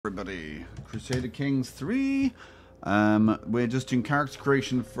Everybody, Crusader Kings 3. We're just doing character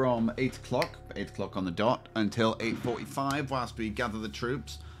creation from 8 o'clock on the dot, until 8:45 whilst we gather the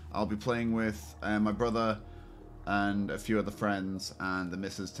troops. I'll be playing with my brother and a few other friends and the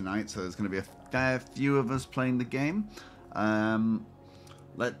missus tonight, so there's going to be a fair few of us playing the game.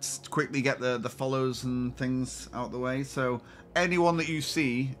 Let's quickly get the follows and things out the way. So anyone that you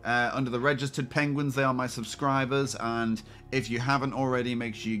see under the registered penguins, they are my subscribers, and if you haven't already,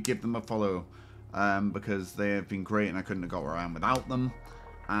 make sure you give them a follow, because they have been great and I couldn't have got around without them.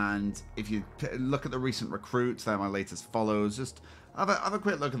 And if you look at the recent recruits, they're my latest follows. Just have a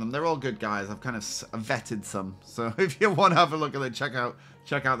quick look at them. They're all good guys. I've kind of vetted some, so if you want to have a look at it, check out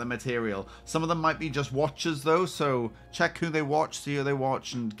the material. Some of them might be just watchers though, so check who they watch, see who they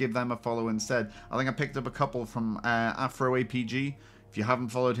watch, and give them a follow instead. I think I picked up a couple from Afro APG. If you haven't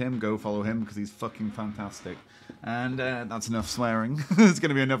followed him, go follow him because he's fucking fantastic. And that's enough swearing. There's going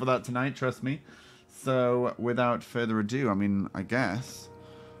to be enough of that tonight, trust me. So without further ado, I mean, I guess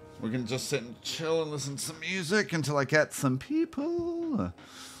we can just sit and chill and listen to some music until I get some people.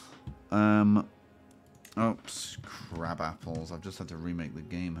 Oops, crab apples. I've just had to remake the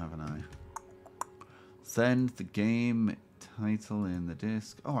game, haven't I? Send the game title in the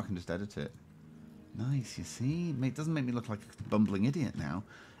disc. Oh, I can just edit it. Nice, you see? It doesn't make me look like a bumbling idiot now.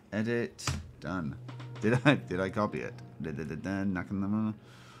 Edit. Done. Did I copy it?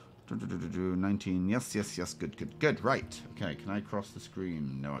 19. Yes. Good. Right. Okay. Can I cross the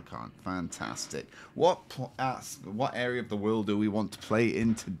screen? No, I can't. Fantastic. What area of the world do we want to play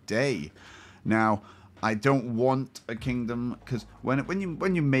in today? Now, I don't want a kingdom, because when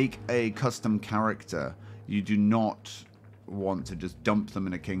you make a custom character, you do not want to just dump them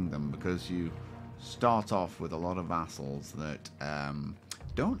in a kingdom, because you start off with a lot of vassals that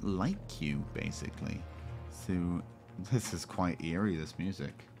don't like you, basically. So this is quite eerie, this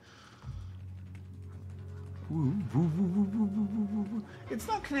music. It's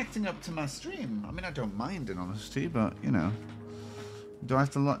not connecting up to my stream. I mean, I don't mind, in honesty, but, you know. Do I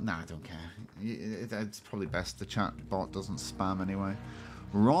have to look? Nah, I don't care. It's probably best the chat bot doesn't spam anyway.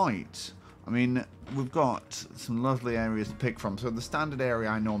 Right. I mean, we've got some lovely areas to pick from. So the standard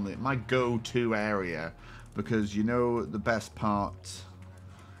area my go-to area, because you know the best part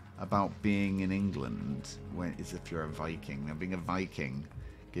about being in England is if you're a Viking. Now, being a Viking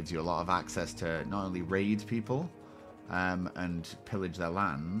gives you a lot of access to not only raid people and pillage their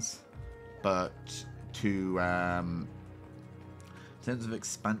lands, but to in terms of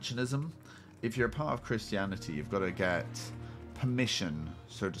expansionism, if you're a part of Christianity, you've got to get permission,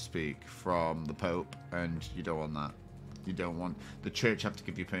 so to speak, from the Pope, and you don't want that. You don't want the church have to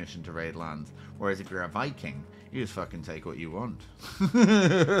give you permission to raid lands. Whereas if you're a Viking, you just fucking take what you want.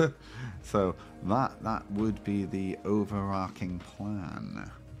 So that would be the overarching plan.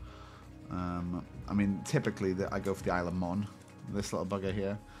 I mean, typically I go for the Isle of Mon, this little bugger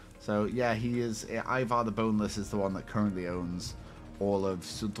here. So yeah, he is. Ivar the Boneless is the one that currently owns all of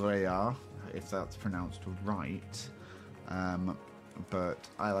Sudreya, if that's pronounced right. But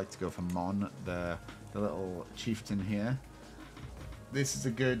I like to go for Mon, the little chieftain here. This is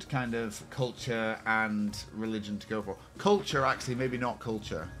a good kind of culture and religion to go for. Culture, actually, maybe not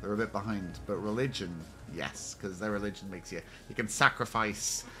culture. They're a bit behind. But religion, yes, because their religion makes you can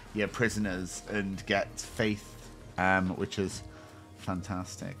sacrifice your prisoners and get faith, which is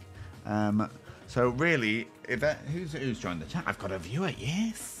fantastic. So really, who's joined the chat? I've got a viewer,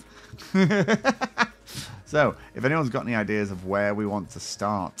 yes. So, if anyone's got any ideas of where we want to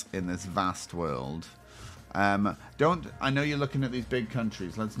start in this vast world, I know you're looking at these big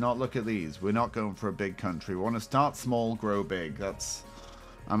countries. Let's not look at these. We're not going for a big country. We want to start small, grow big.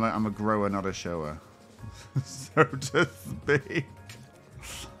 I'm a grower, not a shower, so to speak.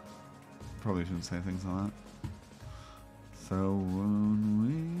 Probably shouldn't say things like that. So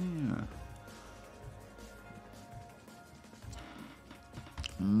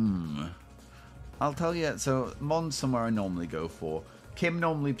I'll tell you. So Mon's somewhere I normally go for. Kim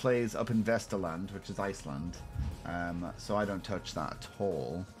normally plays up in Vesterland, which is Iceland, so I don't touch that at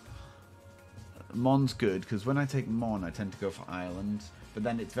all. Mon's good, because when I take Mon, I tend to go for Ireland, but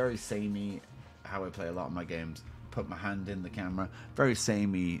then it's very samey how I play a lot of my games. Put my hand in the camera. Very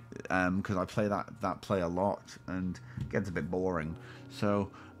samey, because I play that play a lot, and it gets a bit boring. So,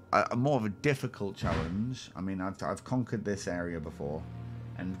 more of a difficult challenge. I mean, I've conquered this area before,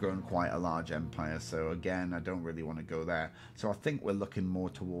 and grown quite a large empire, so again, I don't really want to go there. So I think we're looking more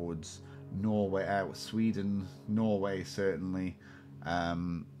towards Norway, Sweden, Norway certainly.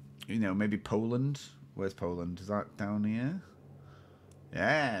 You know, maybe Poland. Where's Poland? Is that down here?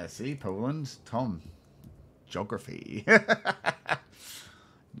 Yeah, see, Poland. Tom, geography.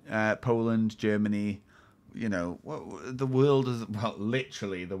 Poland, Germany. You know, the world is, well,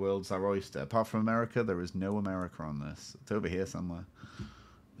 literally the world's our oyster. Apart from America, there is no America on this. It's over here somewhere.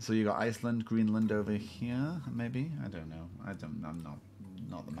 So you got Iceland, Greenland over here, maybe? I don't know. I'm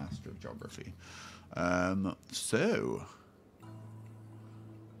not the master of geography. So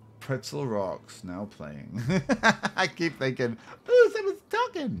Pretzel Rocks now playing. I keep thinking, oh, someone's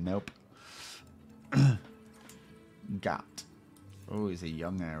talking. Nope. Gat. Oh, he's a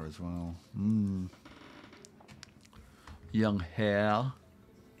young heir as well. Young hair.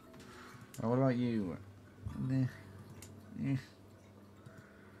 Oh, what about you?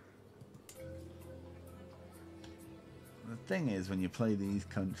 The thing is, when you play these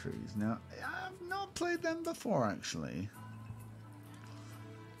countries, now I've not played them before actually.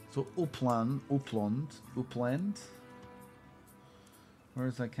 So Upland. Where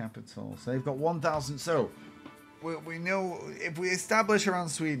is their capital? So they've got 1,000. So we know if we establish around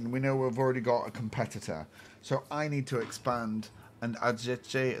Sweden, we know we've already got a competitor. So I need to expand, and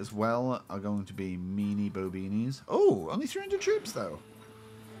Adjetje as well are going to be meanie bobinis. Oh, only 300 troops though.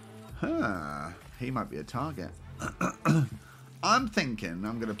 Huh. He might be a target. I'm thinking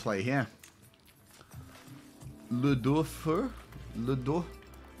I'm going to play here. Lofoter.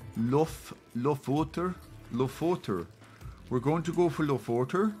 We're going to go for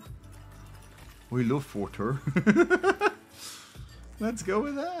Lofoter. We Lofoter. Let's go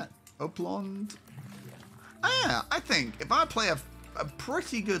with that. Upland. Ah, I think if I play a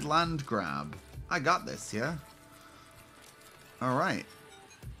pretty good land grab, I got this, yeah? Alright.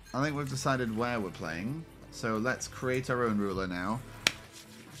 I think we've decided where we're playing. So let's create our own ruler now.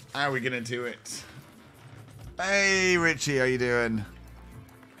 How are we going to do it? Hey, Richie, how you doing?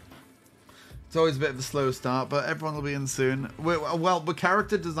 It's always a bit of a slow start, but everyone will be in soon. We're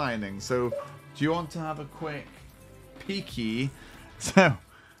character designing, so do you want to have a quick peeky? So,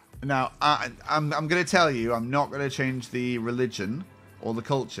 now, I'm going to tell you, I'm not going to change the religion or the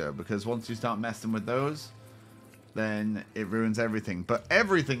culture, because once you start messing with those, then it ruins everything. But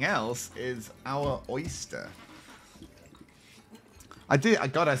everything else is our oyster. I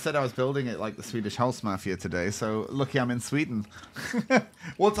said I was building it like the Swedish House Mafia today, so lucky I'm in Sweden.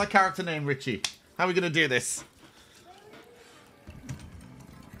 What's our character name, Richie? How are we going to do this?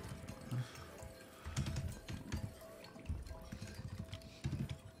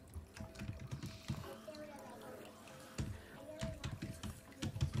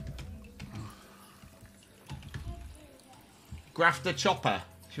 Grafter Chopper.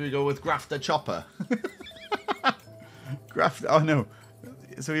 Should we go with Grafter Chopper? Grafter. Oh no.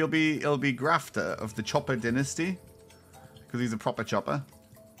 So he'll be Grafter of the Chopper dynasty, because he's a proper chopper.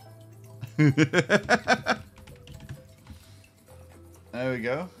 There we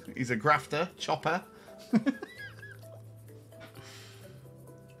go. He's a Grafter Chopper.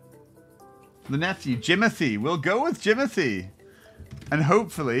 The nephew, Jimothy. We'll go with Jimothy. And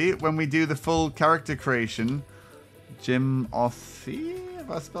hopefully, when we do the full character creation, Jimothy?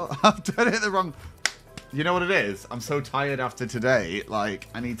 I've done it the wrong. You know what it is? I'm so tired after today. Like,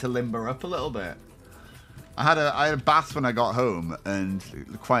 I need to limber up a little bit. I had a bath when I got home, and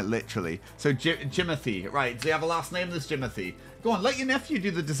quite literally. So Jimothy, right? Do you have a last name? This Jimothy. Go on, let your nephew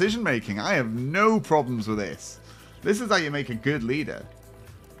do the decision making. I have no problems with this. This is how you make a good leader.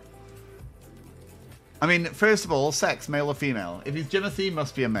 I mean, first of all, sex, male or female. If he's Jimothy, he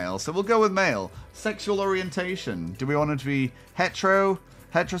must be a male. So we'll go with male. Sexual orientation. Do we want him to be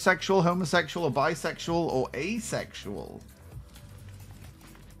heterosexual, homosexual, or bisexual, or asexual?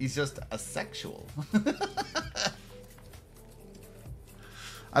 He's just asexual.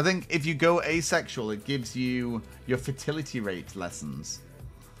 I think if you go asexual, it gives you your fertility rate lessons.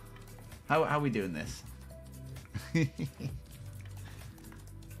 How are we doing this?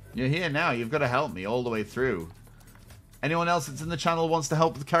 You're here now. You've got to help me all the way through. Anyone else that's in the channel wants to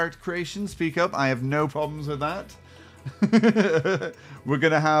help with character creation, speak up. I have no problems with that. We're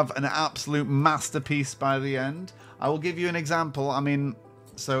going to have an absolute masterpiece by the end. I will give you an example. I mean,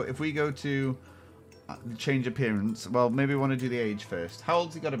 so if we go to change appearance, well, maybe we want to do the age first. How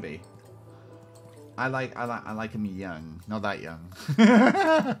old's he got to be? I like him young, not that young.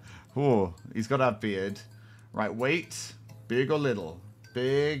 Oh, he's got to have beard. Right, weight, big or little?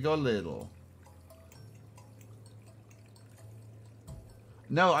 Big or little?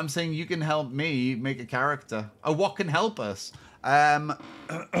 No, I'm saying you can help me make a character. Oh, what can help us? I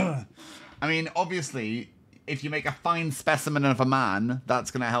mean, obviously, if you make a fine specimen of a man,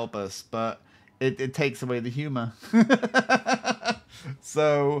 that's going to help us, but it takes away the humor.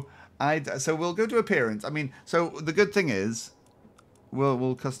 So we'll go to appearance. I mean, so the good thing is,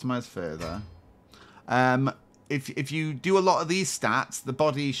 we'll customize further. if you do a lot of these stats, the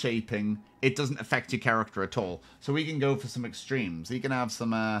body shaping, it doesn't affect your character at all. So we can go for some extremes. You can have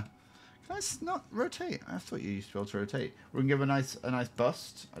some. Can I not rotate? I thought you used to be able to rotate. We can give a nice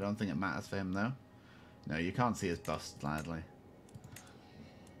bust. I don't think it matters for him though. No, you can't see his bust, gladly.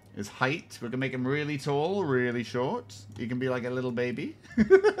 His height, we can make him really tall, really short. He can be like a little baby.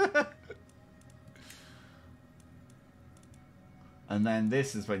 And then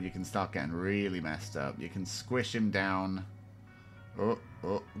this is when you can start getting really messed up. You can squish him down. Oh,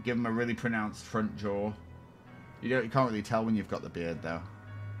 give him a really pronounced front jaw. You can't really tell when you've got the beard, though.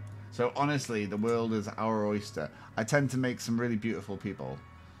 So, honestly, the world is our oyster. I tend to make some really beautiful people.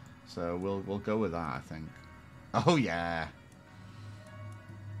 So, we'll go with that, I think. Oh, yeah.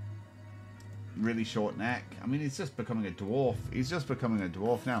 Really short neck. I mean, he's just becoming a dwarf. He's just becoming a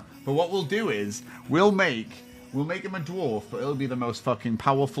dwarf now. But what we'll do is, we'll make him a dwarf, but it'll be the most fucking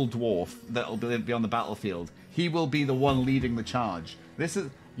powerful dwarf that'll be on the battlefield. He will be the one leading the charge. This is,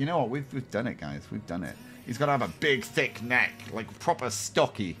 you know what, we've done it, guys. We've done it. He's got to have a big, thick neck, like proper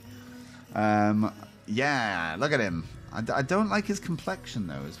stocky. Yeah, look at him. I don't like his complexion,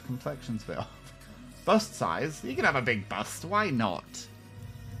 though. His complexion's a bit off. Bust size. He can have a big bust. Why not?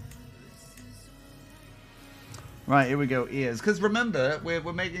 Right, here we go. Ears. Because remember, we're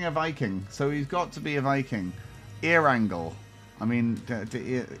making a Viking, so he's got to be a Viking. Ear angle. I mean,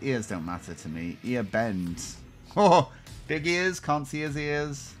 the ears don't matter to me. Ear bends. Oh, big ears. Can't see his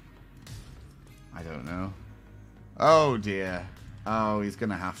ears. I don't know. Oh, dear. Oh, he's going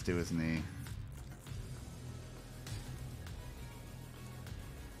to have to, isn't he?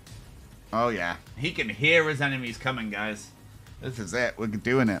 Oh, yeah. He can hear his enemies coming, guys. This is it. We're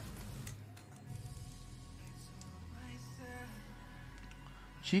doing it.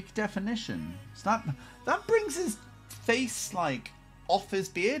 Cheek definition. So that brings his face, like, off his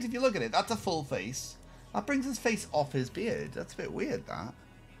beard. If you look at it, that's a full face. That brings his face off his beard. That's a bit weird, that.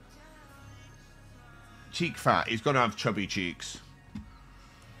 Cheek fat. He's got to have chubby cheeks.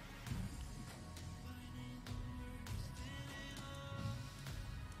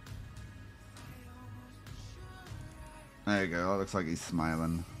 There you go. It looks like he's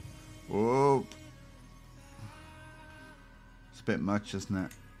smiling. Whoa. It's a bit much, isn't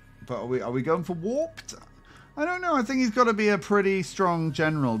it? But are we going for warped? I don't know. I think he's got to be a pretty strong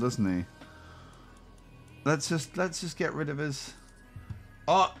general, doesn't he? Let's just get rid of his.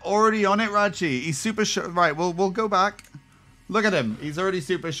 Oh, already on it, Raji. He's super short. Right, we'll go back. Look at him. He's already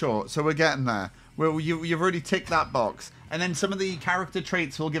super short, so we're getting there. You've already ticked that box. And then some of the character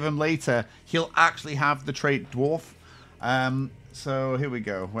traits we'll give him later. He'll actually have the trait dwarf. So here we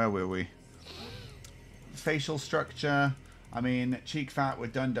go. Where were we? Facial structure. I mean, cheek fat, we're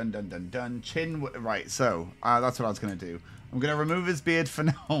done. Chin, right, so, that's what I was going to do. I'm going to remove his beard for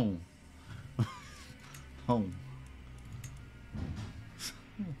now. Oh.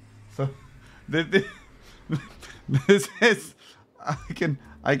 So, this is,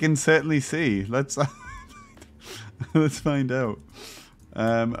 I can certainly see. Let's find out.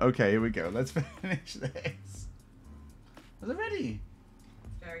 Okay, here we go. Let's finish this. Is it ready?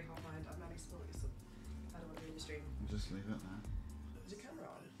 Very hot mind. I'm not exploring, so I don't want to be in the stream. Just leave it there. Is your camera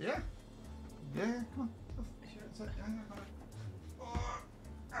on? Yeah. Yeah, come on.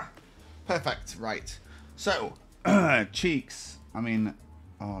 Perfect. Right. So, cheeks. I mean,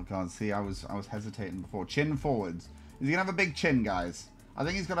 oh god. See, I was hesitating before. Chin forwards. Is he gonna have a big chin, guys? I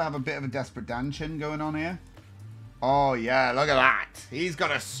think he's gonna have a bit of a Desperate Dan chin going on here. Oh yeah, look at that. He's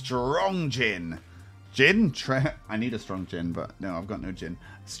got a strong chin. Chin? I need a strong chin, but no, I've got no chin.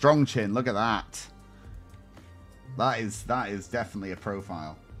 Strong chin. Look at that. That is definitely a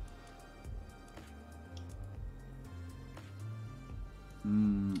profile.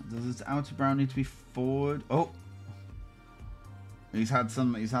 Does his outer brow need to be forward? Oh, he's had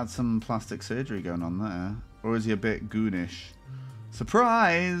some plastic surgery going on there, or is he a bit goonish?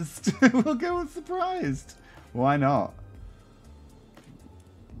 Surprised. We'll go with surprised. Why not?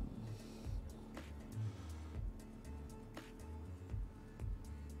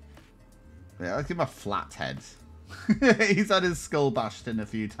 Yeah, let's give him a flat head. He's had his skull bashed in a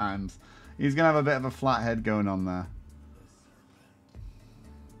few times. He's going to have a bit of a flat head going on there.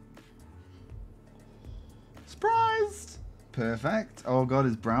 Surprised! Perfect. Oh god,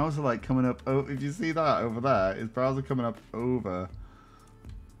 his brows are like coming up. Oh, if you see that over there, his brows are coming up over.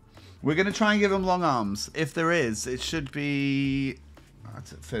 We're going to try and give him long arms. If there is, it should be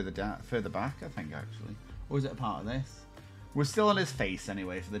further back, I think, actually. Or is it a part of this? We're still on his face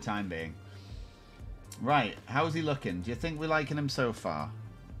anyway for the time being. Right, how's he looking? Do you think we're liking him so far?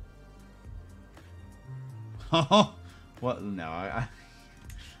 What? No,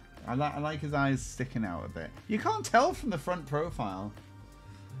 I like his eyes sticking out a bit. You can't tell from the front profile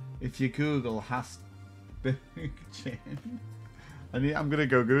if you Google Hasberg chin. I'm gonna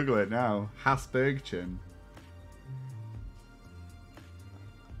go Google it now. Hasberg chin.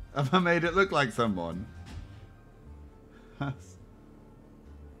 Have I made it look like someone?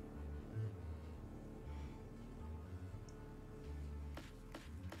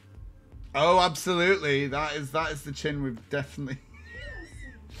 Oh, absolutely. That is the chin we've definitely.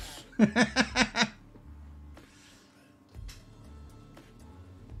 Hey,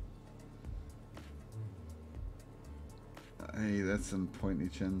 that's some pointy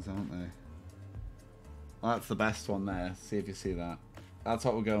chins, aren't they? That's the best one there. See if you see that. That's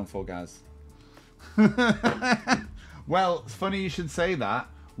what we're going for, guys. Well, it's funny you should say that.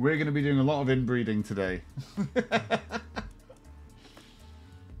 We're going to be doing a lot of inbreeding today.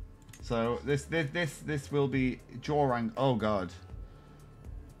 So this will be jaw angle. Oh god.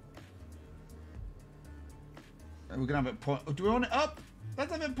 We're gonna have it point. Do we want it up?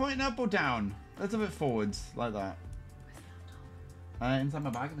 Let's have it pointing up or down. Let's have it forwards like that. Inside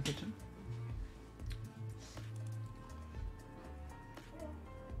my bag in the kitchen.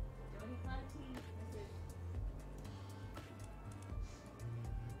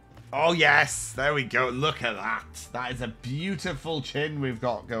 Oh yes, there we go. Look at that. That is a beautiful chin we've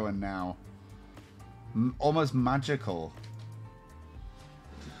got going now. Almost magical.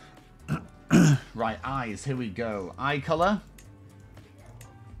 Right, eyes. Here we go. Eye color.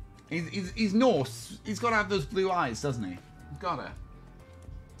 He's Norse. He's got to have those blue eyes, doesn't he? He's got to.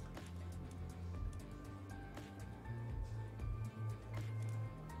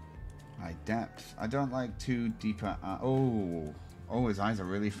 Eye depth. I don't like too deeper. Oh, his eyes are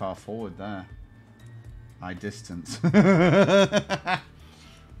really far forward there. Eye distance.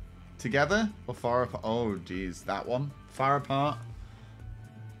 Together or far apart? Oh, geez. That one? Far apart?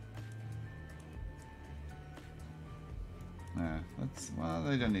 Yeah, well,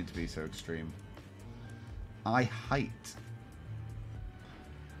 they don't need to be so extreme. Eye height.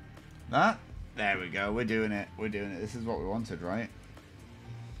 That? There we go. We're doing it. We're doing it. This is what we wanted, right?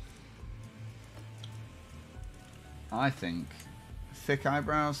 I think thick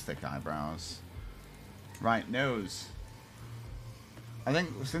eyebrows, thick eyebrows. Right, nose. I think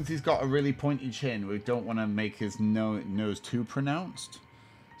since he's got a really pointy chin, we don't want to make his nose too pronounced.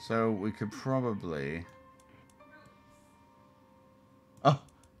 So we could probably... Oh,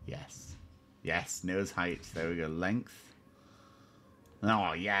 yes. Yes, nose height. There we go. Length.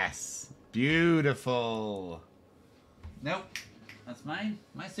 Oh, yes. Beautiful. Nope. That's mine.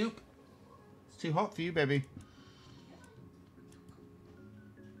 My soup. It's too hot for you, baby.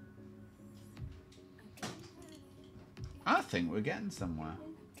 I think we're getting somewhere.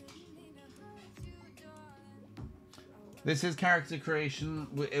 This is character creation.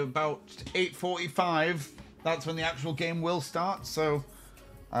 About 8:45. That's when the actual game will start. So,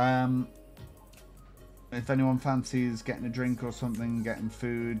 if anyone fancies getting a drink or something, getting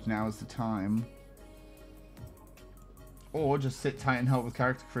food, now is the time. Or just sit tight and help with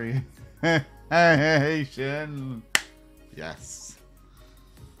character creation. Yes.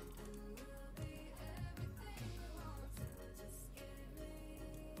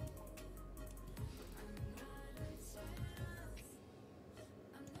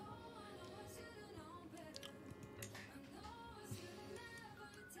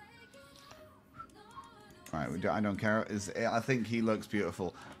 Right, I don't care. I think he looks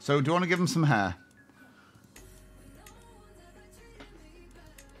beautiful. So, do you want to give him some hair?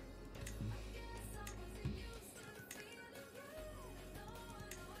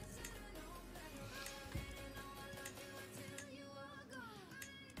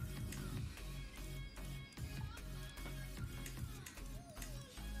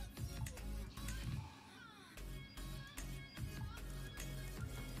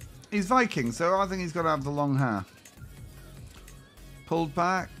 He's Viking, so I think he's got to have the long hair. Pulled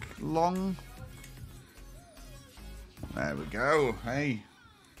back, long. There we go. Hey.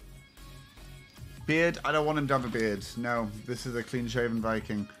 Beard? I don't want him to have a beard. No, this is a clean-shaven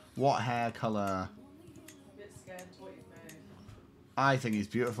Viking. What hair colour? I'm a bit scared to what you've made. I think he's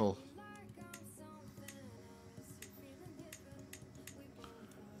beautiful.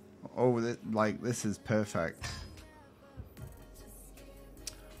 Oh, this is perfect.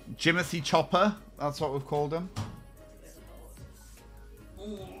 Jimothy Chopper, that's what we've called him.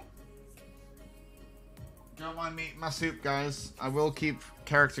 Ooh. Don't mind me eating my soup, guys. I will keep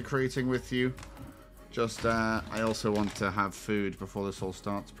character creating with you. Just, I also want to have food before this all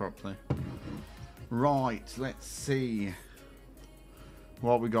starts properly. Right, let's see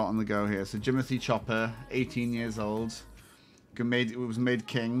what we got on the go here. So, Jimothy Chopper, 18 years old. It was made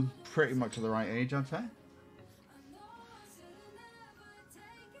king pretty much at the right age, I'd say.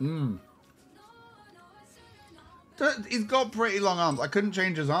 He's got pretty long arms. I couldn't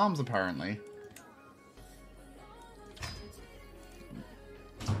change his arms, apparently.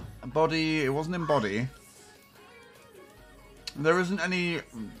 Body, it wasn't in body. There isn't any...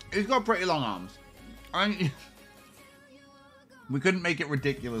 He's got pretty long arms. We couldn't make it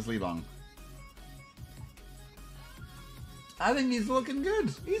ridiculously long. I think he's looking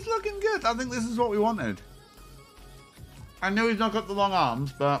good. He's looking good. I think this is what we wanted. I know he's not got the long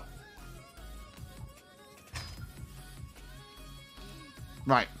arms, but...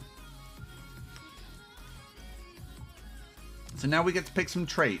 Right. So now we get to pick some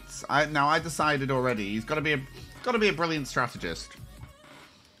traits. I decided already he's got to be a brilliant strategist,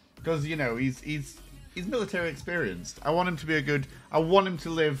 because you know he's military experienced. I want him to be a good. I want him to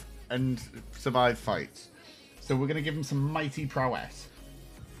live and survive fights. So we're gonna give him some mighty prowess.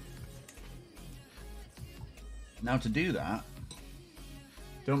 Now to do that,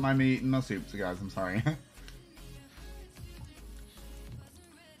 don't mind me eating my soups, guys. I'm sorry.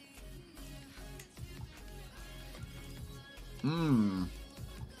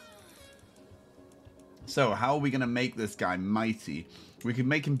 So, how are we going to make this guy mighty? We can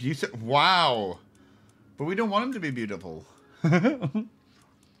make him beautiful. Wow! But we don't want him to be beautiful. Now,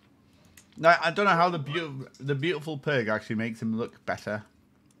 I don't know how the beautiful pig actually makes him look better.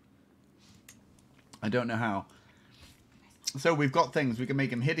 I don't know how. So, we've got things. We can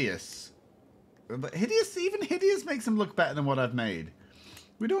make him hideous. But hideous, even hideous makes him look better than what I've made.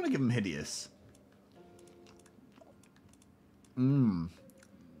 We don't want to give him hideous.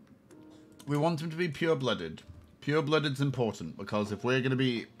 We want him to be pure-blooded. Pure-blooded's important, because if we're going to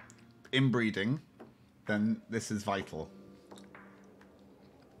be inbreeding, then this is vital.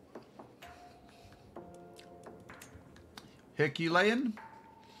 Herculean?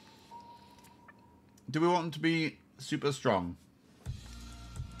 Do we want him to be super strong?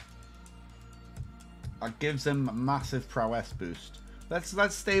 That gives him a massive prowess boost.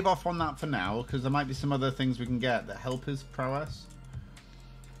 Let's stave off on that for now, because there might be some other things we can get that help his prowess.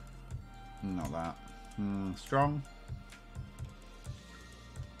 Not that. Strong.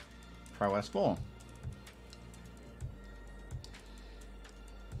 Prowess 4.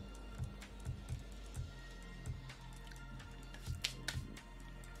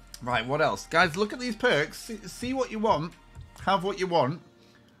 Right, what else? Guys, look at these perks. See what you want. Have what you want.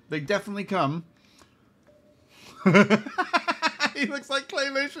 They definitely come. He looks like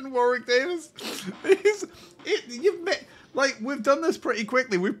claymation Warwick Davis. Like, we've done this pretty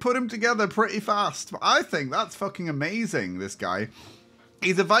quickly. We've put him together pretty fast. But I think that's fucking amazing, this guy.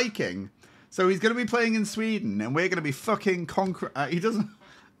 He's a Viking. So he's going to be playing in Sweden, and we're going to be fucking he doesn't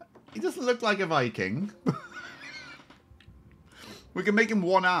look like a Viking. We can make him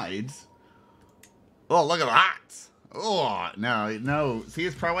one-eyed. Oh, look at that. Oh, no. See,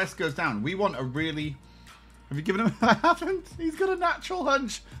 his prowess goes down. We want a really... Have you given him... I haven't. He's got a natural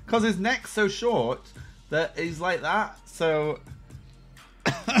hunch. Because his neck's so short that he's like that. So...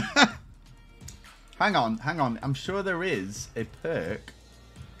 Hang on. I'm sure there is a perk.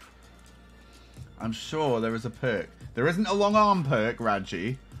 I'm sure there is a perk. There isn't a long arm perk,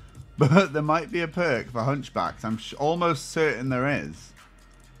 Raji. But there might be a perk for hunchbacks. I'm almost certain there is.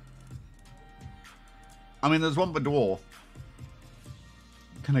 I mean, there's one for dwarf.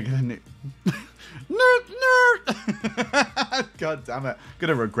 Can I get a new... Nerd! God damn it.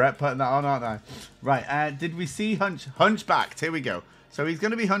 Gonna regret putting that on, aren't I? Right, did we see hunchbacked? Here we go. So he's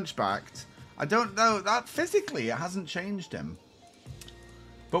gonna be hunchbacked. I don't know. That physically, it hasn't changed him.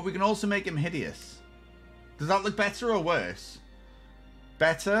 But we can also make him hideous. Does that look better or worse?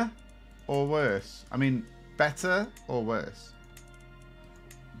 Better or worse? I mean, better or worse?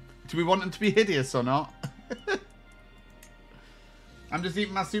 Do we want him to be hideous or not? I'm just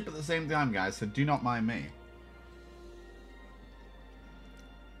eating my soup at the same time, guys, so do not mind me.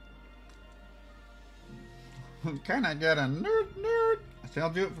 Can I get a nerd? I say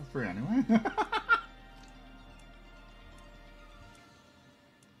I'll do it for free anyway.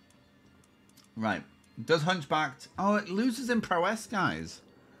 Right. Does hunchbacked... Oh, it loses in prowess, guys.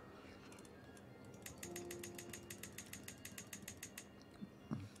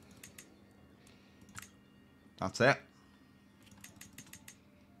 That's it.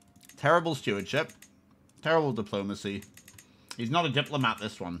 Terrible stewardship. Terrible diplomacy. He's not a diplomat,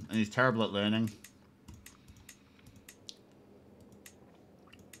 this one. And he's terrible at learning.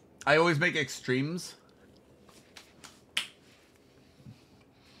 I always make extremes.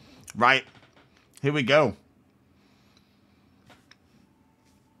 Right. Here we go.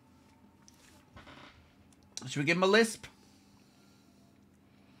 Should we give him a lisp?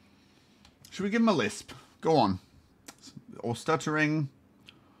 Should we give him a lisp? Go on. Or stuttering.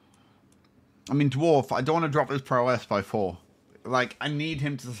 I mean, dwarf, I don't want to drop his prowess by 4. Like, I need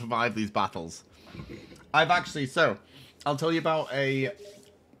him to survive these battles. I've actually, so, I'll tell you about a...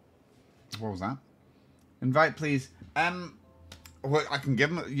 What was that? Invite, please. Well, I can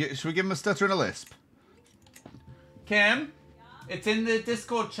give him... Should we give him a stutter and a lisp? Kim? It's in the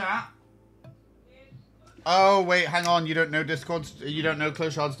Discord chat. Oh, wait, hang on. You don't know Discord... You don't know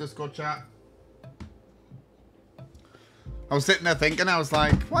Clochard's Discord chat? I was sitting there thinking, I was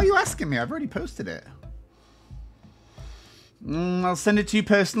like, why are you asking me? I've already posted it. I'll send it to you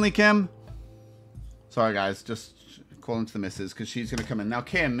personally, Kim. Sorry, guys. Just calling to the missus because she's going to come in. Now,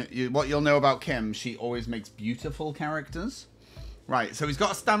 Kim, what you'll know about Kim, she always makes beautiful characters. Right, so he's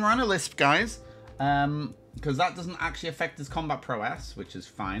got a stammer and a lisp, guys. Because that doesn't actually affect his combat prowess, which is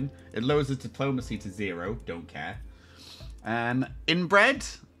fine. It lowers his diplomacy to 0. Don't care. Inbred?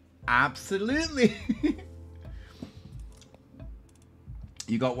 Absolutely.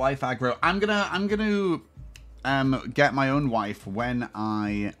 You got wife aggro. I'm gonna get my own wife when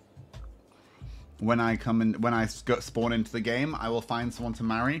I spawn into the game. I will find someone to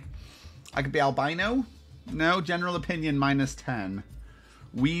marry. I could be albino. No, general opinion -10.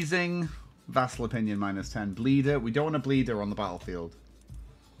 Wheezing, vassal opinion -10. Bleeder. We don't want a bleeder on the battlefield.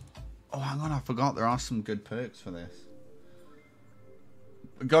 Oh, hang on, I forgot there are some good perks for this.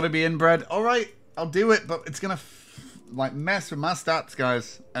 Got to be inbred. All right, I'll do it, but it's gonna like mess with my stats,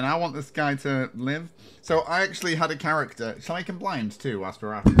 guys, and I want this guy to live. So I actually had a character. Shall I make him blind too whilst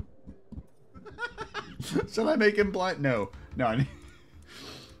we're at it? Shall I make him blind? No. I need...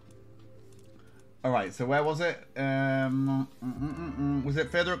 Alright, so where was it? Was it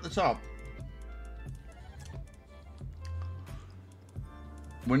further up the top?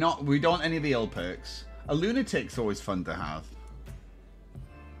 We don't want any of the ill perks. A lunatic's always fun to have.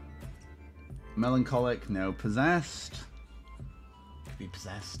 Melancholic, no. Possessed. Could be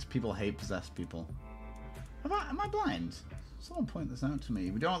possessed. People hate possessed people. Am I blind? Someone point this out to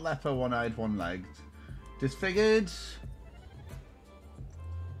me. We don't want leper, one-eyed, one-legged. Disfigured.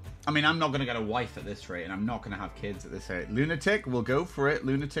 I mean, I'm not going to get a wife at this rate, and I'm not going to have kids at this rate. Lunatic, we'll go for it.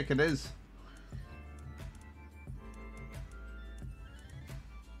 Lunatic it is.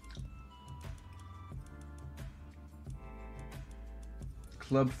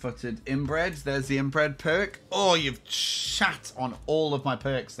 Club-footed inbreds. There's the inbred perk. Oh, you've shat on all of my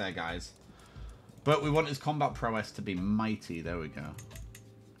perks there, guys. But we want his combat prowess to be mighty. There we go.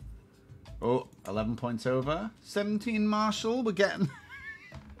 Oh, 11 points over. 17 martial. We're getting...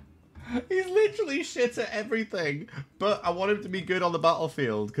 He's literally shit at everything. But I want him to be good on the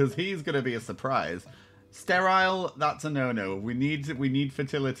battlefield because he's going to be a surprise. Sterile, that's a no-no. We need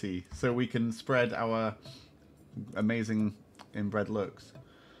fertility so we can spread our amazing inbred looks.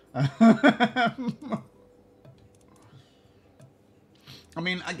 I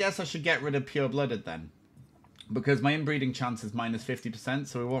mean, I guess I should get rid of pure-blooded then. Because my inbreeding chance is -50%,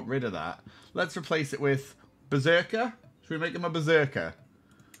 so we want rid of that. Let's replace it with Berserker. Should we make him a Berserker?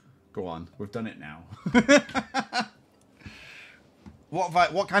 Go on, we've done it now.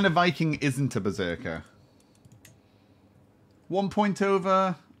 What kind of Viking isn't a Berserker? 1 point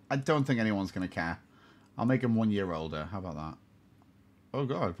over. I don't think anyone's going to care. I'll make him 1 year older. How about that? Oh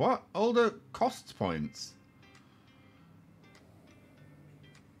god, what? Older costs points.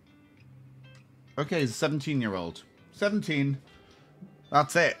 Okay, he's a 17-year-old. 17.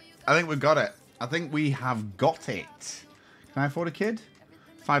 That's it. I think we've got it. I think we have got it. Can I afford a kid?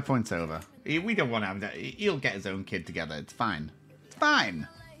 5 points over. We don't want to have that. He'll get his own kid together. It's fine. It's fine.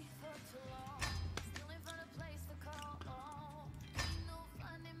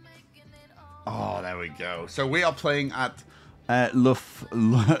 Oh, there we go. So we are playing at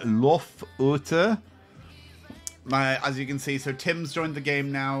Lofute. As you can see, so Tim's joined the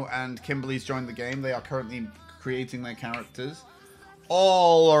game now and Kimberly's joined the game. They are currently creating their characters.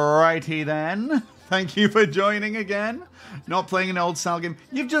 Alrighty then. Thank you for joining again. Not playing an old style game.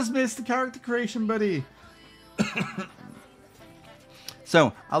 You've just missed the character creation, buddy.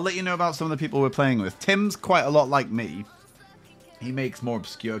 So, I'll let you know about some of the people we're playing with. Tim's quite a lot like me. He makes more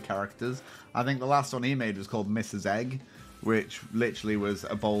obscure characters. I think the last one he made was called Mrs. Egg, which literally was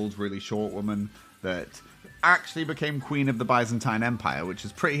a bold, really short woman that actually became queen of the Byzantine Empire, which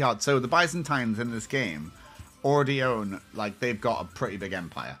is pretty hard. So the Byzantines in this game already own, like, they've got a pretty big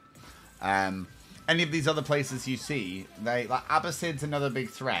empire. Any of these other places you see, like Abbasid's another big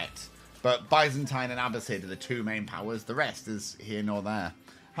threat, but Byzantine and Abbasid are the two main powers. The rest is here nor there.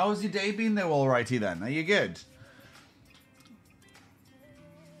 How has your day been though, alrighty then? Are you good?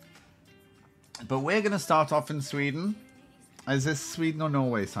 But we're going to start off in Sweden. Is this Sweden or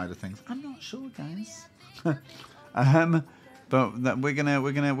Norway side of things? I'm not sure, guys. But that we're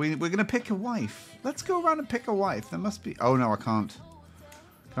gonna pick a wife. Let's go around and pick a wife. There must be. Oh no, I can't.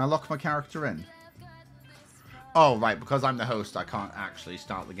 Can I lock my character in? Oh right, because I'm the host, I can't actually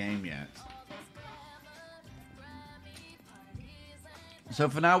start the game yet. So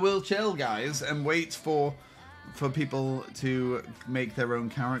for now, we'll chill, guys, and wait for people to make their own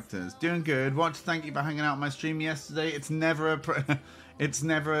characters. Doing good. Want to thank you for hanging out on my stream yesterday. It's never a it's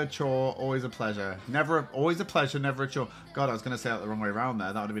never a chore, always a pleasure. Always a pleasure, never a chore. God, I was going to say it the wrong way around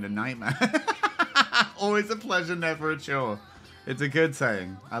there. That would have been a nightmare. Always a pleasure, never a chore. It's a good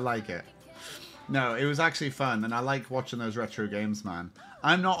saying. I like it. No, it was actually fun, and I like watching those retro games, man.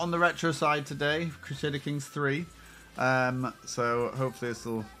 I'm not on the retro side today, Crusader Kings 3. So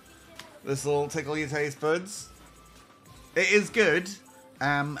hopefully this will tickle your taste buds. It is good,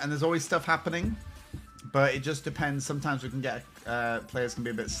 and there's always stuff happening, but it just depends. Sometimes we can get players can be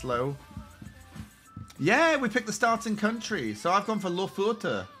a bit slow. Yeah, we picked the starting country, so I've gone for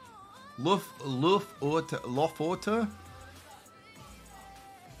Lofoten. Lofoten.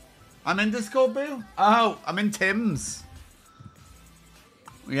 I'm in Discord, Boo. Oh, I'm in Tim's.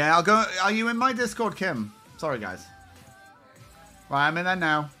 Yeah, I'll go. Are you in my Discord, Kim? Sorry, guys. Right, I'm in there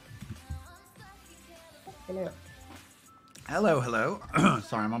now. Hello. Hello, hello.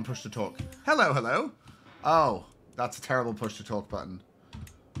 Sorry, I'm on push to talk. Hello, hello. Oh, that's a terrible push to talk button.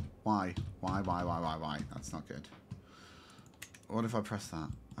 Why? Why? That's not good. What if I press that?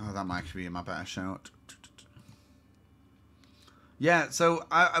 Oh, that might actually be my better shout. Yeah, so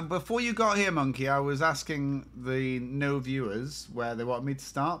before you got here, Monkey, I was asking the no viewers where they want me to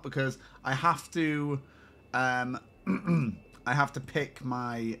start because I have to, I have to pick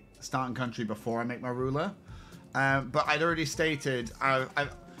my starting country before I make my ruler. But I'd already stated,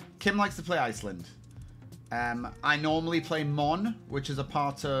 Kim likes to play Iceland. I normally play Mon, which is a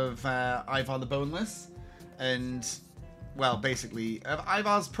part of Ivar the Boneless, and well, basically,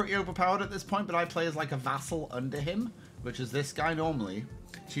 Ivar's pretty overpowered at this point, but I play as like a vassal under him, which is this guy normally,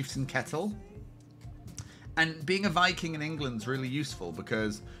 Chieftain Kettle. And being a Viking in England's really useful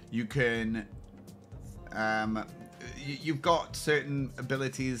because you can, you've got certain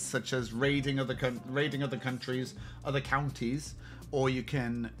abilities such as raiding other countries, other counties, or you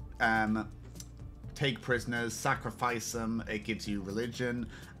can take prisoners, sacrifice them. It gives you religion,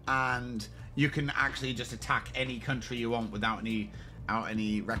 and you can actually just attack any country you want without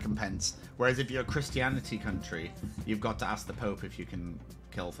any recompense. Whereas if you're a Christianity country, you've got to ask the Pope if you can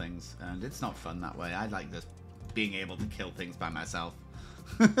kill things, and it's not fun that way. I like just being able to kill things by myself.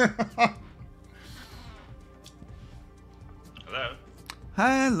 Hello.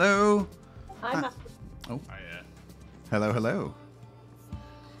 Hello. Hi, Matt. Oh. Hiya. Hello, hello.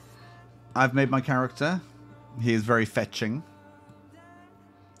 I've made my character. He is very fetching.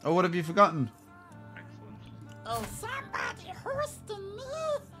 Oh, what have you forgotten? Excellent. Oh, somebody hosting me.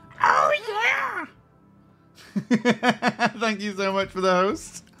 Oh, yeah. Thank you so much for the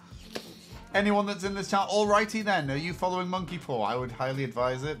host. Anyone that's in this chat, alrighty then. Are you following Monkey Paw? I would highly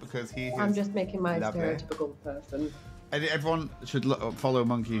advise it because he is I'm just making my lovely. stereotypical person. Everyone should follow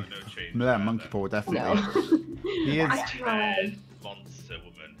Monkey. No change Yeah, around Monkey there. Paw, definitely. No. He is. I tried. Monster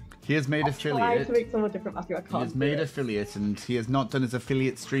woman. He has made I tried affiliate. to make someone different, Matthew. I He can't. has made do it. affiliate, and he has not done his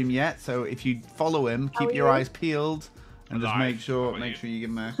affiliate stream yet. So if you follow him, How keep are your you? eyes peeled, and just Alive. make How sure are you give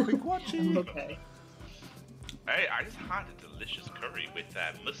him a quick watch. I'm okay. Hey, I just had a delicious curry with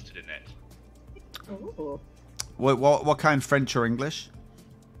mustard in it. Oh. What kind? French or English?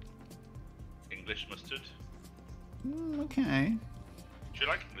 English mustard. Okay. Do you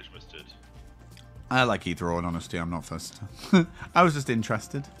like English mustard? I like either or. In honesty, I'm not fussed. I was just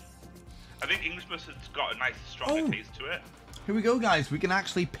interested. I think English mustard's got a nice, stronger Oh. taste to it. Here we go, guys. We can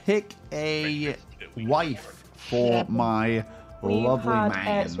actually pick a wife for Yeah. my We've lovely had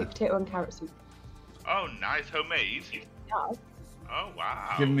man. sweet potato and carrot soup. Oh, nice, homemade. Yeah. Oh,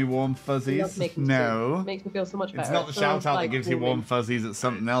 wow. Giving me warm Love fuzzies. making No. soup. Makes me feel so much better. It's not the It feels shout out that like gives you warm warming. fuzzies. It's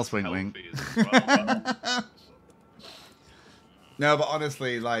something else. Wink, wink. Healthy as well. No, but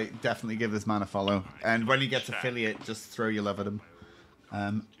honestly, like, definitely give this man a follow. And when he gets Check. affiliate, just throw your love at him.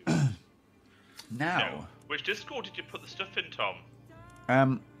 Now, No. Which Discord did you put the stuff in,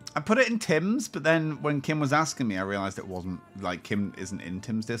 Tom? I put it in Tim's, but then when Kim was asking me, I realised it wasn't, like, Kim isn't in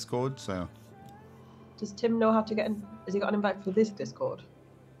Tim's Discord, so... Does Tim know how to get in? Has he got an invite for this Discord?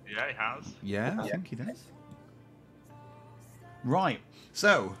 Yeah, he has. Yeah, I Yeah. think he does. Right,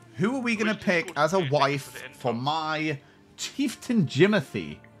 so, who are we going to Which pick Discord as a did you think wife put it in, for Tom? my Chieftain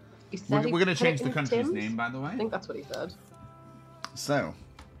Jimothy? He said We're he going to put change it the in country's Tim's? name, by the I way. think that's what he said. So,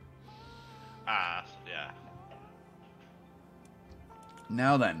 Ah, yeah.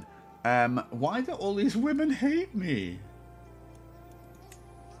 Now then, why do all these women hate me?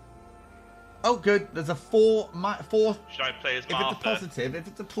 Oh, good. There's a 4. Should I play as If Martha? it's a positive, if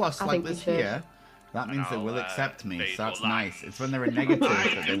it's a plus I like think you this should. here, that means they I'll, will accept me. fade So that's or line. nice. It's when they're in negative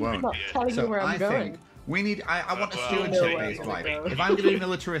that they I'm won't. not telling you So where I'm I going. think we need. I want a Well, stewardship no based way. wife. No. If I'm going to be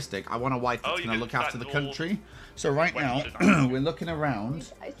militaristic, I want a wife that's you going to can look after the start all country. So right now, Western we're looking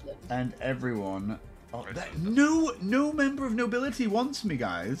around, Iceland. and everyone. Oh, no member of nobility wants me,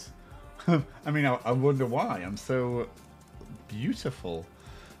 guys. I mean, I wonder why. I'm so beautiful.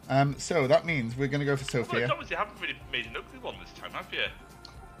 So that means we're going to go for Well, Sophia. it's obviously haven't really made an ugly one this time, have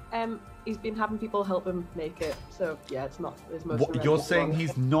you? He's been having people help him make it, so yeah, it's not his most. What, you're horrendous saying one.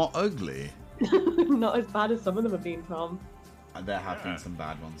 he's not ugly? Not as bad as some of them have been, Tom. There have been Yeah. some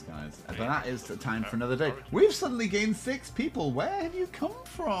bad ones, guys. But that is time for another day. We've suddenly gained 6 people. Where have you come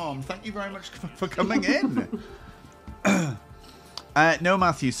from? Thank you very much for coming in. No,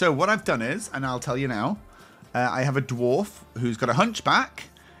 Matthew. So what I've done is, and I'll tell you now, I have a dwarf who's got a hunchback,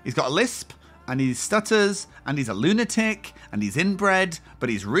 he's got a lisp, and he stutters, and he's a lunatic, and he's inbred, but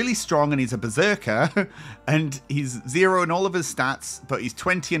he's really strong, and he's a berserker, and he's 0 in all of his stats, but he's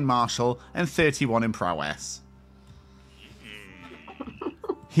 20 in martial and 31 in prowess.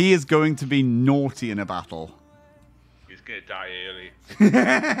 He is going to be naughty in a battle. He's gonna die early.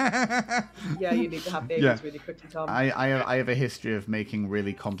 Yeah, you need to have babies Yeah. really quickly, Tom. I have a history of making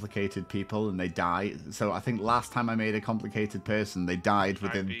really complicated people and they die. So I think last time I made a complicated person, they died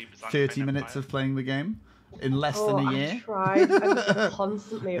within Ivy, Byzantine 30 minutes Empire. of playing the game. In less Oh, than a I year. tried. I'm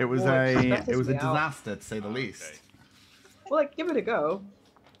constantly. It was it a stresses me out. disaster to say the least. Okay. Well, like, give it a go.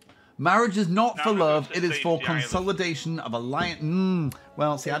 Marriage is not No, for I'm love, gonna it is say for the island. consolidation of alliance.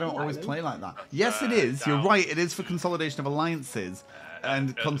 Well, see, I don't always Island. play like that. Yes, it is. You're down. right. It is for consolidation of alliances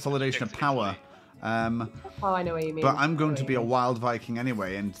and consolidation of power. Oh, I know what you mean. But I'm going I to know be a what wild Viking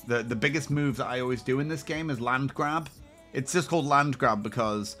anyway, and the biggest move that I always do in this game is land grab. It's just called land grab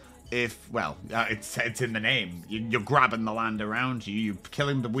because it's in the name. You're grabbing the land around you. You're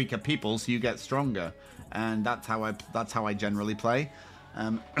killing the weaker people, so you get stronger, and that's how I generally play.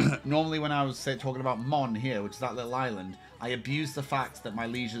 Normally, when I was talking about Mon here, which is that little island, I abuse the fact that my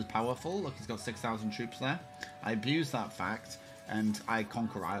liege is powerful. Look, he's got 6,000 troops there. I abuse that fact, and I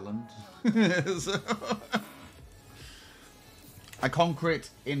conquer Ireland. So, I conquer it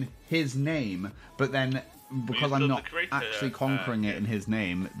in his name, but then because you're I'm still not the creator, actually conquering it in his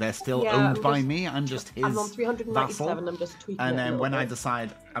name, they're still Yeah, owned I'm by just- me. I'm just his I'm on 397. vassal. I'm just tweaking And it a then little when I bit.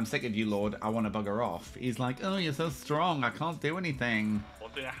 decide I'm sick of you, Lord, I want to bugger off, he's like, "Oh, you're so strong. I can't do anything."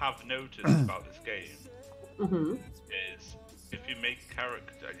 One thing I have noticed about this game Mhm. is if you make a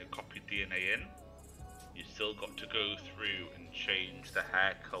character and you copy DNA in, you still got to go through and change the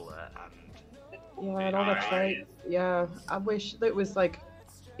hair color and Yeah, and all that right. Yeah, I wish that it was like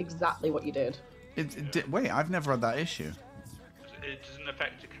exactly what you did. Wait, I've never had that issue. it doesn't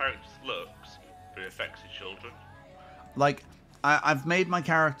affect your character's looks, but it affects your children. Like, I've made my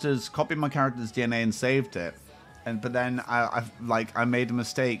characters, copied my character's DNA and saved it. But then I made a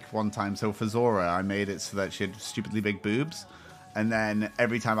mistake one time. So for Zora, I made it so that she had stupidly big boobs. And then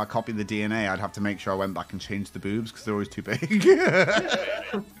every time I copied the DNA, I'd have to make sure I went back and changed the boobs because they're always too big.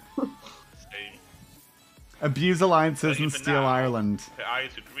 Same. Abuse alliances But and even steal now, Ireland. The eyes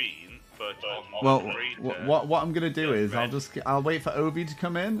are green, but on Well, Crusader, what I'm gonna do is red. I'll wait for Ovi to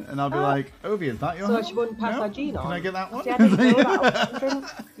come in and I'll be like, Ovi, is that your? So hand? she wouldn't pass No? our gene on. Can I get that one? See, I didn't know that. I was wondering.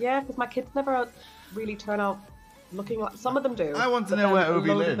 Yeah, because my kids never really turn out looking like. Some of them do. I want to but know then where a Ovi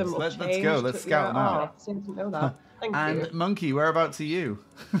load of them lives. will Let's go. change Let's to- scout yeah, him out. Oh, I didn't know that. Thank And you. Monkey, whereabouts are you?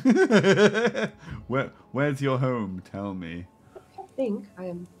 Where's your home? Tell me. I think I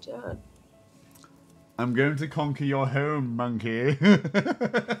am done. I'm going to conquer your home, Monkey.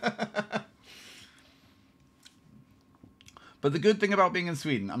 But the good thing about being in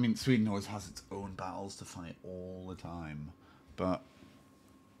Sweden, I mean, Sweden always has its own battles to fight all the time. But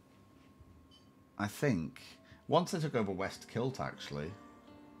I think once I took over West Kilt, actually.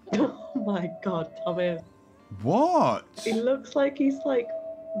 Oh my god, Tommy. What? He looks like he's like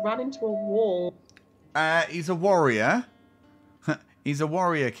ran into a wall. He's a warrior. He's a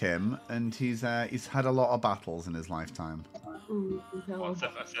warrior, Kim, and he's had a lot of battles in his lifetime. No. at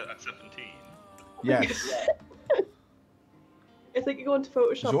 17. Yes. It's like you go into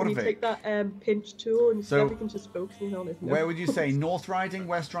Photoshop and you Jorvik. take that pinch tool and So, everything just focuses on his nose. Where would you say, North Riding,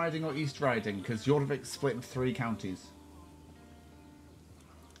 West Riding, or East Riding? Because Jorvik's split into 3 counties.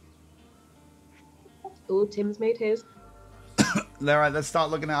 Oh, Tim's made his. All right, let's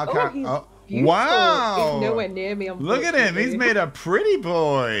start looking at our Oh, character. he's Oh, beautiful. wow! He's nowhere near me. Look at him. He's unfortunately. made a pretty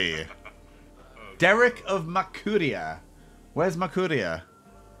boy. Derek of Makuria. Where's my courier?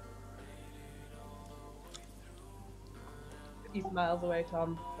 He's miles away,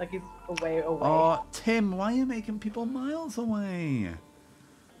 Tom. Like, he's away. Oh, Tim, why are you making people miles away?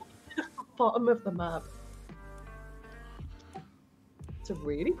 Bottom of the map. It's a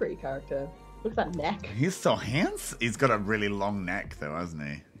really pretty character. Look at that neck. He's so handsome. He's got a really long neck, though, hasn't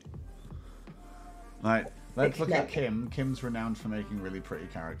he? Right, let's look at Kim. Kim's renowned for making really pretty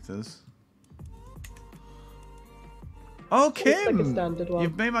characters. Oh, Kim! Like a standard one.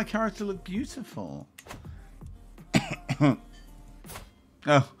 You've made my character look beautiful.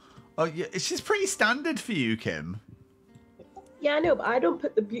 Oh, yeah, she's pretty standard for you, Kim. Yeah, I know, but I don't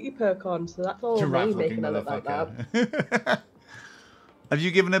put the beauty perk on, so that's all me making her look like that. Have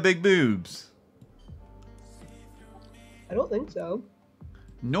you given her big boobs? I don't think so.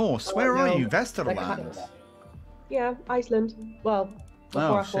 Norse, where are you? Vesterland. Yeah, Iceland. Well,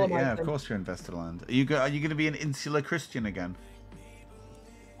 before I shit, yeah, Iceland. of course you're in Vesterland. Are you going to be an insular Christian again?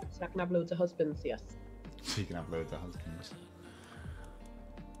 So I can have loads of husbands, yes. So you can have loads of husbands.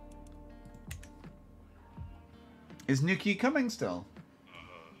 Is Nuki coming still?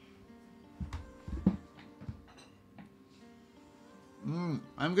 I'm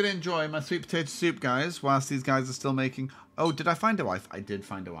going to enjoy my sweet potato soup, guys, whilst these guys are still making... Oh, did I find a wife? I did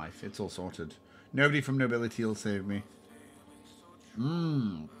find a wife. It's all sorted. Nobody from nobility will save me.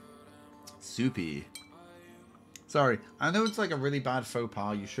 Soupy. Sorry, I know it's like a really bad faux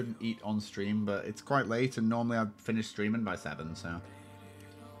pas. You shouldn't eat on stream, but it's quite late, and normally I'd finish streaming by 7, so...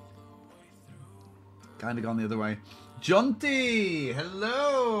 Kind of gone the other way. Jonty!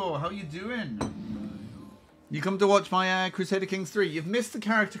 Hello! How you doing? You come to watch my Crusader Kings 3. You've missed the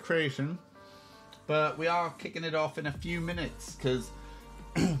character creation, but we are kicking it off in a few minutes, because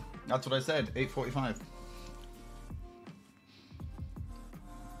that's what I said, 8:45.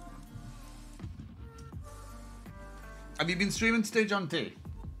 Have you been streaming today, Jonty?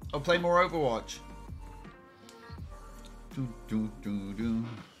 Or play more Overwatch?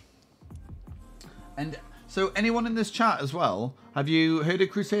 And so, anyone in this chat as well, have you heard of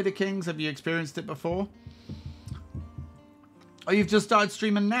Crusader Kings? Have you experienced it before? Oh, you've just started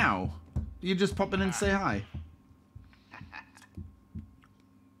streaming now? You just pop in and say hi?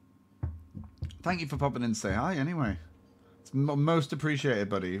 Thank you for popping in and say hi, anyway. It's most appreciated,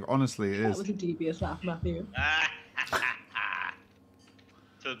 buddy. Honestly, it is. That was a devious laugh, Matthew.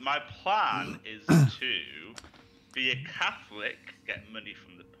 So my plan is to be a Catholic, get money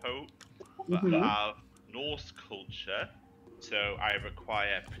from the Pope, but have Norse culture, so I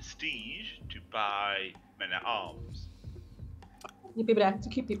require prestige to buy men-at-arms. You'd be able to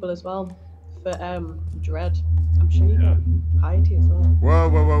execute people as well for dread. I'm sure you got piety as well. Whoa,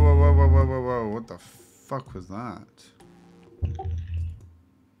 whoa, whoa, whoa, whoa, whoa, whoa, whoa, whoa. What the fuck was that?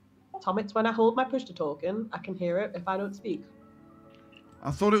 Tom, it's when I hold my push to talking, I can hear it if I don't speak.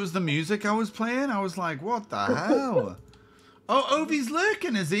 I thought it was the music I was playing. I was like, what the hell? Oh, Ovi's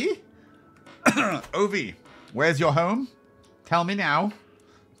lurking, is he? Ovi, where's your home? Tell me now.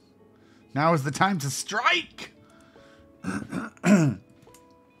 Now is the time to strike.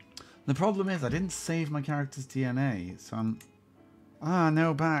 The problem is I didn't save my character's DNA, so I'm... Ah,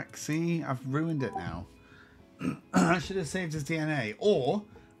 no, back. See? I've ruined it now. I should have saved his DNA. Or...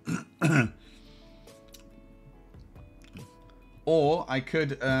 or I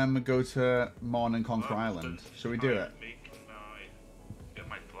could go to Mon and Conquer Island. Shall we do it? Get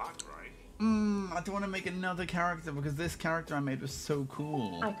my flag right. I don't want to make another character because this character I made was so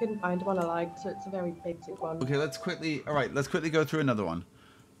cool. I couldn't find one I liked, so it's a very basic one. Okay, let's quickly... Alright, let's quickly go through another one.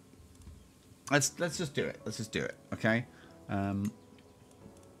 Let's just do it. Let's just do it, okay? I'm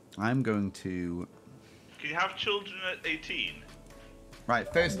going to... Can you have children at 18? Right,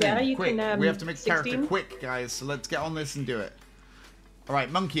 first name, quick. We have to make the character quick, guys, so let's get on this and do it.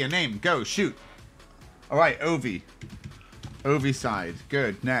 Alright, Monkey, a name. Go, shoot. Alright, Ovi. Ovi side.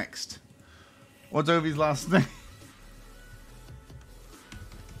 Good, next. What's Ovi's last name?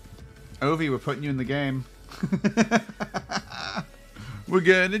 Ovi, we're putting you in the game. We're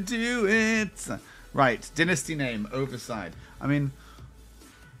gonna do it. Right, dynasty name, Overside. I mean...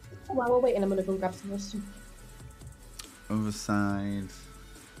 While we're waiting, I'm gonna go grab some more soup. Overside.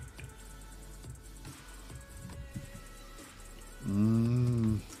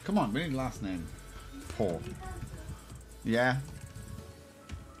 Come on, we need last name. Paul. Yeah.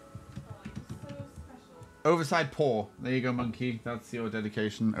 Overside paw. There you go, Monkey. That's your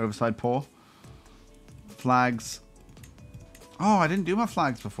dedication. Overside paw. Flags. Oh, I didn't do my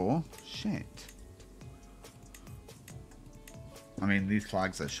flags before. Shit. I mean, these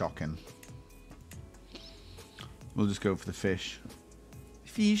flags are shocking. We'll just go for the fish.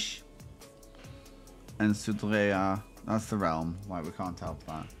 Fish. And Sudrea That's the realm. Like, we can't help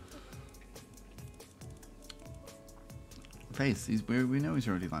that. Face, we know he's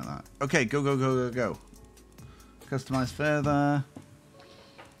already like that. Okay, go, go, go, go, go. Customize further.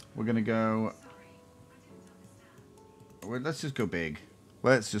 We're gonna go... Let's just go big.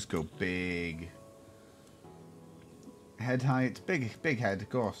 Let's just go big. Head height. Big head, of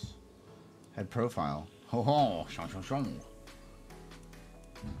course. Head profile. Ho ho. Shong, shong, shong.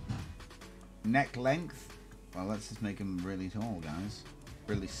 Neck length. Well, let's just make him really tall, guys.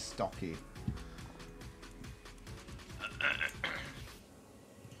 Really stocky.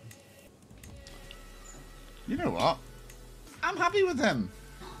 You know what? I'm happy with him.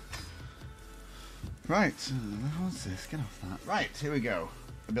 Right. What's this? Get off that. Right, here we go.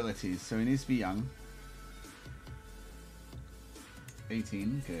 Abilities. So he needs to be young.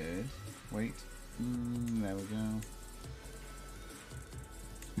 18. Good. Wait. There we go.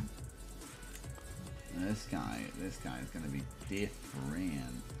 This guy is going to be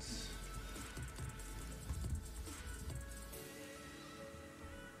different.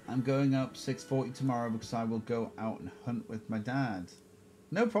 I'm going up 6:40 tomorrow because I will go out and hunt with my dad.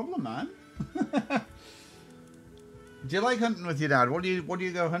 No problem, man. Do you like hunting with your dad? What do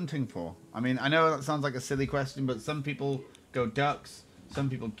you go hunting for? I mean, I know that sounds like a silly question, but some people go ducks, some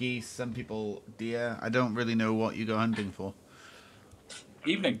people geese, some people deer. I don't really know what you go hunting for.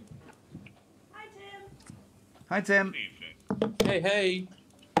 Evening. Hi, Tim. Hey, hey.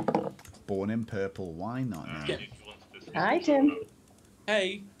 Born in purple. Why not? Yeah. Hi, Tim.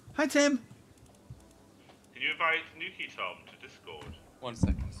 Hey. Hi, Tim. Can you invite Nuki Tom to Discord? 1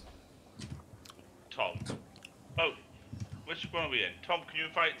 second. Tom. Oh, which one are we in? Tom, can you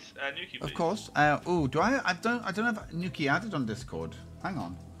invite Nuki, please? Of course. Oh, do I? I don't have Nuki added on Discord. Hang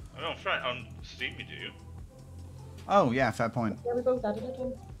on. I don't know, on Steam you do. Oh yeah, fair point. Yeah, we both added it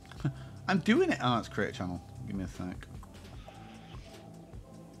in. I'm doing it. Oh, it's create a channel. Give me a sec.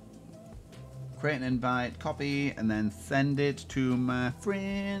 Create an invite, copy, and then send it to my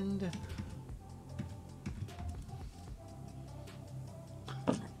friend.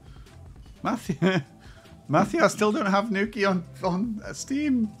 Matthew, Matthew, I still don't have Nuki on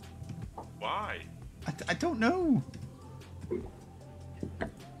Steam. Why? I don't know. Can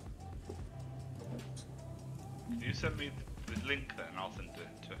you send me the link then? I'll send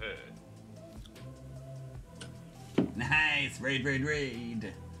it to her. Nice,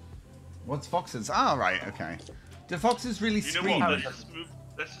 raid. What's Foxes? Ah, right, okay. Do Foxes really You know scream? what?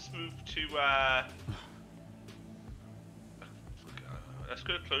 Let's just move to. Let's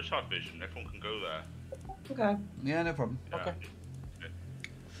go to close shot vision. Everyone can go there. Okay. Yeah, no problem. Yeah. Okay.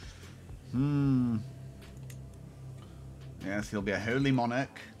 Yes, he'll be a holy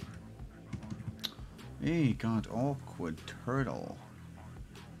monarch. Hey, God, awkward turtle.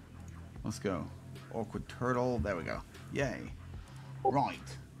 Let's go. Awkward turtle. There we go. Yay. Right.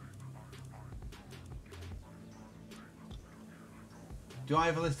 Do I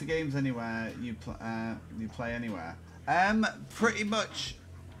have a list of games anywhere you play anywhere? Pretty much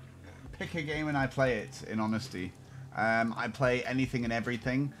pick a game and I play it, in honesty. I play anything and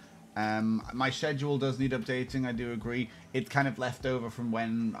everything. My schedule does need updating, I do agree. It's kind of left over from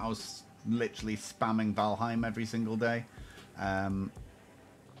when I was literally spamming Valheim every single day.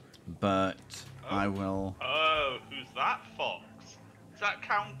 But I will... Oh, who's that fox? Is that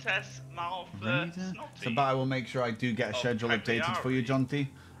Countess Malfa Snotty? So, but I will make sure I do get a schedule updated for you, Cagliari.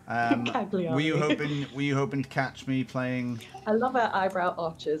 Jonty. Were you hoping to catch me playing I love her eyebrow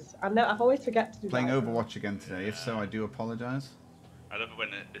arches. I know I've always forget to do playing that. Overwatch again today? If so, I do apologise. I love it when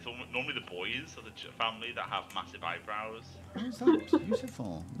it's normally the boys of the family that have massive eyebrows. How's that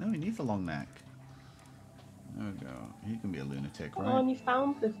beautiful? No, he needs a long neck. There we go. He can be a lunatic, Oh, right? and you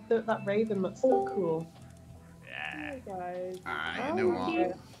found that raven that's so cool. Yeah. Guys. You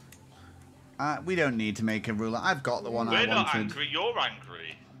know what? We don't need to make a ruler. I've got the one I We're wanted. not angry, you're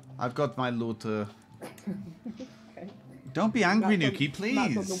angry. I've got my Luther. Okay. Don't be angry, That's on- Nuki,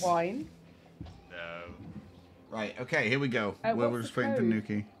 please. That's on the wine. No. Right, okay, here we go. We're what's just the waiting for code?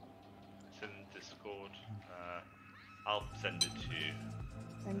 Nuki. It's in Discord. I'll send it to you.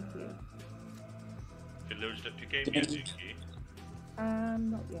 Thank you. If you loaded up your game yet, Nuki.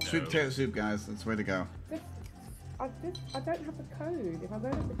 Not yet. Sweet potato soup, guys. That's the way to go. I don't have the code. If I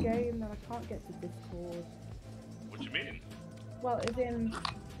don't have the game, then I can't get to Discord. What do you mean? Well, as in,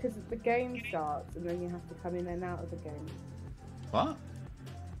 because the game starts and then you have to come in and out of the game. What?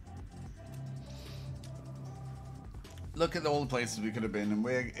 Look at all the places we could have been, and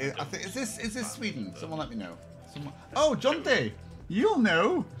we're. I think is this Sweden? Someone let me know. Someone. Oh, Jonte, you'll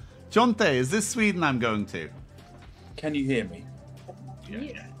know. Jonte, is this Sweden I'm going to, Can you hear me?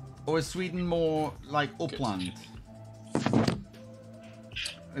 Yeah. or is Sweden more like upland?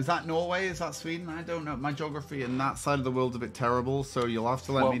 Is that Norway? Is that Sweden? I don't know. My geography in that side of the world's a bit terrible, so you'll have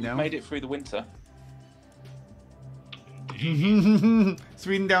to let me know. We've made it through the winter.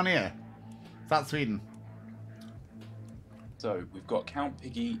 Sweden down here. Is that Sweden? So we've got Count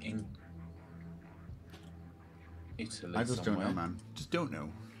Piggy in Italy. I just somewhere. don't know, man. Just don't know.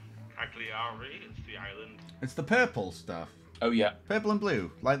 Cagliari, it's the island. It's the purple stuff. Oh yeah. Purple and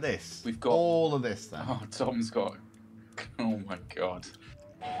blue, like this. We've got all of this then. Oh, Tom's got. Oh my god.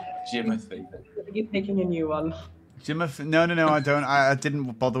 Jimothy. You're making a new one. No, I don't. I didn't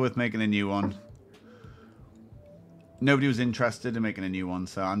bother with making a new one. Nobody was interested in making a new one,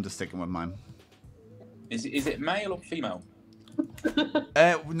 so I'm just sticking with mine. Is it male or female?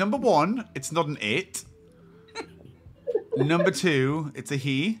 Number one, it's not an it. Number two, it's a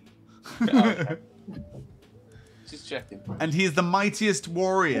he. Okay. Just checking. And he's the mightiest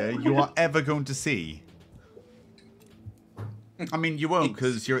warrior you are ever going to see. I mean, you won't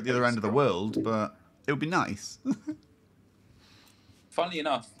because you're at the other end of the world, but it would be nice. Funnily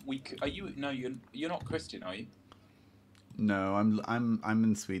enough, are you? No, you're not Christian, are you? No, I'm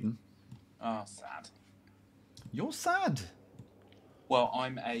in Sweden. Ah, sad. You're sad. Well,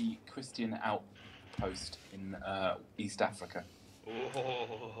 I'm a Christian outpost in East Africa.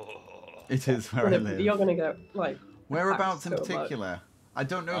 Oh. It is where I live. You're gonna get like. Whereabouts in attacked so much. particular? I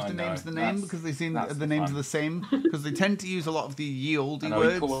don't know if the no, name's the name that's- because they seem that's the the names fun. are the same because they tend to use a lot of the ye olde I know, we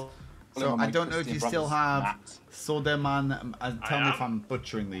words. call So them I my don't know if Christian you still brothers, have Matt. Soderman. Tell I me if am. I'm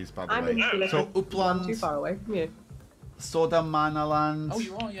butchering these, by the I'm way. in Chile. So I'm too Uppland, far away from you. Sodermanaland, Oh,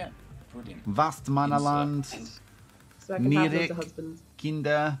 you are, yeah. Brilliant. Vastmanaland, So I can have loads Nirik. of husbands.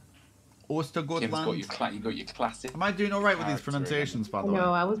 Kinder, Tim's got Ostergotland. you got your classic. Am I doing all right with these character, pronunciations, by the way?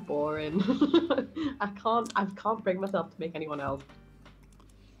 No, I was boring. I can't bring myself to make anyone else.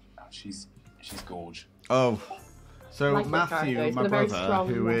 Oh, she's gorge. Oh, so Like your character, Matthew, he's my got a very brother, strong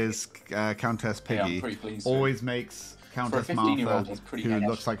who neck. is Countess Yeah, I'm Piggy, pretty pleased with always makes Countess 15-year-old, Martha, he's pretty who nice.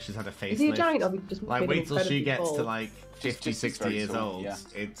 looks like she's had a Is he a giant or facelift. have you just Like, made him wait till she incredibly gets to tall? like 50, Just 60 very years tall, old. yeah.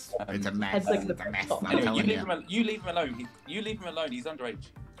 It's a mess. Head's like It's the a mess, top. I'm Anyway, telling you. you leave him alone. You leave him alone. He's underage.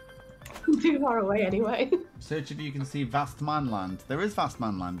 Too far away anyway. Search if you can see Vastmanland. There is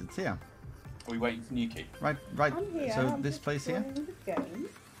Vastmanland. It's here. Are we waiting for Nuki? Right. I'm here. So I'm this just place here. joining the game.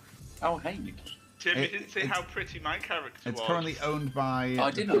 Oh, hey, Nuki. Tim, you It- didn't say it's- how pretty my character It's was. currently owned by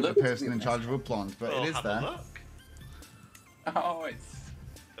I didn't the look, to person be in charge of Uppland, but Well, it is have a there. look. Oh, it's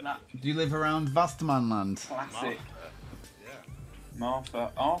that Do you live around Vastmanland? classic Yeah.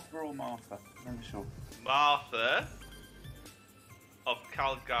 Martha. Arthur or Martha? I'm not sure. Martha of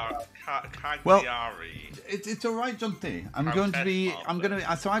Cagliari. Well, It's all right, Jonty. I'm Countess going to be. Martha. I'm going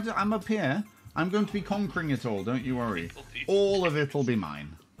to. So I'm up here. I'm going to be conquering it all. Don't you worry. All of it will be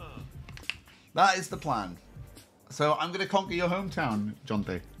mine. That is the plan. So I'm going to conquer your hometown,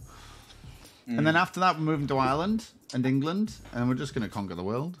 Jonty. And then after that, we're moving to Ireland and England, and we're just going to conquer the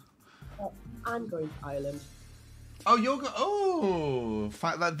world. I'm going to Ireland. Oh,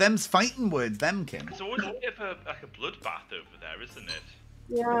 them's fighting words, them, Kim. It's always a bit of a bloodbath over there, isn't it?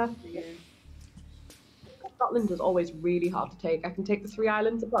 Yeah. Scotland is always really hard to take. I can take the 3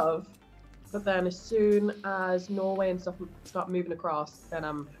 islands above, but then as soon as Norway and stuff start moving across,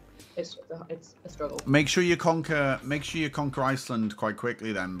 then it's a struggle. Make sure you conquer Iceland quite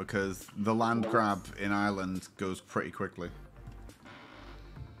quickly then, because the land grab in Ireland goes pretty quickly.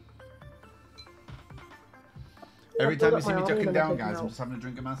 Every time you see me ducking down, guys, I'm just having a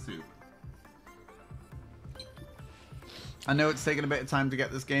drink of my soup. I know it's taken a bit of time to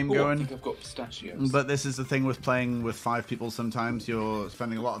get this game Oh, I going, think I've got pistachios. but this is the thing with playing with 5 people. Sometimes you're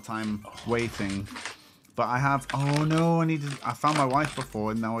spending a lot of time waiting. But I have. Oh no! I found my wife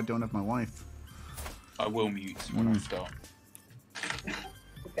before, and now I don't have my wife. I will mute when I start.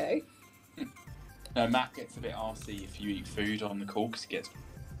 Okay. No, Matt gets a bit arsey if you eat food on the call because he gets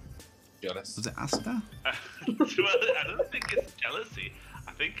jealous. Was it Asta? Well, I don't think it's jealousy.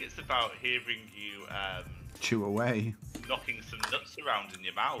 I think it's about hearing you Chew away. knocking some nuts around in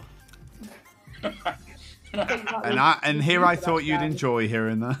your mouth. And here I thought you'd enjoy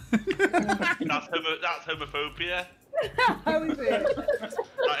hearing that. That's homophobia. How is it?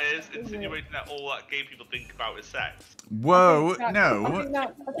 That is insinuating that all that gay people think about is sex. Whoa! I No.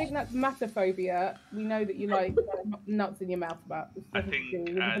 think that's matophobia. We know that you like nuts in your mouth, but I think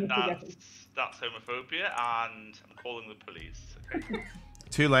that's homophobia, and I'm calling the police. Okay.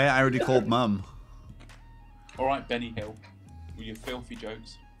 Too late. I already called Mum. All right, Benny Hill, with your filthy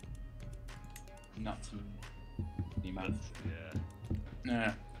jokes. Nuts and your mouth. Nuts, yeah.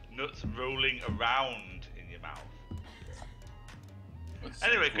 Yeah. Nuts rolling around in your mouth. It's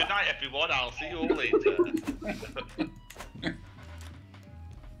Anyway, good night, everyone. I'll see you all later.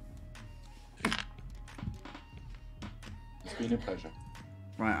 been a pleasure.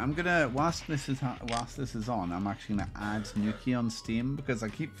 Right, I'm gonna whilst this is on, I'm actually gonna add Nuki on Steam because I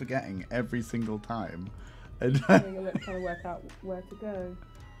keep forgetting every single time. And Having a look, trying to work out where to go.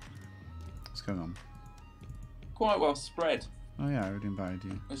 what's going on? Quite well spread. Oh yeah, I already invited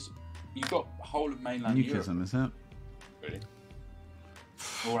you. You've got whole of mainland Europe, Nukism, is it? really.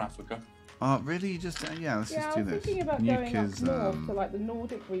 Or Africa. Oh really? Just yeah, let's Yeah, just I do was this. thinking about going up north to like the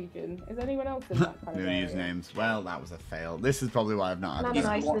Nordic region. Is anyone else in that kind of No area? usernames. Well, that was a fail. This is probably why I've not And I'm added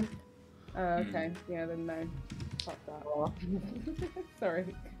an it. Iceland. Oh, okay. Yeah, then no. Fuck that. Sorry.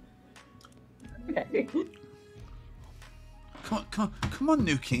 Okay. Come on,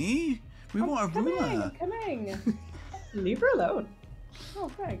 Nuki. We want a ruler. Coming. Leave her alone. Oh,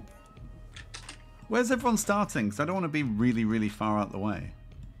 thanks. Where's everyone starting? Because I don't want to be really, really far out the way.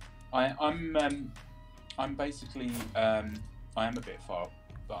 I'm basically I am a bit far,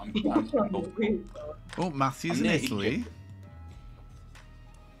 but I'm Oh, Matthew's I'm in near Italy. Egypt.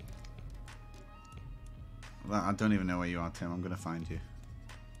 Well, I don't even know where you are, Tim. I'm gonna find you.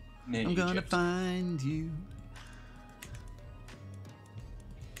 near I'm gonna Egypt. find you.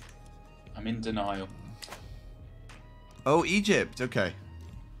 I'm in denial. Oh, Egypt. Okay.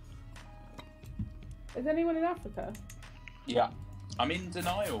 Is anyone in Africa? Yeah, I'm in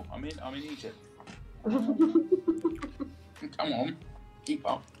denial. I'm in Egypt. Come on, keep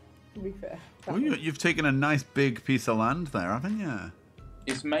up. To be fair. Well, you've taken a nice big piece of land there, haven't you?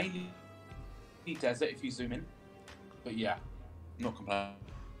 It's mainly desert if you zoom in, but yeah, I'm not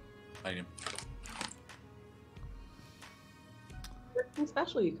complaining. Something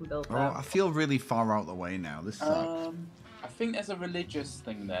special you can build Oh, there. I feel really far out the way now. This sucks. I think there's a religious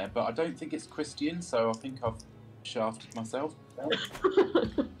thing there, but I don't think it's Christian, so I think I've shafted myself.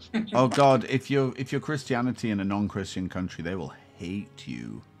 Oh God, if you're Christianity in a non-Christian country, they will hate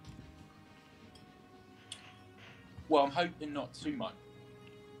you. Well, I'm hoping not too much,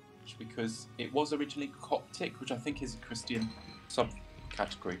 because it was originally Coptic, which I think is a Christian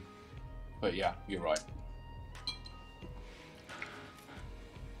subcategory. But yeah, you're right.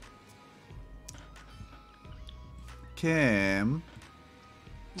 Kim,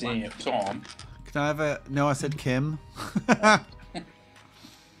 Dear Tom, can I have a? No, I said Kim. not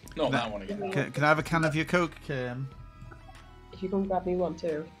that one again. Can I have a can of your Coke, Kim? If you can grab me one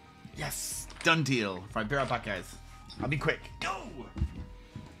too. Yes, done deal. Right, be right back, guys. I'll be quick. Go.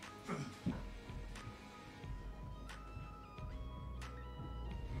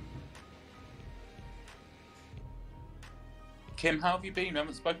 Kim, how have you been? I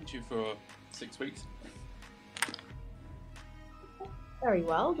haven't spoken to you for 6 weeks. Very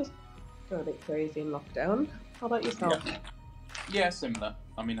well, just going a bit crazy in lockdown. How about yourself? Yeah, similar.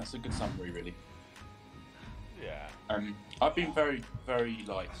 I mean, that's a good summary, really. Yeah. I've been very, very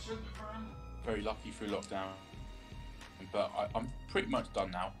lucky through lockdown, but I'm pretty much done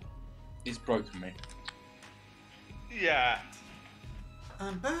now. It's broken me. Yeah.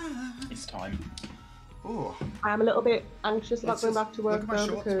 I'm back. It's time. Oh, I'm a little bit anxious about Let's going just back to look work at my though,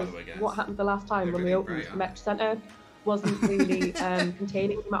 shorts, by because the way, guys. what happened the last time They're when really we opened great, the aren't Met Centre wasn't really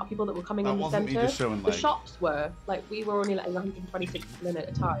containing the amount of people that were coming That in the wasn't me centre. just showing, The like- shops were, like, we were only letting 126 people in at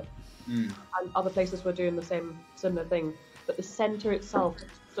a time, and other places were doing the same similar thing. But the centre itself was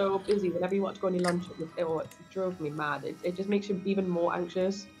so busy. Whenever you want to go on your lunch, it drove me mad. It just makes you even more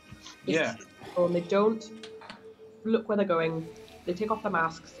anxious. Yeah. And they don't look where they're going. They take off their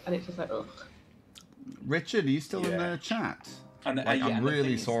masks, and it's just like, ugh. Richard, are you still in Yeah. the chat? And Like, yeah, I'm and the really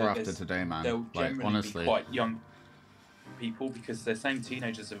thing is sore that after there's- today, man. They'll Like, generally honestly. be quite young people, because they're saying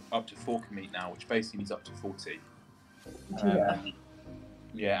teenagers are up to 4 can meet now, which basically means up to 40. Yeah.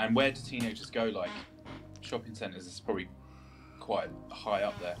 Yeah, and where do teenagers go? Like, shopping centres is probably quite high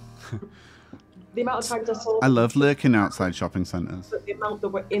up there. The amount of times I saw I love lurking outside shopping centres. but the amount that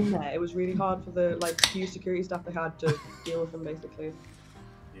were in there, it was really hard for the few security staff they had to deal with them, basically.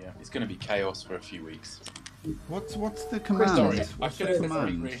 Yeah, it's going to be chaos for a few weeks. What's the command? Sorry, I What's should the have been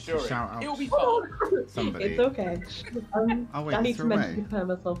command? reassuring. Shout out It'll be to fun. somebody. It's okay. Oh, wait, I need throw to mentally away. prepare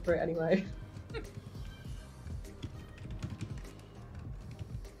myself for it anyway.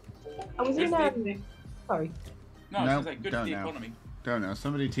 I was in sorry. No, I was No, going to say, good for don't the know. economy. Don't know.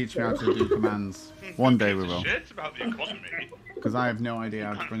 Somebody teach me how to do commands. One day we will. Shit about the economy. Because I have no idea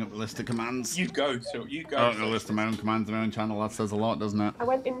how to bring up the list of commands. You go, so you go. I don't know the list of my own commands on my own channel. That says a lot, doesn't it? I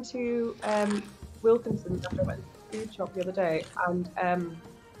went into Wilkinson's after I went to the food shop the other day, and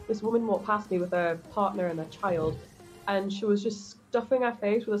this woman walked past me with a partner and a child, and she was just stuffing her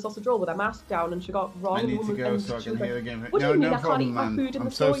face with a sausage roll with her mask down, and she got wrong. I and the need to woman- go and so I she can was hear like, the game. "What do No, you mean no I can't problem, eat my man. food in I'm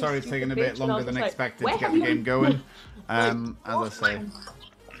the so store, you sorry it's taking a stupid bit bitch?" And I longer was than just like, expected to "Where get have the you game been?" going. As I say.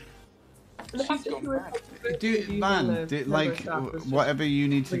 And the fact She's that gone you were mad. Whatever you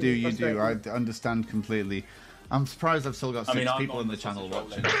need to do, really you do. I frustrating. understand completely. I'm surprised I've still got 6 I'm people on on the the channel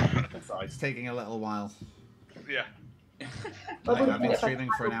sausage watching. roll It's taking a little while. Yeah. I've been streaming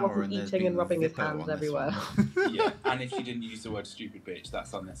for an hour and there's eating and been rubbing his Vippo hands on this everywhere. one. Yeah, and if she didn't use the word stupid bitch,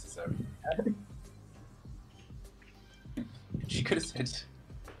 that's unnecessary. She could have said,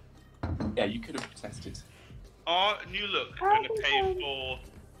 yeah, you could have protested. Are New Look going to pay for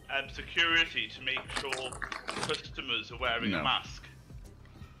security to make sure customers are wearing No. a mask?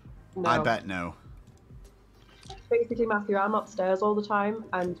 No. I bet no. Basically, Matthew, I'm upstairs all the time,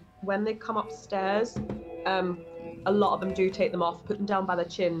 and when they come upstairs, a lot of them do take them off, put them down by the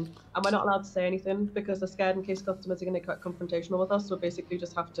chin, and we're not allowed to say anything because they're scared in case customers are going to get confrontational with us. So basically,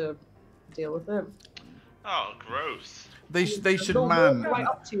 just have to deal with it. Oh, gross. They should They'll man. walk right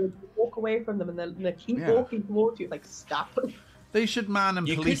up to you and walk away from them, and then they keep Yeah. walking towards you, like stop. They should man and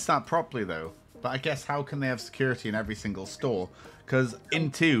You police that properly, though. But I guess how can they have security in every single store? Because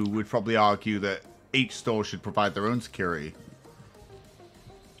In2 would probably argue that each store should provide their own security.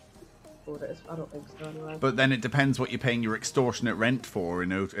 I don't think so anyway. But then it depends what you're paying your extortionate rent for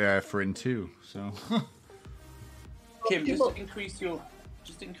In2. So Kim, just increase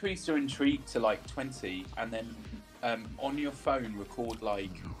your intrigue to like 20, and then on your phone record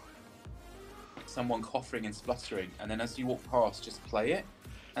like someone coughing and spluttering, and then as you walk past, just play it,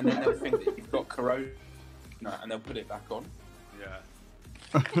 and then they'll think that you've got corona, and they'll put it back on. Yeah.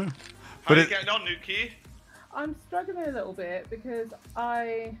 How But are you getting on, Nuki? I'm struggling a little bit because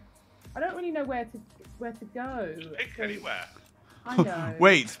I don't really know where to go. Pick So- anywhere. I know.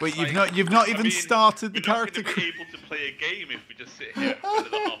 wait, you've not I even mean, started the you're not character. going to be able to play a game if we just sit here for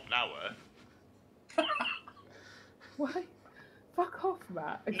another half an hour. Why? Fuck off,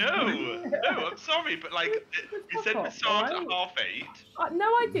 Matt. No, I'm sorry, but like, you said we start at 8:30. No,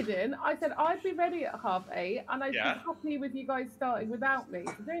 I didn't. I said I'd be ready at 8:30, and I'd Yeah. be happy with you guys starting without me.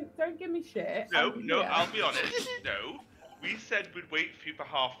 So don't give me shit. No, I'm no, here. I'll be honest. No, we said we'd wait for you for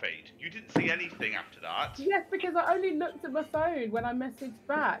 8:30. You didn't say anything after that. Yes, because I only looked at my phone when I messaged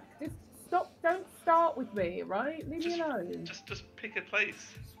back. Just stop. Don't start with me, right? Leave me alone. Just pick a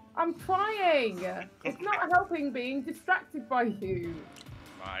place. I'm trying. It's not helping being distracted by you.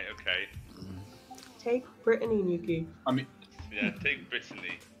 Right, okay. Take Brittany, Nuki. I mean, Yeah, take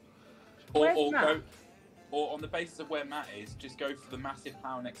Brittany. Where's or Matt? go, or on the basis of where Matt is, just go for the massive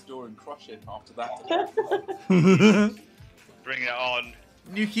power next door and crush him after that. Bring it on.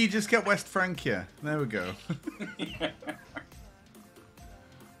 Nuki, just get West Francia. There we go.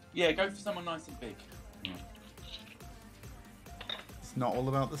 Yeah, go for someone nice and big. It's not all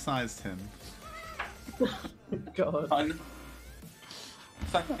about the size, Tim. God.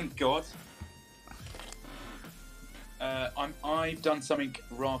 Thank God. I've done something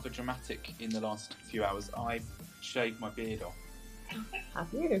rather dramatic in the last few hours. I've shaved my beard off. Have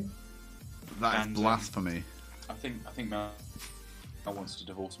you? That is And, blasphemy. I think Mel wants to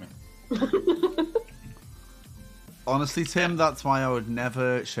divorce me. Honestly, Tim, that's why I would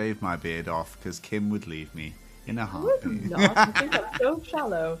never shave my beard off, because Kim would leave me in a I would heartbeat. not. I think that's so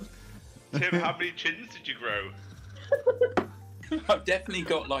shallow. Tim, how many chins did you grow? I've definitely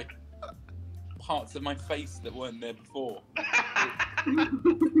got like parts of my face that weren't there before.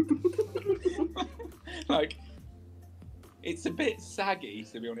 Like, it's a bit saggy,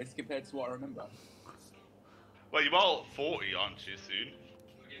 to be honest, compared to what I remember. Well, you're all 40, aren't you, soon?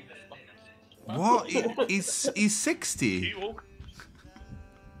 What? He's 60. You all...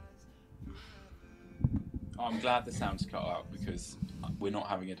 I'm glad the sound's cut out because we're not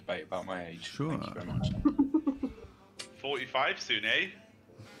having a debate about my age. Sure. Thank you very much. 45 soon, eh?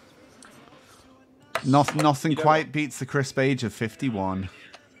 Nothing You know quite what? beats the crisp age of 51.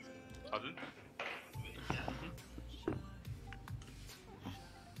 Pardon?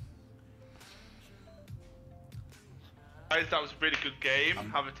 Guys, that was a really good game.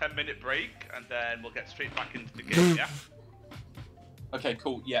 Have a 10-minute break, and then we'll get straight back into the game, yeah? Okay,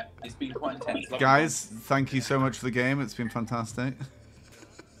 cool. Yeah, it's been quite intense. Lovely Guys, thank you so much for the game. It's been fantastic.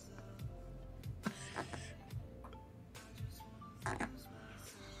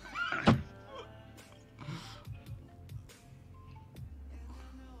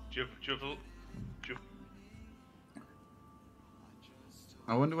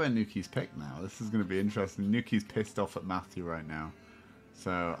 I wonder where Nuki's picked now. This is going to be interesting. Nuki's pissed off at Matthew right now.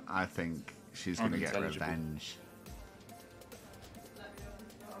 So I think she's going to get Unintelligible. revenge.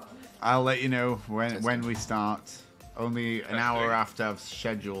 I'll let you know when we start. Only an hour after I've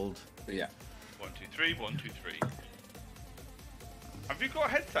scheduled. But yeah. 1, 2, 3, 1, 2, 3. Have you got a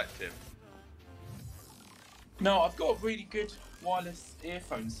headset, Tim? No, I've got a really good wireless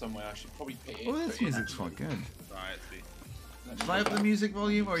earphones somewhere. I should probably put it. Oh, this music's quite good. Right, see. Should I up the music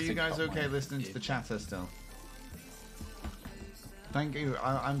volume, or are you guys okay listening to the chatter still? Thank you.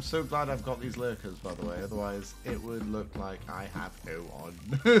 I'm so glad I've got these lurkers, by the way. Otherwise, it would look like I have no on.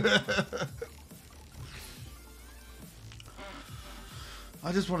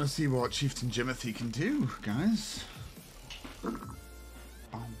 I just want to see what Chieftain Jimothy can do, guys.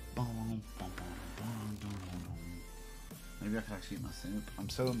 Maybe I can actually eat my soup. I'm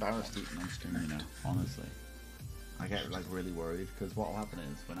so embarrassed eating on stream, you know, honestly. I get like really worried because what will happen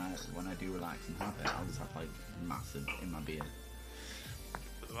is when I do relax and have it, I'll just have like massive in my beard.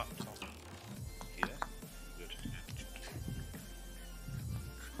 Put the laptop here. Good.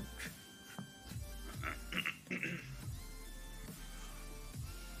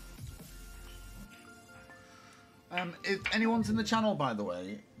 If anyone's in the channel, by the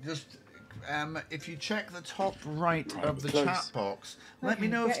way, just if you check the top right of the chat box, let me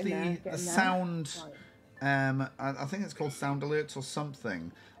know if the sound. I think it's called sound alerts or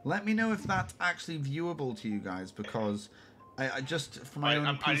something. Let me know if that's actually viewable to you guys, because I just for my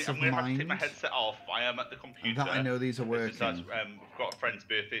own peace of mind. I'm going to take my headset off. I am at the computer. That I know these are working. We've got a friend's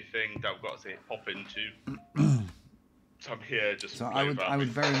birthday thing that we've got to pop into. So I'm here just. So I would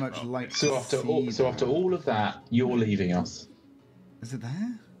very much like. So after all of that, you're leaving us. Is it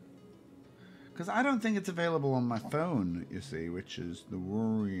there? Because I don't think it's available on my phone. You see, which is the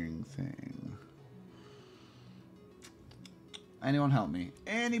worrying thing. Anyone help me?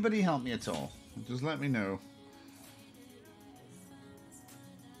 Anybody help me at all? Just let me know.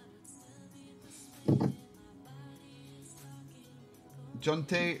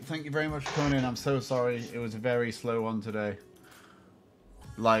 Jonte, thank you very much for coming in. I'm so sorry. It was a very slow one today.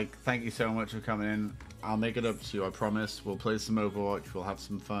 Like, thank you so much for coming in. I'll make it up to you, I promise. We'll play some Overwatch. We'll have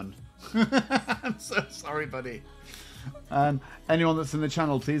some fun. I'm so sorry, buddy. Anyone that's in the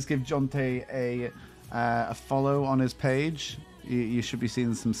channel, please give Jonte a follow on his page. You should be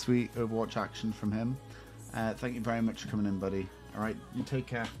seeing some sweet Overwatch action from him. Thank you very much for coming in, buddy. All right, you take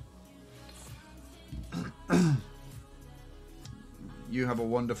care. You have a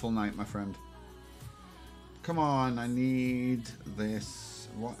wonderful night, my friend. Come on, I need this.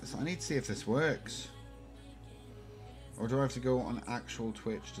 What? I need to see if this works. Or do I have to go on actual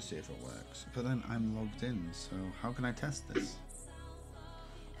Twitch to see if it works? But then I'm logged in, so how can I test this?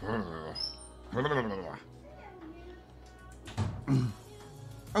 Oh,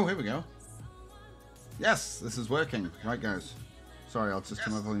 here we go. Yes, this is working. Right, guys. Sorry, I'll just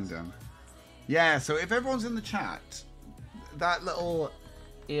turn my volume down. Yeah, so if everyone's in the chat, that little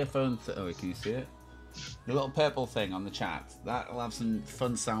earphone... Oh, can you see it? The little purple thing on the chat. That'll have some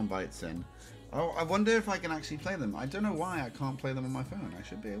fun sound bites in. Oh, I wonder if I can actually play them. I don't know why I can't play them on my phone. I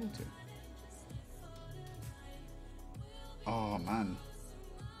should be able to. Oh, man.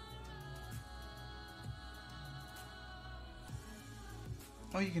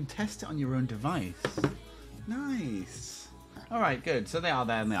 Oh, you can test it on your own device. Nice. All right, good. So they are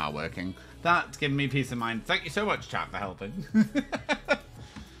there and they are working. That's given me peace of mind. Thank you so much, chat, for helping.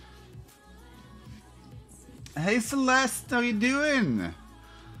 Hey, Celeste, how you doing?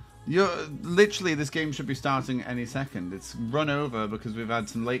 You're literally, this game should be starting any second. It's run over because we've had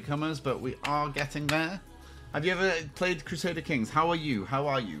some latecomers, but we are getting there. Have you ever played Crusader Kings? How are you? How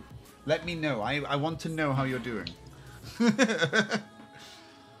are you? Let me know. I want to know how you're doing.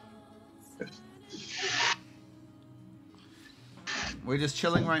 We're just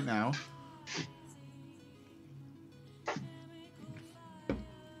chilling right now.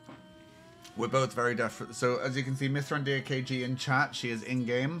 We're both very different. So as you can see, Miss Randia KG in chat. She is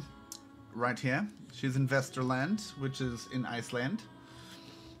in-game right here. She's in Vesterland, which is in Iceland.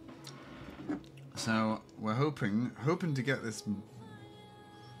 So we're hoping to get this.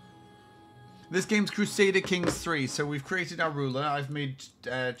 This game's Crusader Kings 3. So we've created our ruler. I've made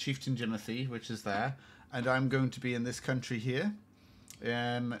Chieftain Jimothy, which is there. And I'm going to be in this country here.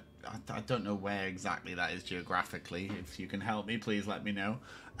 I don't know where exactly that is geographically. If you can help me, please let me know.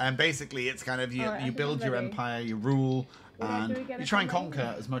 And basically, it's kind of you build your empire, you rule, and you try and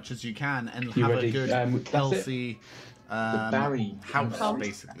conquer as much as you can, and have a good, healthy house,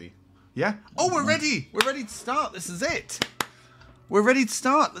 basically. Yeah. Oh, we're ready. We're ready to start. This is it. We're ready to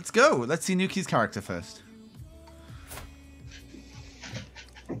start. Let's go. Let's see Nuki's character first.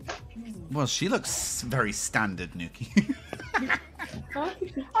 Well, she looks very standard, Nuki. God,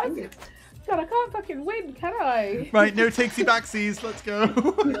 I can't fucking win, can I? Right, no takesy backsies. Let's go.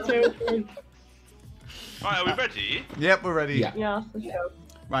 Right, are we ready? Yep, we're ready. Yeah. Yeah, for sure.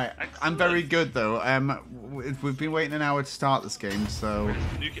 Right, I'm very good though. We've been waiting an hour to start this game, so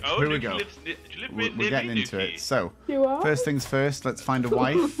here we go. We're getting into it. So, first things first, let's find a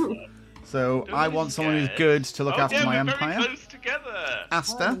wife. So, I want someone who's good to look after my empire. Very close together.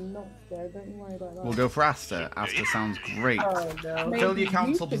 Asta. I'm not scared, don't you worry about that. We'll go for Asta. Asta sounds great. Oh, no. Fill Maybe your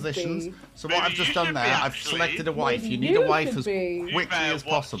council you should positions. be. So what I've Maybe just you done should there, be, I've actually. selected a wife. Maybe You need a you wife should as be. quickly better as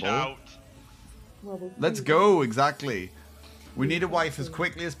watch possible. out. Well, we'll Let's see. go, exactly. We need a wife as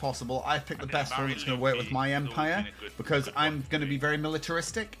quickly as possible. I've picked the Okay, best one marry that's going to work with Loki. my It's always empire been a good- because good I'm one going to for be me. very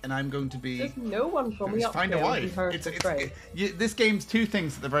militaristic and I'm going to be... There's no one for me Just up find a here wife. in This game's two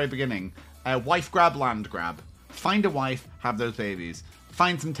things at the very beginning. Wife grab, land grab. Find a wife, have those babies.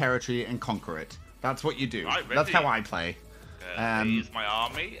 Find some territory and conquer it. That's what you do. Right, That's ready. how I play. Here's my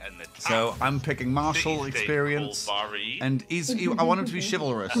army and the So I'm picking martial city-state experience, called Bahrain. and I want him to be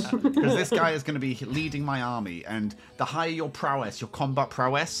chivalrous because this guy is going to be leading my army. And the higher your prowess, your combat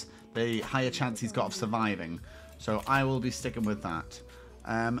prowess, the higher chance he's got of surviving. So I will be sticking with that.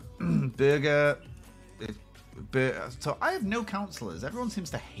 Burger. So I have no councillors. Everyone seems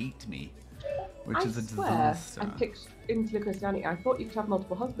to hate me, which I is a swear, disaster. I picked into Christianity. I thought you could have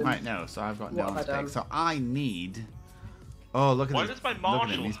multiple husbands. Right, no. So I've got no What one have to I pick. done? So I need. Oh, look at Why this. does my Look at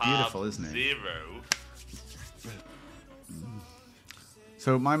marshal him. He's have beautiful, isn't he? 0?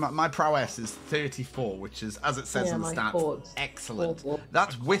 So my prowess is 34, which is, as it says Yeah, in the my stats, fort's excellent. awful.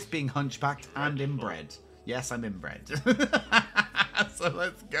 That's with being hunchbacked and inbred. Yes, I'm inbred. So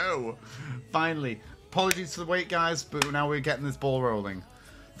let's go. Finally. Apologies for the wait, guys, but now we're getting this ball rolling.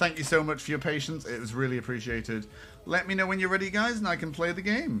 Thank you so much for your patience. It was really appreciated. Let me know when you're ready, guys, and I can play the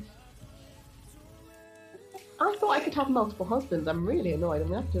game. I thought I could have multiple husbands. I'm really annoyed. I'm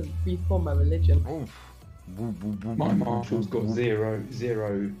gonna have to reform my religion. Oh. My marshal's got zero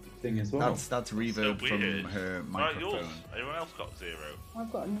thing as well. That's reverb So from weird. her Right, yours. microphone. Anyone else got 0?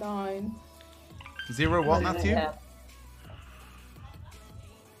 I've got a 9. 0 what, Matthew? Yeah.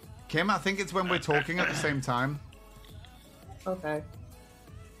 Kim, I think it's when we're talking at the same time. Okay.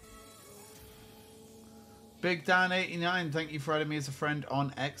 Big Dan 89, thank you for adding me as a friend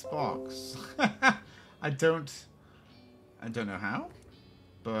on Xbox. I don't know how,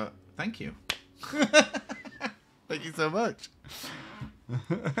 but thank you. Thank you so much.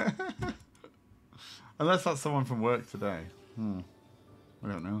 Unless that's someone from work today. I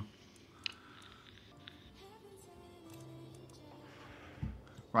don't know.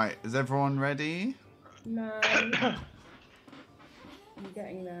 Right, is everyone ready? No. I'm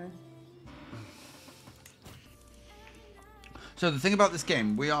getting there. So the thing about this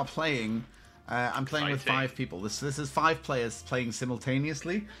game, we are playing. I'm playing with Fighting. 5 people. This is 5 players playing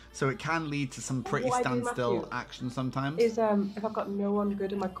simultaneously, so it can lead to some pretty What I do, standstill Matthew, action sometimes. Is if I've got no one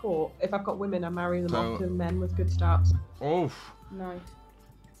good in my court, if I've got women, I marry them So- off to men with good stats. Oh, Nice.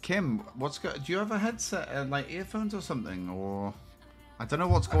 Kim, do you have a headset, like earphones or something, or I don't know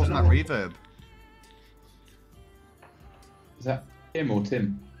what's causing that reverb. Is that him or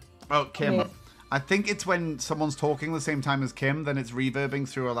Tim? Oh, Kim. Yeah. I think it's when someone's talking the same time as Kim, then it's reverbing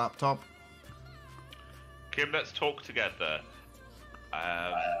through a laptop. Kim, let's talk together.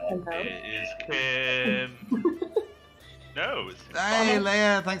 Hello? It is Kim. No, it's Hey,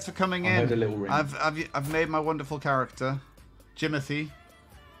 Leia, thanks for coming I in. heard a little ring. I've made my wonderful character, Jimothy.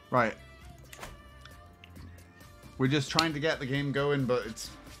 Right. We're just trying to get the game going, but it's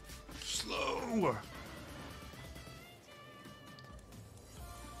slow.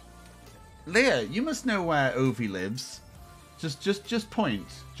 Leia, you must know where Ovi lives. Just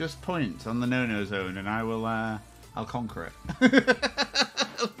point on the no-no zone, and I will. I'll conquer it.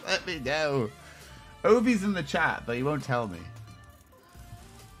 Let me know. Ovi's in the chat, but he won't tell me.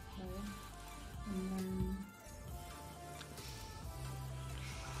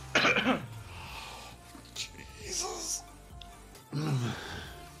 Jesus.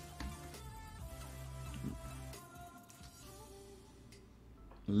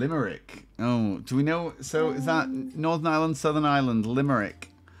 Limerick. Oh, do we know? So is that Northern Ireland, Southern Ireland, Limerick?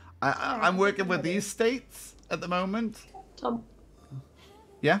 I'm working with these states at the moment. Tom,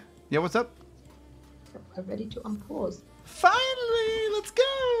 Yeah? Yeah, what's up? I'm ready to unpause. Finally! Let's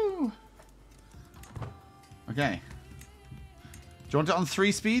go! Okay. Do you want it on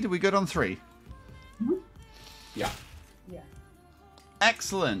 3 speed? Are we good on 3? Yeah. Yeah.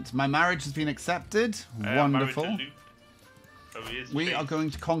 Excellent. My marriage has been accepted. married to Wonderful. Luke. Oh, he is We big. are going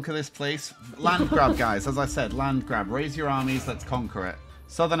to conquer this place. Land grab, guys. As I said, land grab. Raise your armies. Let's conquer it.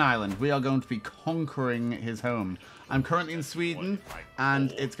 Southern Ireland. We are going to be conquering his home. I'm currently in Sweden,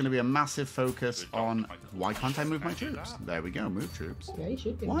 and it's going to be a massive focus on... Why can't I move my troops? There we go. Move troops. Yeah, you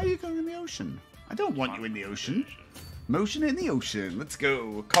should be. Why are you going in the ocean? I don't want you in the ocean. Motion in the ocean. Let's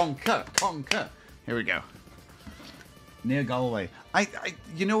go. Conquer. Conquer. Here we go. Near Galway.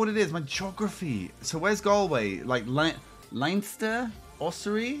 You know what it is? My geography. So where's Galway? Like Leinster?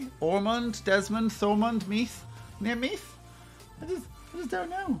 Ossory? Ormond? Desmond? Thormond? Meath? Near Meath? I just don't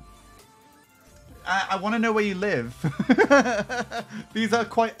know. I want to know where you live. These are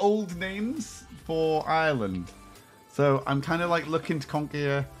quite old names for Ireland. So I'm kind of like looking to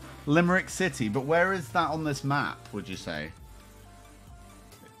conquer Limerick City. But where is that on this map, would you say?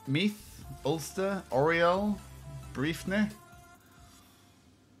 Meath? Ulster? Oriel? Briefne?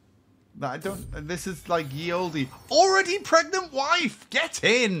 I don't... This is like ye olde. Already pregnant wife! Get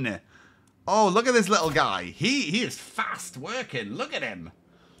in! Oh, look at this little guy. He is fast working. Look at him.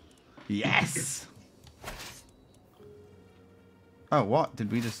 Yes! Oh, what?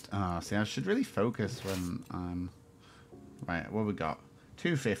 Did we just... Oh, see, I should really focus when I'm... Right, what we got?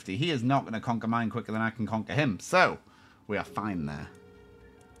 250. He is not going to conquer mine quicker than I can conquer him. So, we are fine there.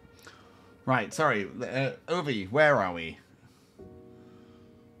 Right, sorry. Ovi, where are we?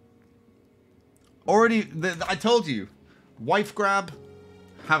 Already... I told you. Wife grab.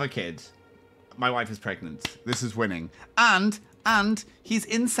 Have a kid. My wife is pregnant. This is winning. And he's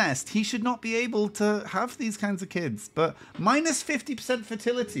incest. He should not be able to have these kinds of kids. But minus 50%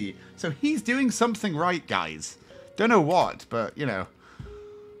 fertility. So he's doing something right, guys. Don't know what, but, you know.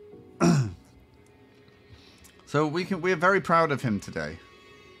 So we're very proud of him today.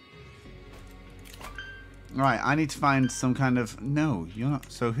 Right, I need to find some kind of... No, you're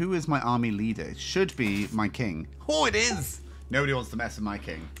not... So who is my army leader? It should be my king. Oh, it is! Nobody wants to mess with my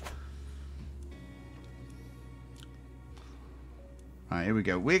king. Alright, here we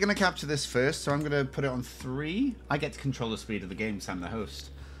go. We're going to capture this first, so I'm going to put it on 3. I get to control the speed of the game, so I'm the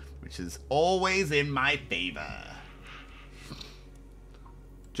host. Which is always in my favor.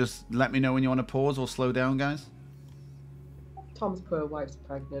 Just let me know when you want to pause or slow down, guys. Tom's poor wife's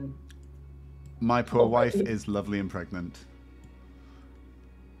pregnant. My poor wife is lovely and pregnant.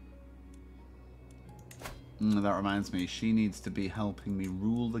 That reminds me, she needs to be helping me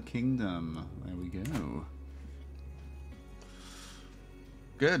rule the kingdom. There we go.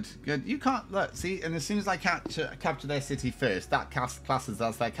 Good, good. You can't look, see, and as soon as I capture their city first, that classes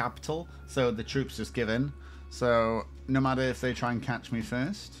as their capital, so the troops just give in. So no matter if they try and catch me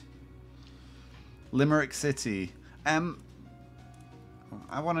first. Limerick City.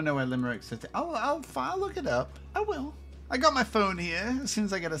 I want to know where Limerick City. I'll look it up. I will. I got my phone here. As soon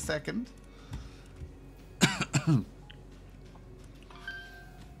as I get a second.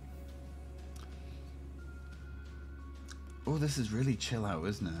 Oh, this is really chill out,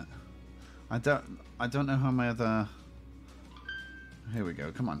 isn't it? I don't know how my other... Here we go.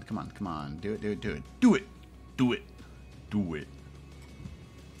 Come on, come on, come on. Do it, do it, do it. Do it! Do it! Do it!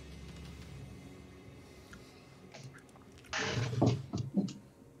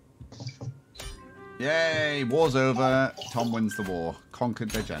 Yay! War's over. Tom wins the war. Conquered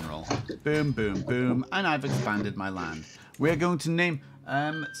their general. Boom, boom, boom. And I've expanded my land. We're going to name...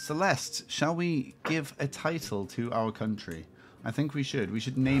 Celeste, shall we give a title to our country? I think we should. We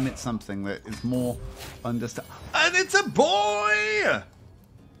should name it something that is more understand. And it's a boy!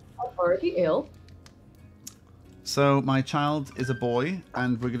 I'm already ill. So my child is a boy,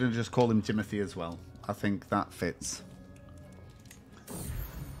 and we're going to just call him Timothy as well. I think that fits.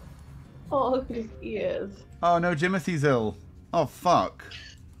 Oh, look at his ears. Oh no, Timothy's ill. Oh fuck.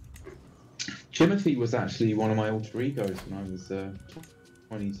 Timothy was actually one of my alter egos when I was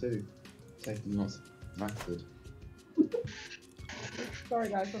 22, taking lots of acid. Sorry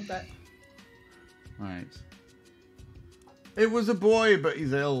guys, one sec. Right. It was a boy, but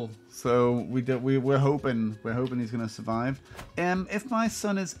he's ill, so we're hoping he's gonna survive. If my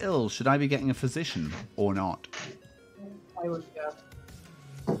son is ill, should I be getting a physician or not? I would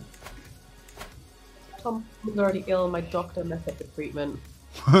go. Tom was already ill. My doctor messed up the treatment.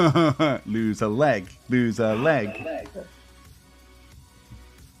 Lose a leg. Lose a leg.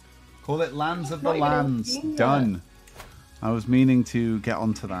 Call it Lands of the Lands. Done. I was meaning to get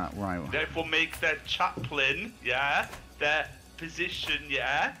onto that. Right. Therefore, make their chaplain, yeah, their physician,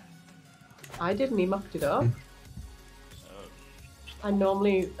 yeah. I didn't. He mucked it up. I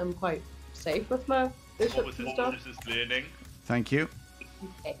normally am quite safe with my bishops and stuff. What was this learning? Thank you.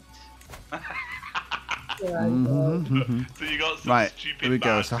 Yeah, So you got some right, stupid here we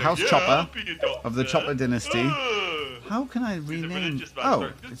go. So House Chopper of the Chopper dynasty. How can I rename?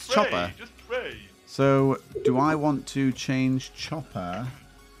 Oh, it's Chopper. Just pray. So do I want to change Chopper?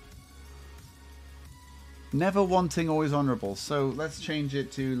 Never wanting, always honourable. So let's change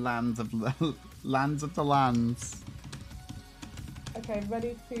it to Lands of the Lands. Okay,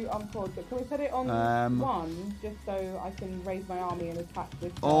 ready to unpause. But can we put it on 1 just so I can raise my army and attack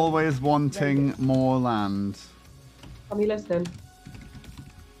this? Always wanting raiders? more land. Are you listening?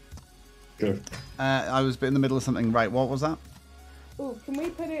 Good. I was in the middle of something. Right, what was that? Oh, can we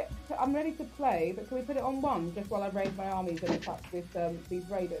put it? I'm ready to play, but can we put it on 1 just while I raise my armies and attack this these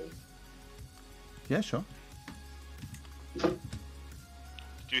raiders? Yeah, sure. Do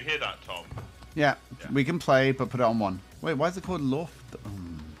you hear that, Tom? Yeah, we can play, but put it on 1. Wait, why is it called Loft?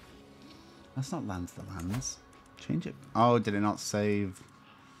 That's not Lands the Lands. Change it. Oh, did it not save?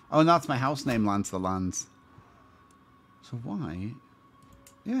 Oh, no, that's my house name, Lands the Lands. So why?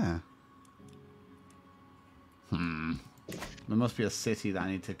 Yeah. There must be a city that I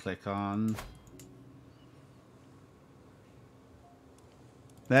need to click on.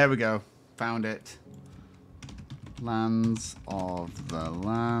 There we go. Found it. Lands of the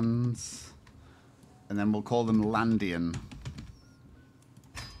Lands. And then we'll call them Landian.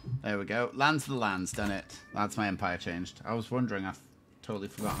 There we go. Lands of the Lands. Done it. That's my empire changed. I was wondering. I totally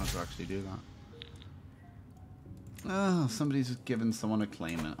forgot how to actually do that. Oh, somebody's given someone a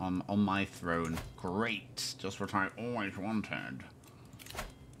claim on my throne. Great. Just what I always wanted.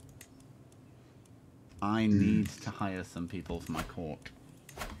 I need to hire some people for my court.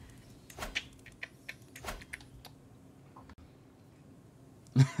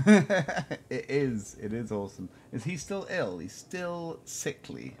 It is awesome. Is he still ill? He's still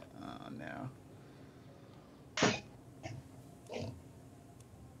sickly. Oh no.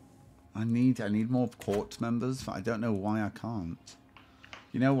 I need more court members, but I don't know why I can't.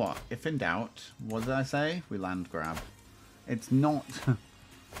 You know what? If in doubt, what did I say? We land grab. It's not.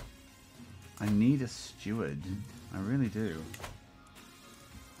 I need a steward. I really do.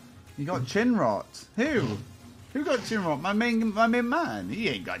 You got chin rot. Who? Who got chin rot? My main man. He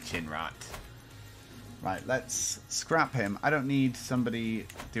ain't got chin rot. Right, let's scrap him. I don't need somebody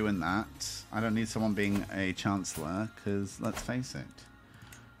doing that. I don't need someone being a chancellor, because let's face it.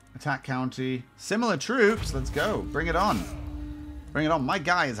 Attack county. Similar troops. Let's go. Bring it on. Bring it on. My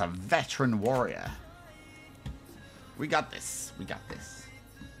guy is a veteran warrior. We got this. We got this.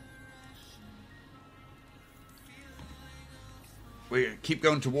 We keep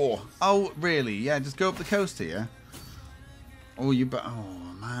going to war. Oh, really? Yeah, just go up the coast here. Oh,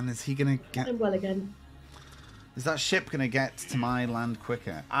 oh, man. Is he going to get... I'm well again. Is that ship going to get to my land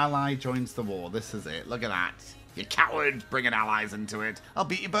quicker? Ally joins the war. This is it. Look at that. You coward, bringing allies into it. I'll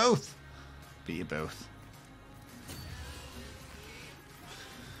beat you both. Beat you both.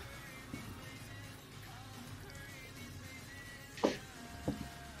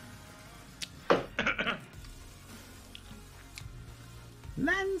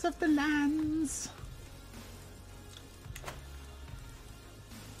 Lands of the Lands.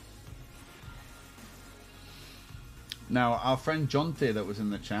 Now, our friend Jonte that was in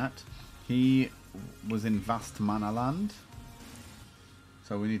the chat, he was in Vastmanaland.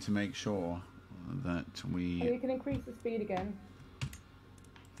 So we need to make sure that we... Oh, you can increase the speed again.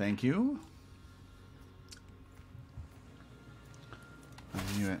 Thank you. I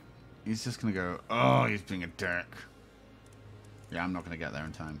knew it. He's just going to go, oh, he's being a dick. Yeah, I'm not going to get there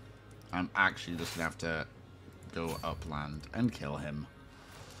in time. I'm actually just going to have to go upland and kill him.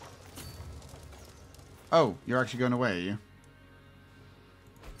 Oh, you're actually going away, are you?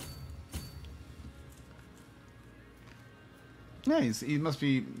 Yeah, he must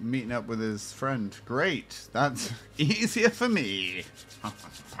be meeting up with his friend. Great. That's easier for me.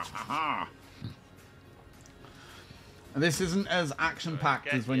 This isn't as action-packed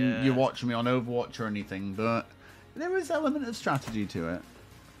as when you watch me on Overwatch or anything, but there is an element of strategy to it.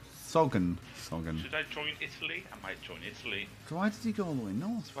 Soggen. Should I join Italy? I might join Italy. So why did he go all the way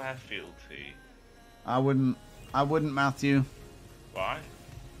north? That's where I feel tea. I wouldn't, Matthew. Why?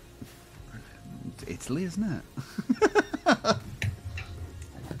 It's Italy, isn't it? I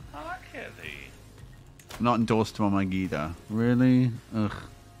like Italy. Not endorsed by my Gita. Really? Ugh.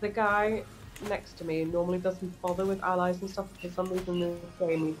 The guy next to me normally doesn't bother with allies and stuff. For some reason, this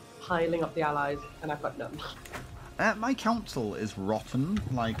game he's piling up the allies, and I've got none. My council is rotten.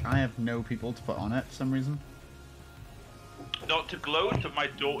 Like, I have no people to put on it for some reason. Not to gloat, but my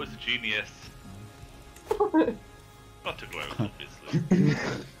daughter's a genius. Not to gloat, obviously.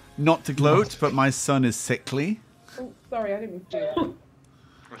 Not to gloat, but my son is sickly. Oh, sorry, I didn't mean to do that.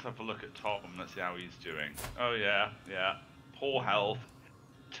 Let's have a look at Tom. Let's see how he's doing. Oh yeah. Poor health.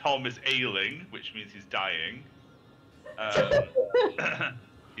 Tom is ailing, which means he's dying.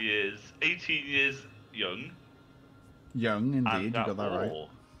 He is 18 years young. Young, indeed. You got that right.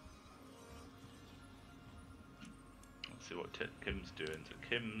 Let's see what Kim's doing. So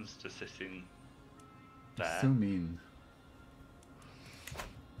Kim's just sitting there. So mean.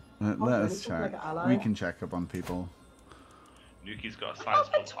 Let us it's check. like an ally. We can check up on people. Nuki's got a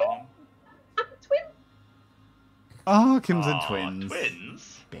sizable palm. Twin. Oh, Kim's Aw, and twins.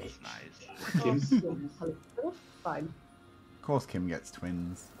 Twins? Bitch. That's nice. Kim's- Fine. Of course Kim gets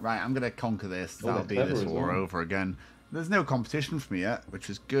twins. Right, I'm going to conquer this. Oh, That'll they're be clever this as war well. over again. There's no competition for me yet, which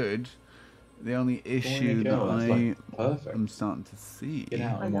is good. The only Boy and a issue that girl, that's I like perfect. am starting to see... Get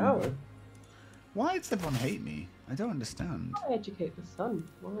out I in know. one go. Why does everyone hate me? I don't understand. I educate the son.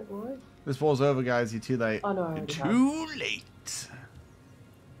 Why? This war's over, guys. You're too late. Oh no, I already have. Too late.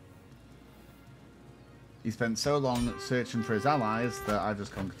 He spent so long searching for his allies that I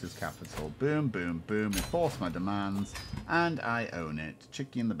just conquered his capital. Boom, boom, boom. Enforce my demands, and I own it.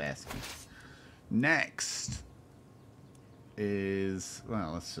 Chicky in the basket. Next is,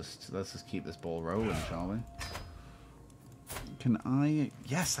 well, let's just keep this ball rolling, shall we? Can I?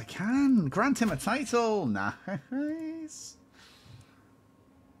 Yes, I can. Grant him a title. Nice.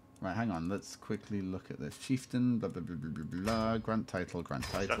 Right, hang on. Let's quickly look at this. Chieftain. Blah blah blah blah blah. Blah. Grant title. Grant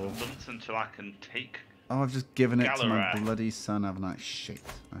 7 title. months until I can take Oh, I've just given it to my Galera. bloody son, haven't I? Shit.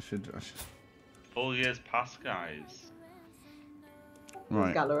 I should. 4 years past, guys.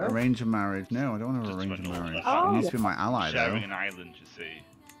 Right. Galera? Arrange a marriage. No, I don't want to Just arrange a to ignore marriage. that. He needs to be my ally, though. Sharing an island, you see.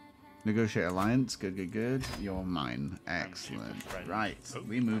 Negotiate alliance. Good, good, good. You're mine. Excellent. friends. Right. Oh,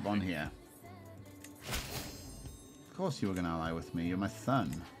 We move on okay. here. Of course you were going to ally with me. You're my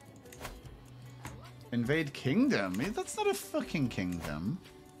son. Invade kingdom? That's not a fucking kingdom.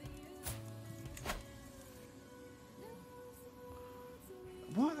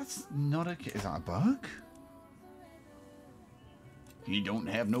 What? That's not a... Is that a bug? You don't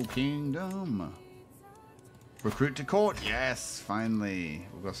have no kingdom. Recruit to court. Yes, finally.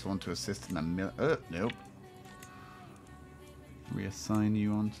 We've got someone to assist in the nope. Reassign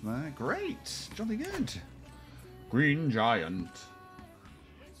you onto there. Great. Jolly good. Green Giant.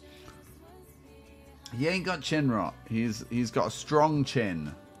 He ain't got chin rot. He's got a strong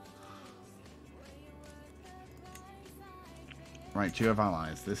chin. Right, do you have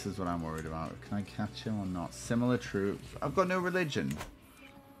allies? This is what I'm worried about. Can I catch him or not? Similar troops. I've got no religion.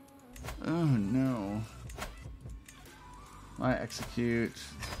 Oh no. Right, execute.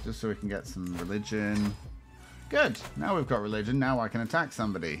 Just so we can get some religion. Good. Now we've got religion. Now I can attack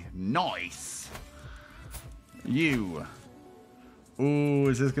somebody. Nice. You. Ooh,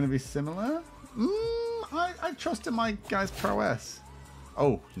 is this going to be similar? I trust in my guy's prowess.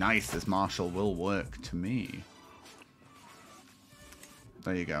 Oh, nice. This marshal will work to me.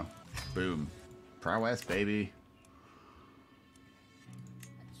 There you go. Boom. Prowess, baby.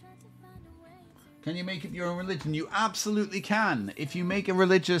 Can you make up your own religion? You absolutely can. If you make a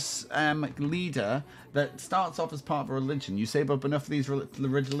religious leader that starts off as part of a religion, you save up enough of these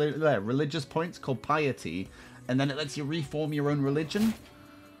religious points called piety, and then it lets you reform your own religion.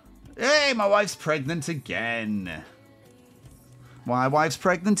 Hey, my wife's pregnant again. My wife's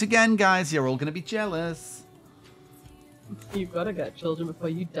pregnant again, guys. You're all going to be jealous. You've got to get children before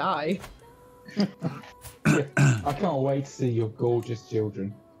you die. I can't wait to see your gorgeous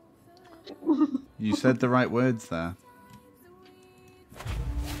children. You said the right words there.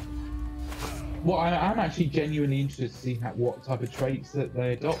 Well, I'm actually genuinely interested to see what type of traits that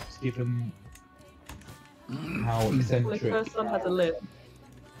they adopt, given how Well, the eccentric. first one has a lip.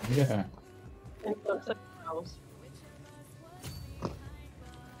 Yeah. And it's got seven mouths.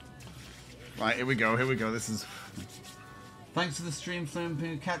 Right, here we go, here we go. This is... Thanks for the stream,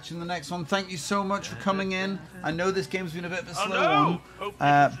 Flim. Catching the next one. Thank you so much for coming in. I know this game's been a bit of a Oh slow no! one, Oh,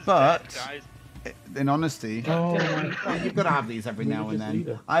 Princess is but dead, guys. in honesty, Oh, you've got to have these every now and Religious then.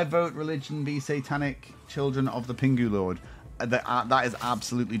 leader. I vote religion be satanic children of the Pingu Lord. That is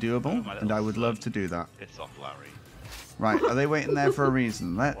absolutely doable, my and little I would love son. to do that. Piss off, Larry. Right, are they waiting there for a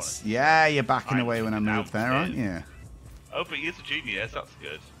reason? Let's... Yeah, you're backing I'm away when I looking move out there, for aren't it. you? Oh, but he's a genius. That's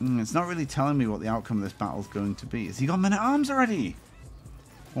good. It's not really telling me what the outcome of this battle's going to be. Has he got men-at-arms already?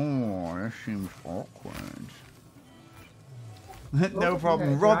 Oh, that seems awkward. No problem.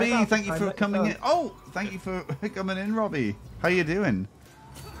 okay. Robbie, Yeah, I thank you got for time, coming let in. Oh, thank you for coming in, Robbie. How you doing?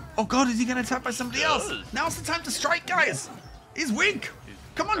 Oh, God, is he getting attacked by somebody else? Does. Now's the time to strike, guys. He's weak.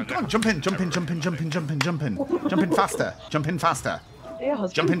 Come on, come on. Jump in, jump in, jump in, jump in, jump in, jump in. Jump in faster. Jump in faster. Yeah,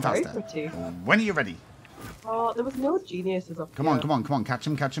 husband, Jump in very faster. pretty. When are you ready? Oh, there was no geniuses up Come here. on, come on, come on. Catch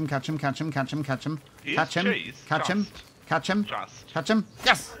him, catch him, catch him, catch him, catch him, catch him. He is Catch him, cheese. catch him, Just. catch him, Just. catch him.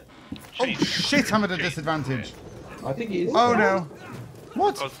 Yes! Oh, Cheese. shit, I'm at a Cheese. disadvantage. I think it is. Oh, no.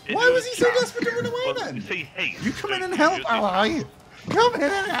 What? Because if Why it was he so just, desperate to run away well, then? You say haste. You come in don't and you? help, You say ally. Come in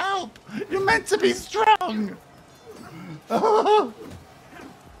and help. You're meant to be strong. Oh.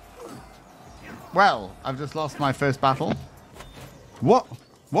 Well, I've just lost my first battle. What?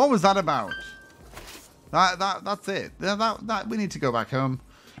 What was that about? That's it. That we need to go back home.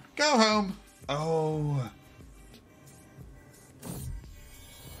 Go home. Oh.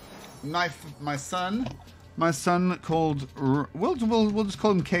 My son called. We'll just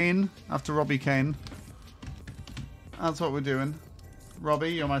call him Kane after Robbie Kane. That's what we're doing.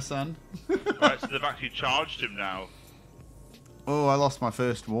 Robbie, you're my son. Right, so they've actually charged him now. Oh, I lost my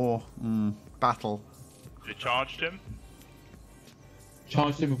first war. Battle. They charged him?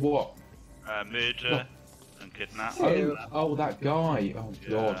 Charged him with what? Murder and kidnapping. Oh, that guy. Oh,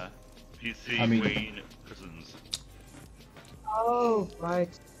 God. He's the Wayne prisons. Oh, right.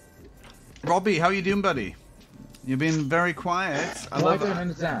 Robbie, how you doing, buddy? You've been very quiet. I don't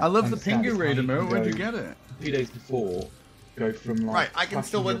understand. I love the Understand Pingu how Raider you mode. can Where'd you go get it? 2 days before, go from like. Right, I can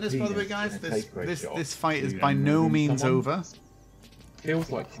still win this, by the way, guys. This fight is by no means over.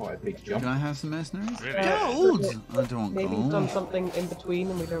 Feels like quite a big jump. Can I have some mercenaries? Really? Gold! I don't want Maybe he's done gold. something in between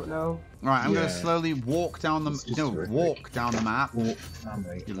and we don't know. Right, I'm going to Yeah. slowly walk down the... It's just No, terrific. walk down the map. Walk down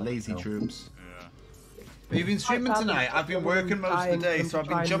the- You lazy troops. Yeah. You've been streaming tonight. I've been working most of the day, so I've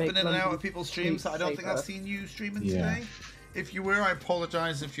been jumping in and out London of people's streams. I don't think I've safer. seen you streaming Yeah. today. If you were, I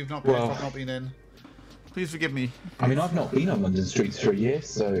apologise if you've not been, if Well- I've not been in. Please forgive me. I mean, I've not been on London streets for a year,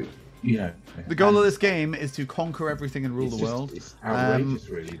 so you know. The goal of this game is to conquer everything and rule it's the just- world. It's outrageous,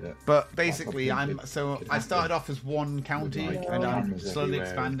 really. That But basically, I've been I started off as one county, With, like, and I'm cameras slowly everywhere.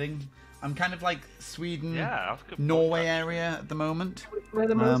 expanding. I'm kind of like Sweden, Yeah, that's a good. Norway point, area at the moment. We're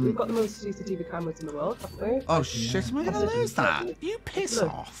the most, Um, we've got the most CCTV cameras in the world, haven't we? Oh shit, am I gonna Yeah. lose that? You piss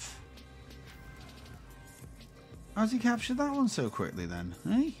Look. off. How's he captured that one so quickly then?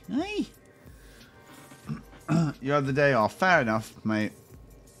 Hey? Hey? You had the day off. Fair enough, mate.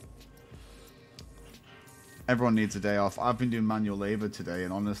 Everyone needs a day off. I've been doing manual labour today,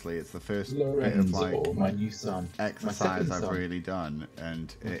 and honestly, it's the first bit of Lorenzo, like my new son, my exercise second I've son. really done,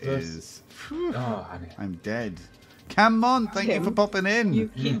 and it first- is. Oh, honey. I'm dead. Come on, thank you for popping in. You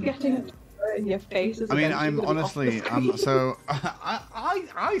keep getting in your faces. I mean, eventually I'm gonna be off the honestly, screen. so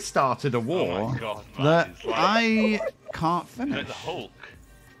I started a Oh war my god, man. that It's like, I can't it's finish. like the Hulk.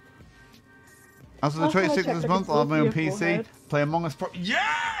 As of the Last time I 26th checked, this I month, could I'll have my own still see your PC. forehead. Play Among Us Pro.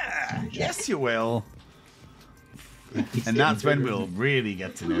 Yeah! Yes, you will. He's And that's when getting we'll really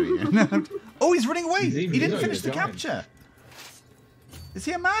get to know you. Oh, he's running away. He's He even didn't doing finish a the giant. capture. Is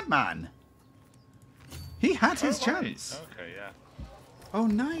he a madman? He had his Oh, right. chance. Okay, yeah. Oh,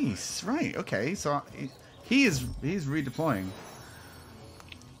 nice. Right. Okay. So he's redeploying.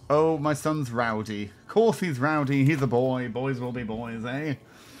 Oh, my son's rowdy. Of course he's rowdy. He's a boy. Boys will be boys, eh?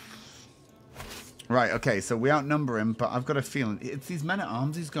 Right. Okay. So we outnumber him, but I've got a feeling it's these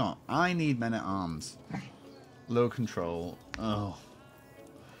men-at-arms he's got. I need men-at-arms. Low control. Oh.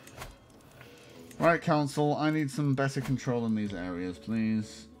 Right, Council. I need some better control in these areas,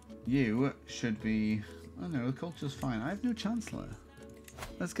 please. You should be... Oh no, the culture's fine. I have no Chancellor.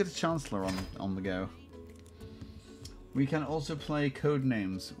 Let's get a Chancellor on the go. We can also play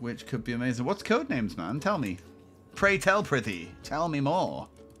Codenames, which could be amazing. What's Codenames, man? Tell me. Pray tell, prithee. Tell me more.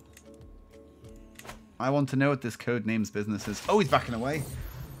 I want to know what this Codenames business is. Oh, he's backing away.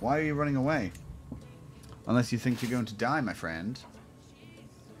 Why are you running away? Unless you think you're going to die, my friend.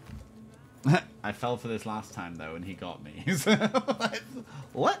 I fell for this last time, though, and he got me. So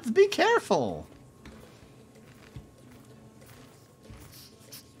let's be careful.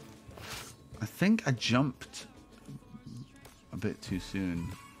 I think I jumped a bit too soon.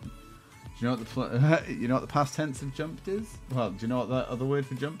 Do you know what you know what the past tense of jumped is? Well, do you know what the other word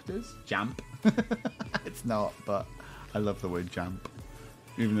for jumped is? Jamp. It's not, but I love the word jamp,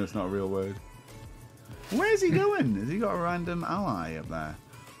 even though it's not a real word. Where's he going? Has he got a random ally up there?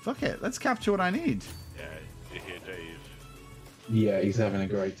 Fuck it, let's capture what I need. Yeah, you hear Dave Yeah, he's having a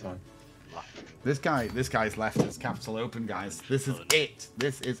great time. laughing. This guy's left his capital open, guys. This is it.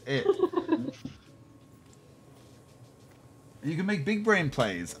 This is it. You can make big brain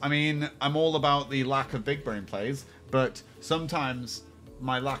plays. I mean, I'm all about the lack of big brain plays, but sometimes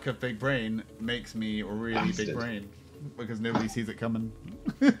my lack of big brain makes me really big Bastard. brain because nobody sees it coming.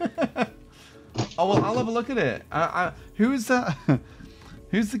 Oh well, I'll have a look at it. Who's that?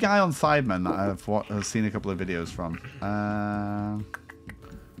 Who's the guy on Sidemen that I've seen a couple of videos from?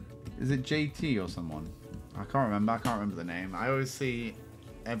 Is it JT or someone? I can't remember. I can't remember the name. I always see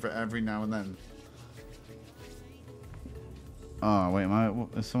every now and then. Oh wait,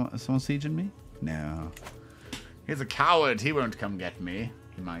 is someone sieging me? No. He's a coward. He won't come get me.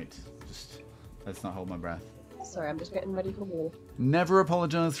 He might. Just let's not hold my breath. Sorry, I'm just getting ready for war. Never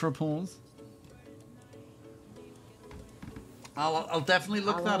apologize for applause. I'll definitely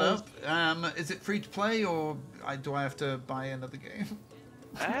look that up. Is it free to play or do I have to buy another game?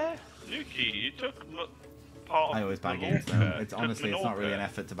 Yuki, you took part of I always buy the games though. Menorca. It's Took honestly, it's not really an Menorca.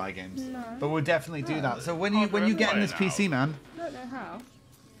 effort to buy games. No. But we'll definitely do that. So when you Oh, get in this now. PC, man, I don't know how.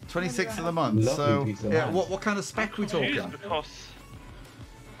 26th of the month. Lovely So piece of yeah, land. what kind of spec we Confused talking? because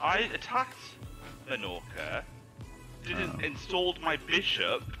I attacked Menorca, didn't installed my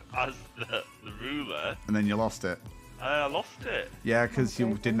bishop as the ruler, And then you lost it. and I lost it. Yeah, because you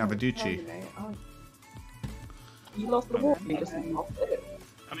Okay, didn't have a so duchy. oh, You lost the war, you just lost it.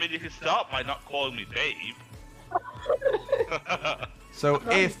 I mean, you can start by not calling me babe. So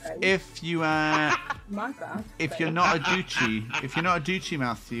if you my bad. if you're not a duchy,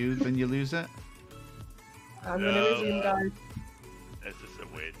 Matthew, then you lose it. I'm gonna No. resume, guys. It's just a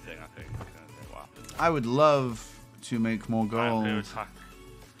weird thing, I think. I don't know what happened. I would love to make more I'm going gold. to attack.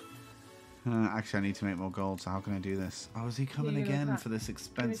 Actually, I need to make more gold. So how can I do this? Oh, is he coming You're gonna again attack. for this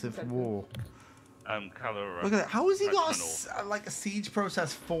expensive Finish the war? Calora. Look at that. How has he got Retronal. like a siege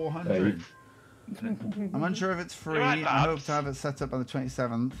process 400? I'm unsure if it's free. You're right, I hope Babs. to have it set up on the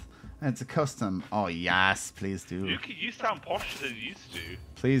 27th. And it's a custom. Oh yes, please do. You sound posher than you used to.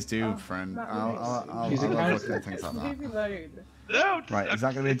 Please do, Oh, friend. that I'll She's a love character. looking at things like that. Leave me alone. No, Right, is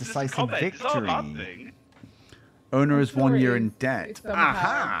that gonna be a it's just decisive comment. It's not a bad victory? thing. Owner I'm is 1 sure year it in is. debt. It's somehow-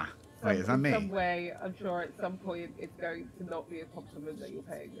 Aha! Wait, is that In some me? way, I'm sure at some point it's going to not be a compliment that you're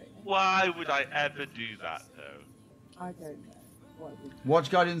paying me. Why would I ever do that, though? I don't know. What would- Watch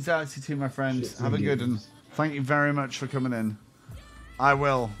Guardians Galaxy 2, my friends. Have a good one. Thank you very much for coming in. I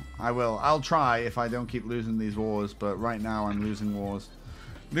will. I'll try if I don't keep losing these wars, but right now I'm losing wars.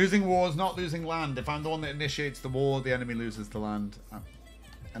 Losing wars, not losing land. If I'm the one that initiates the war, the enemy loses the land.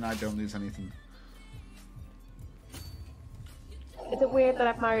 And I don't lose anything. Is it weird that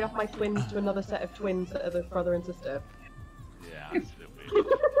I've married off my twins to another set of twins that are the brother and sister? Yeah, it's a bit weird.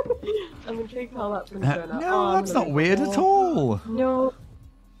 I'm intrigued how that's going to turn out. No, Oh, I'm that's gonna not make weird war. at all. No.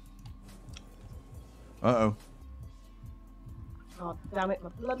 Uh-oh. Oh, damn it, my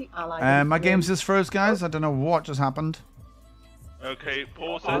bloody ally. My game's just froze, guys. I don't know what just happened. Okay,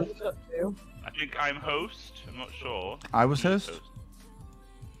 pause Oh, it. shut to. I think I'm host. I'm not sure. I was Who's host.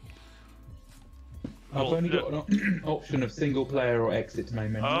 I've only got an option of single player or exit to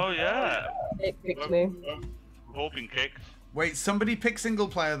main menu. Oh yeah. It kicked me. We've all been kicked. Wait, somebody pick single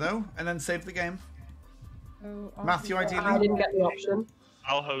player, though, and then save the game. Oh, Matthew, I'll do ideally. I didn't get the option.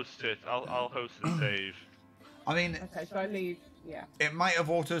 I'll host it. I'll host and save. I mean, that. Okay, so I leave. Yeah. it might have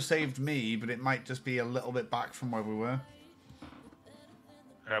auto-saved me, but it might just be a little bit back from where we were.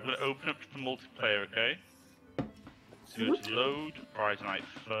 Okay, I'm gonna open up the multiplayer. Okay. So it's load. Friday night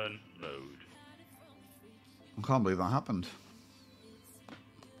fun. Load. I can't believe that happened.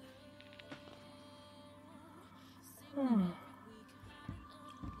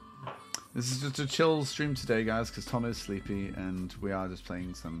 This is just a chill stream today, guys, because Tom is sleepy and we are just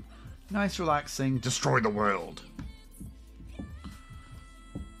playing some nice, relaxing, destroy the world.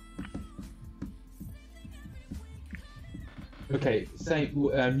 Okay, say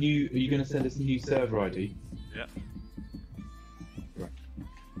new. Are you going to send us a new server ID? Yeah.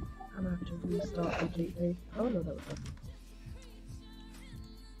 I'm going to have to restart completely. Oh no, that was it.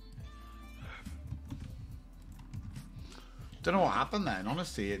 Don't know what happened then,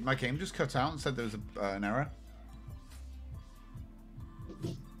 honestly. My game just cut out and said there was an error.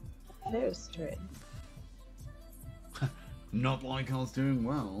 Very strange. Not like I was doing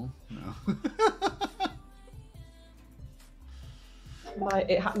well. No.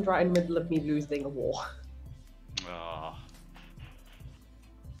 It happened right in the middle of me losing a war. Ah.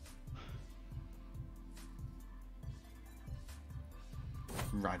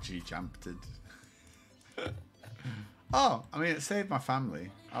 Raji jumped it. Oh, I mean, it saved my family.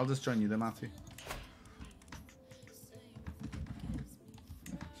 I'll just join you there, Matthew.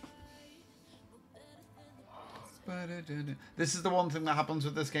 This is the one thing that happens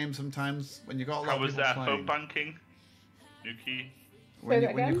with this game sometimes when you got a lot How of was people phone playing. banking? Nuki. When, Say you,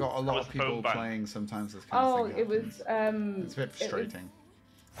 that when you've again? got a lot How of was people phone ban? playing, sometimes this kind Oh, of thing it was happens. It's a bit frustrating.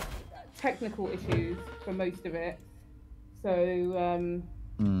 technical issues for most of it. So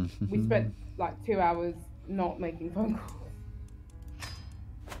we spent like 2 hours not making phone calls.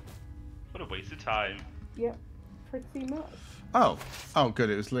 What a waste of time. Yep, pretty much. Oh, good.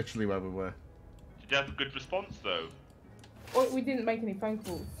 It was literally where we were. Did you have a good response though? Or we didn't make any phone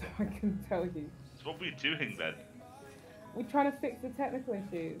calls, so I can tell you. So what were you doing then? We're trying to fix the technical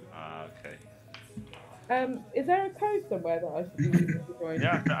issues. Ah, okay. Is there a code somewhere that I should be using to join?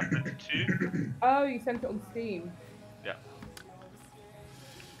 Yeah, I sent it to you. Oh, you sent it on Steam. Yeah.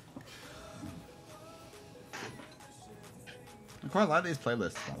 I quite like these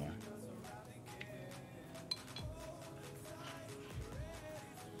playlists, by the way.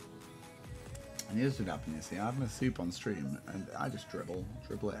 Here's what happened, you see. I'm having a soup on stream, and I just dribble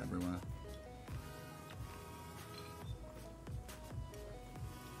it everywhere.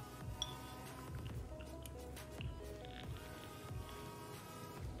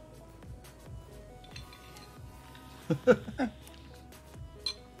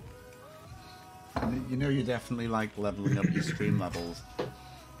 You know, you're definitely like leveling up your stream levels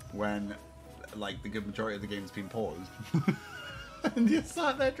when like the good majority of the game's been paused and you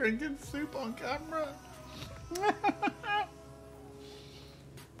sat there drinking soup on camera.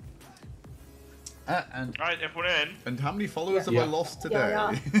 And right, everyone in. And how many followers have I lost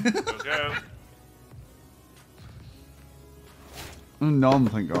today? Go. None,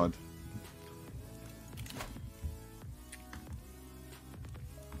 thank God.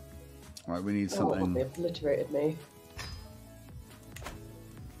 Right, we need something. They obliterated me.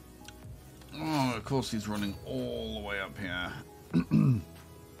 Oh, of course he's running all the way up here.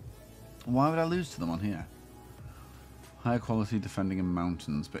 Why would I lose to them on here? Higher quality defending in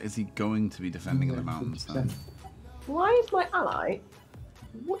mountains, but is he going to be defending in the mountains then? Why is my ally?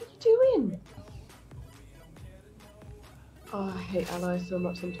 What are you doing? Oh, I hate allies so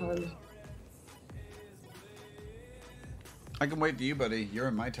much sometimes. I can wait for you, buddy. You're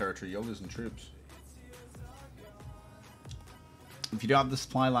in my territory. You're losing troops. If you don't have the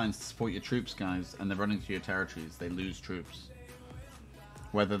supply lines to support your troops, guys, and they're running to your territories, they lose troops.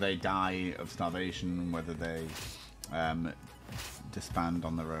 Whether they die of starvation, whether they disband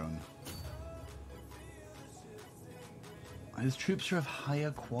on their own. His troops are of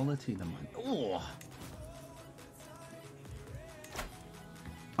higher quality than mine. Oh!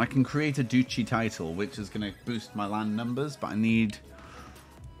 I can create a duchy title, which is going to boost my land numbers, but I need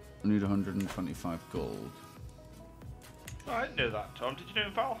 125 gold. Oh, I didn't know that, Tom. Did you know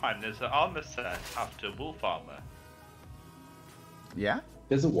in Valheim there's an armor set after wolf armor? Yeah?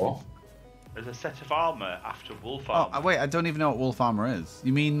 There's a what? There's a set of armor after wolf armor. Oh, wait, I don't even know what wolf armor is.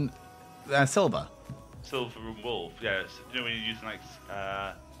 You mean silver? Silver and wolf, yeah. You know when you're using like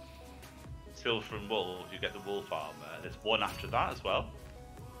silver and wolf, you get the wolf armor. There's one after that as well.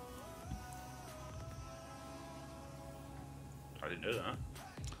 I didn't know that.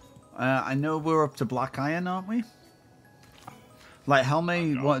 I know we're up to black iron, aren't we? Like,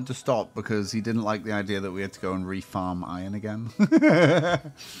 Helme wanted to stop because he didn't like the idea that we had to go and refarm iron again.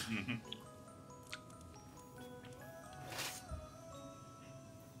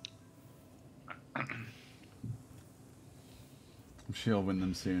 I'm sure I'll win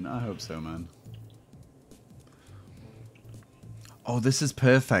them soon. I hope so, man. Oh, this is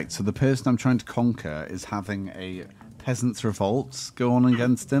perfect. So the person I'm trying to conquer is having a peasants' revolts go on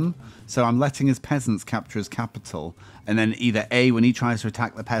against him. So I'm letting his peasants capture his capital. And then either A, when he tries to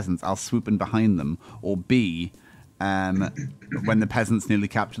attack the peasants, I'll swoop in behind them. Or B, when the peasants nearly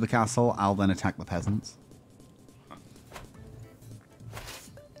capture the castle, I'll then attack the peasants.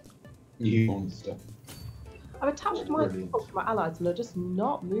 You monster. I've attached my to my allies and they're just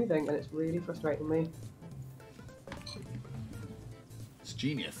not moving, and it's really frustrating me. It's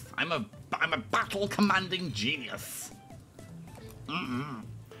genius. I'm a battle commanding genius.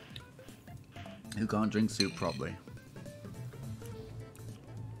 Who can't drink soup properly?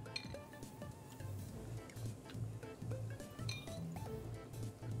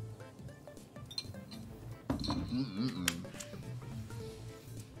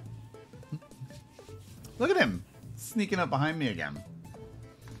 Look at him sneaking up behind me again.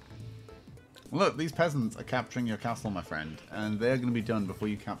 Look, these peasants are capturing your castle, my friend, and they're going to be done before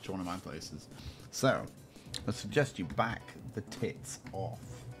you capture one of my places. So, I suggest you back the tits off.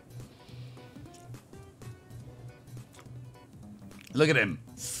 Look at him,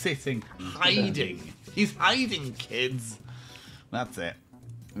 sitting, hiding. He's hiding, kids. That's it.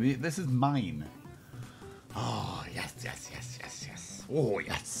 This is mine. Oh, yes, yes, yes, yes, yes. Oh,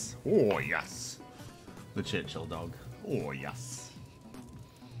 yes. Oh, yes. The Churchill dog. Oh, yes.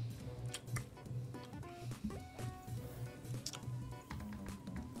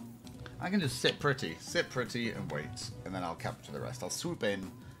 I can just sit pretty and wait, and then I'll capture the rest. I'll swoop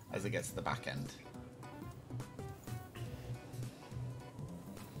in as it gets to the back end.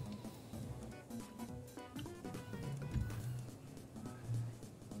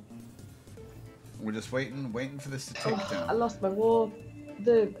 We're just waiting for this to tick down. I lost my war.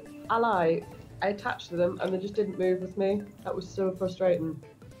 The ally, I attached to them and they just didn't move with me. That was so frustrating.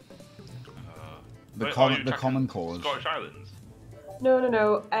 The common cause. Scottish Islands?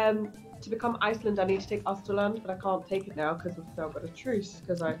 No. To become Iceland, I need to take Osterland, but I can't take it now because I've now got a truce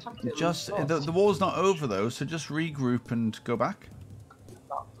because I attacked it. The war's not over though, so just regroup and go back.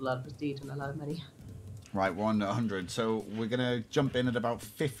 Osterland was and I love many. Right, we're on 100, so we're gonna jump in at about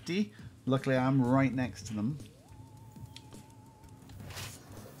 50 Luckily, I'm right next to them.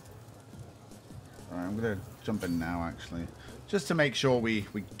 Alright, I'm going to jump in now, actually. Just to make sure we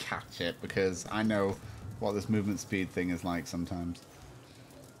catch it, because I know what this movement speed thing is like sometimes.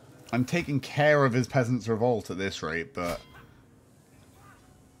 I'm taking care of his Peasants' Revolt at this rate, but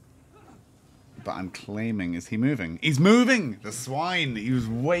I'm claiming... Is he moving? He's moving! The swine! He was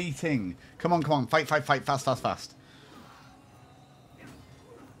waiting. Come on, come on. Fight, fight, fight. Fast, fast, fast.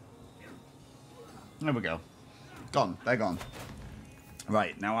 There we go. Gone. They're gone.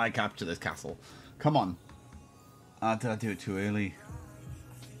 Right, now I capture this castle. Come on. Did I do it too early?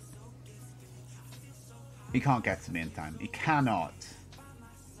 He can't get to me in time. He cannot.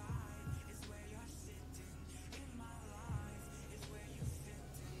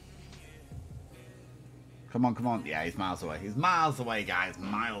 Come on, come on. Yeah, he's miles away. He's miles away, guys.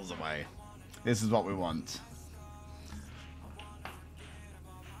 Miles away. This is what we want.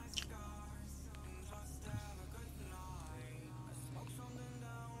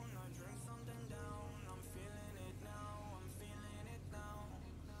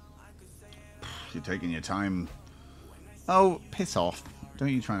 You're taking your time. Oh, piss off. Don't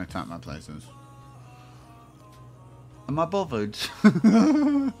you try and attack my places. Am I bothered?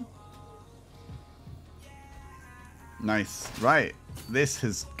 Nice. Right. This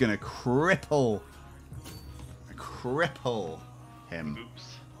is gonna cripple him.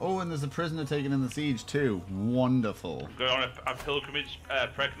 Oops. Oh, and there's a prisoner taken in the siege too. Wonderful. Going on a pilgrimage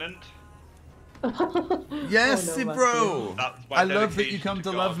pregnant. Yes, Oh, no, bro. That's my I love that you dedication come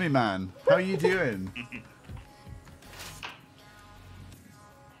to to love God. me, man. How are you doing?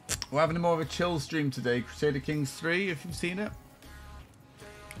 We're having a more of a chill stream today. Crusader Kings 3, if you've seen it.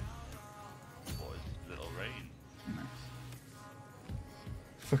 Boys, little rain. Nice.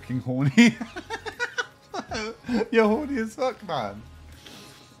 Fucking horny. You're horny as fuck, man.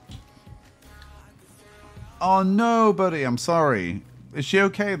 Oh no, buddy, I'm sorry. Is she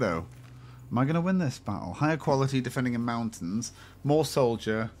okay though? Am I going to win this battle? Higher quality, defending in mountains. More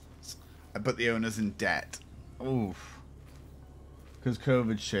soldier, but the owner's in debt. Oof. Because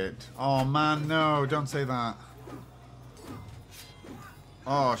COVID shit. Oh man, no, don't say that.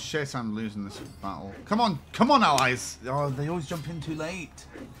 Oh shit, I'm losing this battle. Come on, allies! Oh, they always jump in too late.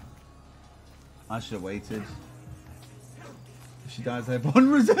 I should have waited. If she dies, I have one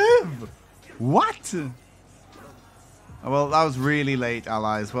reserve! What? Oh, well, that was really late,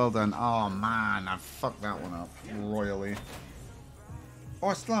 allies. Well done. Oh man, I fucked that one up royally. Oh,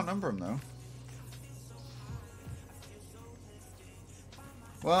 I still outnumber him though.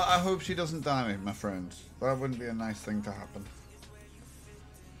 Well, I hope she doesn't die, my friend. That wouldn't be a nice thing to happen.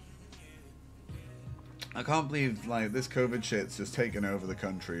 I can't believe, like, this COVID shit's just taken over the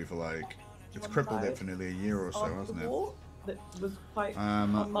country for, like, it's crippled it for nearly a year or so, hasn't it? That was quite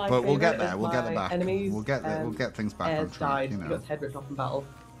But we'll get there. We'll get it back. Enemies, We'll get there. We'll get things back on track. died, You know. got his head ripped off in battle.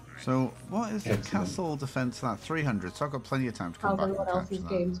 So, what is the Excellent. castle defense for that? 300. So I've got plenty of time to come How's back and everyone capture else's that.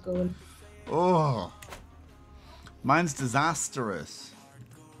 games going? Oh, mine's disastrous.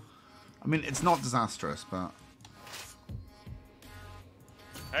 I mean, it's not disastrous, but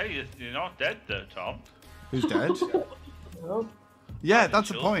Hey, you're not dead though, Tom. who's dead? No. Yeah, that's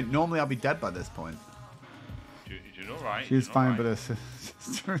the Sure. point. Normally, I'll be dead by this point. You're doing alright. She's you're fine, alright. but her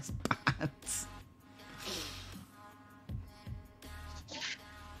sister is bad.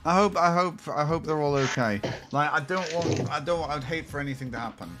 I hope they're all okay. Like, I'd hate for anything to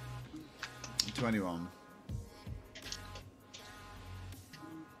happen to anyone.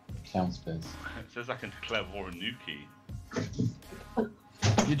 Sounds good. It says I can declare war on Nuki.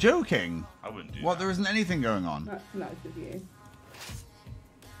 You're joking? I wouldn't do What? that. There isn't anything going on. That's nice of you.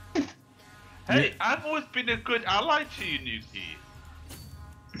 Hey, I've always been a good ally to you, Nuki.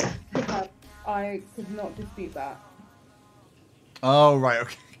 I could not dispute that. Oh right,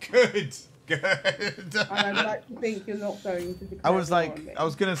 okay, good, good. And I'd like to think you're not going to declare I was war like, on me. I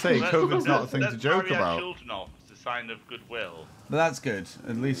was gonna say, COVID's not a thing to Let's joke marry our about. children off as a sign of goodwill. But that's good.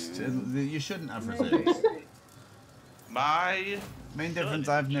 At least you shouldn't have reserves. My Main son difference is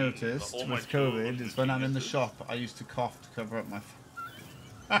I've a genius, noticed but all my with children COVID are is when I'm in the geniuses. shop, I used to cough to cover up my.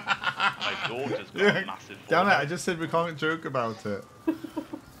 My daughter's got Yeah, a massive damn it! I forehead. just said we can't joke about it.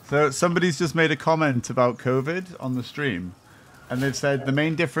 So somebody's just made a comment about COVID on the stream, and they've said the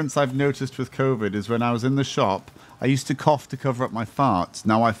main difference I've noticed with COVID is when I was in the shop, I used to cough to cover up my farts.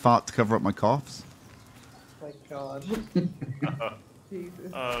 Now I fart to cover up my coughs. Oh my god.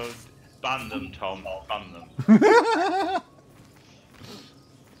 Jesus. Ban them, Tom. Ban them.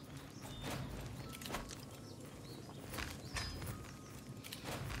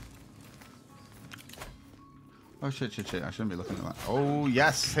 Oh shit, shit, shit! I shouldn't be looking at that. Oh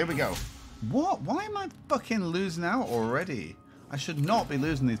yes, here we go. What? Why am I fucking losing out already? I should not be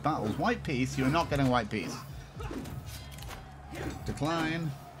losing these battles. White piece, you're not getting white piece. Decline.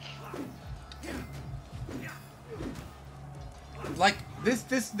 Like,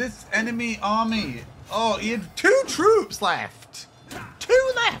 this enemy army. Oh, he had 2 troops left.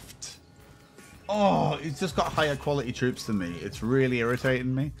 2 left. Oh, he's just got higher quality troops than me. It's really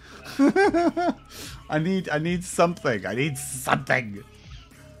irritating me. I need something. I need something.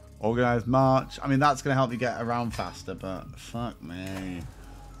 Organized march. I mean, that's gonna help me get around faster, but fuck me.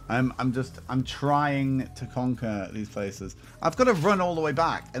 I'm trying to conquer these places. I've got to run all the way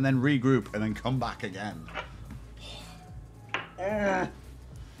back and then regroup and then come back again. I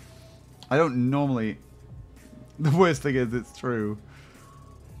don't normally. The worst thing is it's true.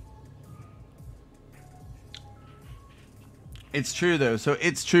 It's true though. So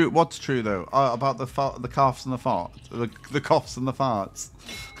it's true. What's true though? About the coughs and the farts. The coughs and the farts.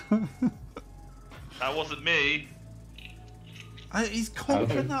 That wasn't me. He's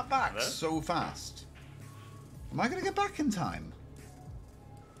conquering that back so fast. Am I going to get back in time?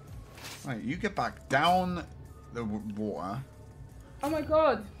 Right, you get back down the water. Oh my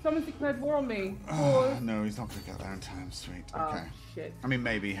god, someone's declared war on me. No, he's not going to get there in time. Sweet. Okay. Oh, shit. I mean,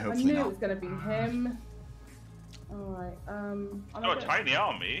 maybe. I Hopefully knew not. it was going to be him. Alright, Got a tiny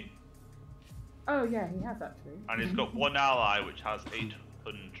army, Oh yeah, he has actually. and he's got 1 ally which has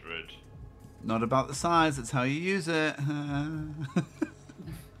 800. Not about the size. It's how you use it. Oh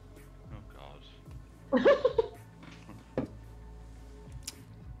god.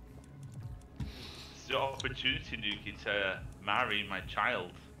 It's the opportunity, Nuki, to marry my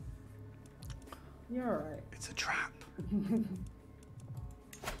child. You're alright. It's a trap.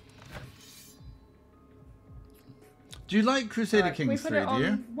 Do you like Crusader Kings 3, Can we put do it you?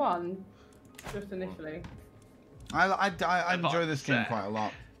 on 1, just initially? I enjoy this game quite a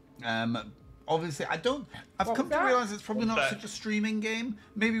lot. Obviously, I've come to realise it's probably not such a streaming game.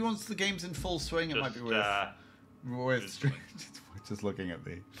 Maybe once the game's in full swing, it might be worth streaming. Just looking at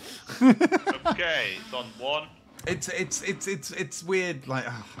me. Okay, it's on 1. It's weird. Like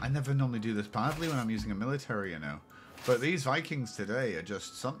I never normally do this badly when I'm using a military, you know. But these Vikings today are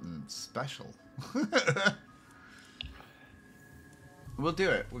just something special. We'll do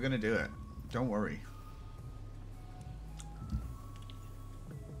it. We're gonna do it. Don't worry.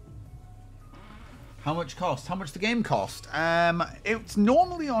 How much cost? How much the game cost? It's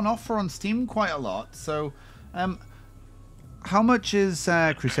normally on offer on Steam quite a lot. So, how much is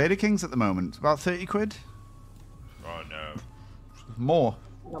Crusader Kings at the moment? About 30 quid? Oh no. More.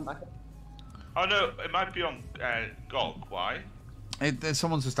 Oh no, it might be on GOG. Why?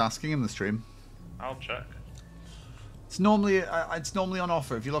 Someone's just asking in the stream. I'll check. It's normally on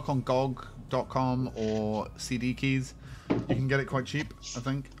offer. If you look on GOG.com or CD Keys, you can get it quite cheap, I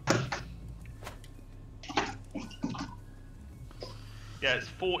think. Yeah, it's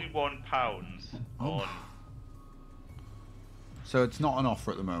 £41 on So it's not on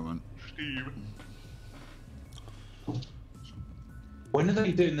offer at the moment. Steam. When are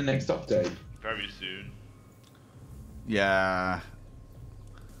they doing the next update? Very soon. Yeah.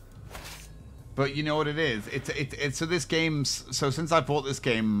 But you know what it is? It's so this game's since I bought this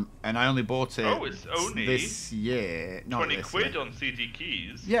game and I only bought it it's only this year. 20 quid on CD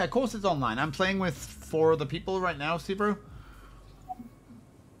Keys. Yeah, of course it's online. I'm playing with 4 other people right now, Sebro.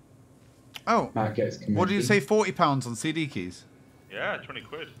 Oh. What did you say? £40 on CD Keys? Yeah, 20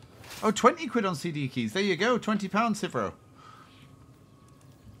 quid. Oh, 20 quid on CD Keys. There you go. £20, Sebro.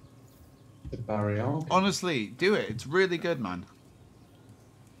 The barrier. Honestly, do it. It's really good, man.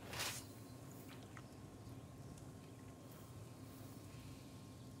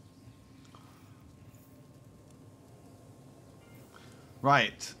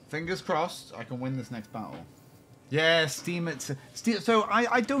 Right, fingers crossed. I can win this next battle. Yeah, Steam. So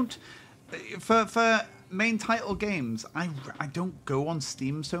I don't for main title games. I don't go on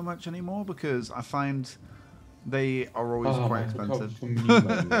Steam so much anymore because I find they are always quite expensive.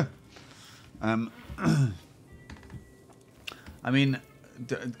 I mean,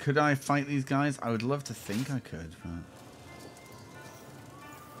 could I fight these guys? I would love to think I could, but.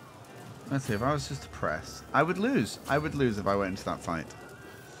 Let's see, if I was just to press, I would lose. I would lose if I went into that fight.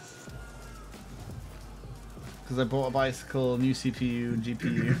 Because I bought a bicycle, new CPU, and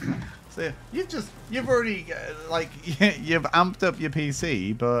GPU. So you've already, you've amped up your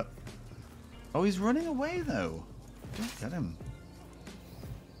PC, but... Oh, he's running away, though. Don't get him.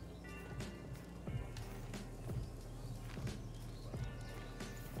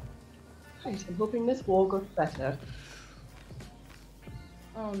 Right, I'm hoping this war goes better.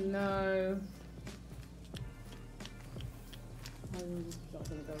 Oh no. It's not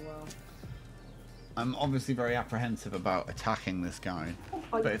gonna go well. I'm obviously very apprehensive about attacking this guy.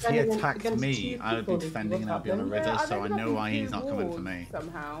 Are But you if he defending attacked against me, two I would be people? defending and I'd be on a What's river, I so I ended up know in why two he's not coming for wars me.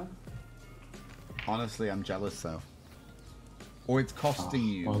 somehow. Honestly, I'm jealous though. Or it's costing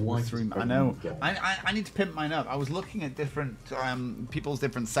you my wife three. is I know. pregnant I need to pimp mine up. I was looking at different people's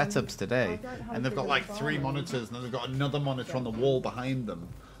different setups today, and they've got like 3 monitors, and then they've got another monitor on the wall behind them.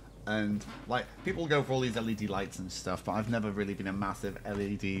 And like people go for all these LED lights and stuff, but I've never really been a massive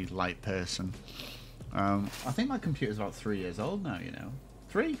LED light person. I think my computer's about 3 years old now. You know,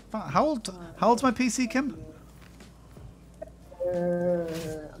 3. How old? How old's my PC, Kim?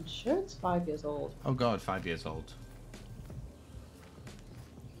 I'm sure it's 5 years old. Oh God, 5 years old.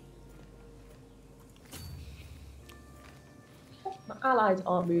 My allies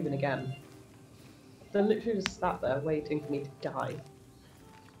aren't moving again. They're literally just sat there waiting for me to die.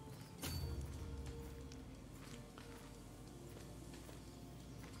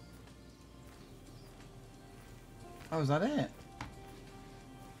 Oh, is that it?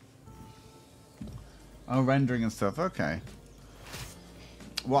 Oh, rendering and stuff. Okay.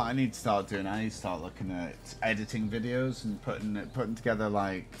 What I need to start doing, I need to start looking at editing videos and putting together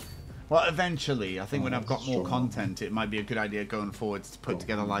like. Well, eventually, I think when I've got more content, it might be a good idea going forwards to put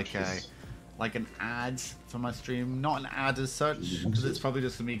together like an ad for my stream. Not an ad as such, because it's probably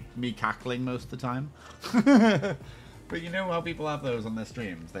just me cackling most of the time. But you know how people have those on their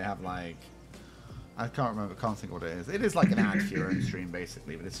streams? They have like. I can't think what it is. It is like an ad for your own stream,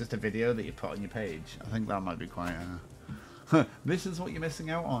 basically, but it's just a video that you put on your page. I think that might be quite. This is what you're missing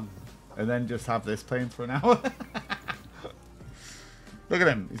out on, and then just have this playing for an hour. Look at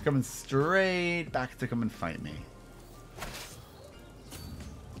him. He's coming straight back to come and fight me.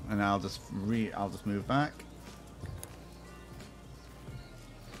 And I'll just move back.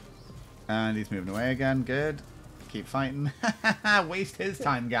 And he's moving away again. Good. Keep fighting. Waste his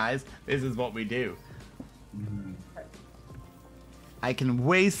time, guys. This is what we do. I can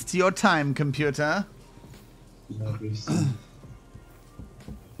waste your time, computer.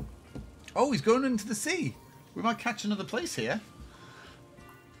 Oh, he's going into the sea. We might catch another place here.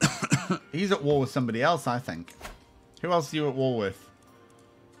 He's at war with somebody else, I think. Who else are you at war with?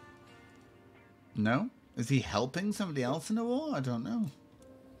 No? Is he helping somebody else in a war? I don't know.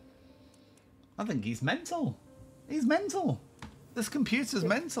 I think he's mental. He's mental. This computer's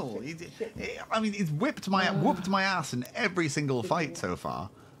mental. I mean, he's whooped my ass in every single fight so far.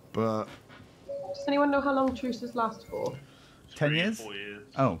 But does anyone know how long truces last for? 10 years? 4 years.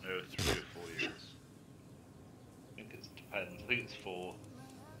 Oh. No, 3 or 4 years. I think it depends. I think it's 4.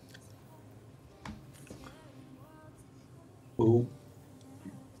 Ooh.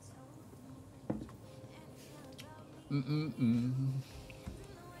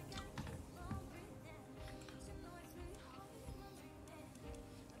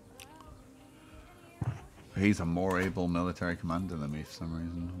 He's a more able military commander than me for some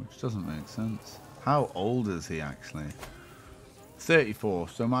reason, which doesn't make sense. How old is he actually? 34.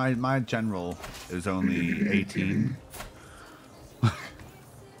 So my general is only 18.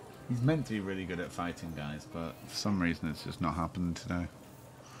 He's meant to be really good at fighting, guys, but for some reason it's just not happening today.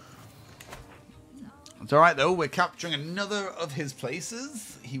 It's alright though, we're capturing another of his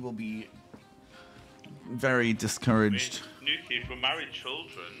places. He will be very discouraged. I mean, Nuki, if we're married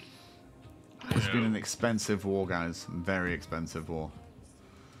children... It's been an expensive war, guys. Very expensive war.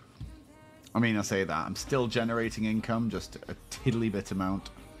 I mean, I say that. I'm still generating income, just a tiddly bit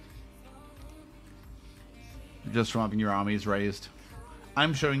amount. Just from having your armies raised.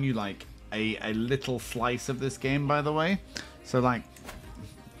 I'm showing you, like, a little slice of this game, by the way. So, like,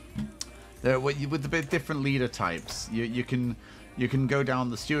 with the bit different leader types, you can go down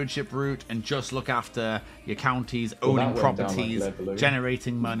the stewardship route and just look after your counties, owning properties,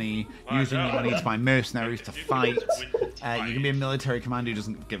 generating money, using your money to buy mercenaries to fight. You can be a military commander who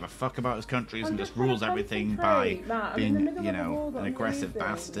doesn't give a fuck about his countries and just rules everything by being, you know, an aggressive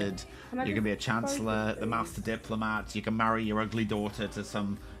bastard. You can be a chancellor, the master diplomat. You can marry your ugly daughter to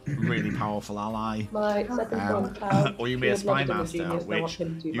some really powerful ally. Or you can be a spy master, which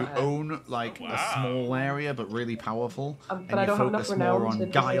you own like a small area but really powerful, and you focus more on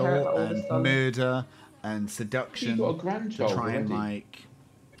guile and murder and seduction to try and like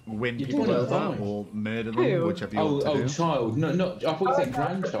win people over or murder them, whichever you want to do. Child, no, I thought you said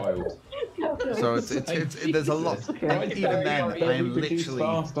grandchild. So it's there's a lot, and even then I am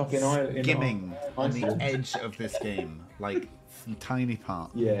literally skimming on the edge of this game, like some tiny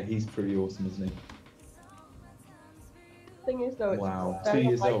part. Yeah, he's pretty awesome, isn't he? Thing is, though, it's very 2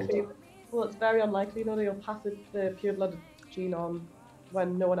 years unlikely. old. Well, it's very unlikely that he'll pass the pure-blooded gene on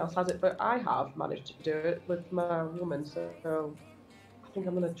when no one else has it. But I have managed to do it with my woman, so I think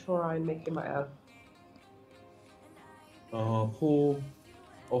I'm gonna try and make him my heir. Oh, poor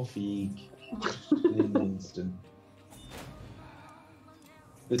Offie in an instant.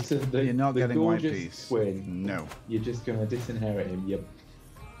 You're not the getting White gorgeous Peace. twin. No. You're just going to disinherit him, you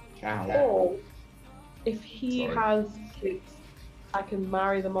cow. Or if he Sorry. has kids, I can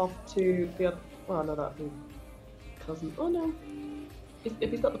marry them off to the other. Well, no, that'd be cousin. Oh no.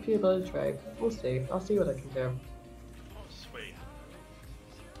 If he's got the pure blood trait, we'll see. I'll see what I can do. Sweet.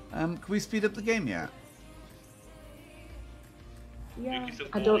 Can we speed up the game yet? Yeah. Yuki's at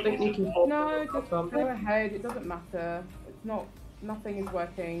I don't think we 40. can. No, just go ahead. It doesn't matter. It's not. Nothing is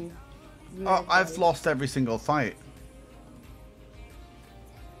working. No Oh, I've way. lost every single fight.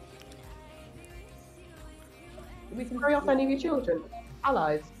 We can Marry off any of your children,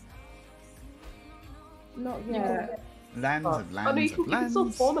 allies. Not You yet. Lands Oh. of lands I know you of can still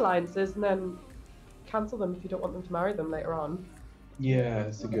lands. form alliances and then cancel them if you don't want them to marry them later on. Yeah,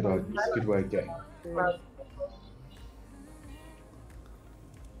 it's a good idea. It's a good way of getting. Well,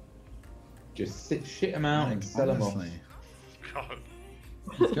 Just shit them out and sell them off. Honestly. God.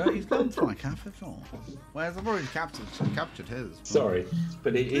 He's gone for like half of all. Whereas I've already captured his. but- Sorry,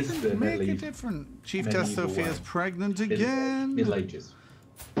 but it is Doesn't the make a medieval, difference. Chief medieval Tess Sophia's way. pregnant again. Middle Ages.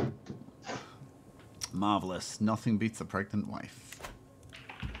 Marvelous. Nothing beats a pregnant wife.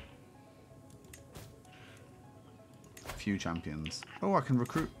 Few champions. Oh, I can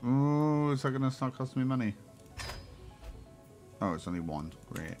recruit. Oh, is that going to start costing me money? Oh, it's only one.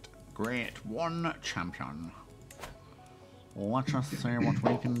 Great. Great. One champion. Let us see what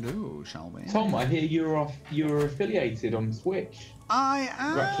we can do, shall we? Tom, I hear you're affiliated on Twitch. I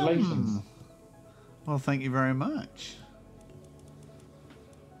am. Congratulations. Well, thank you very much.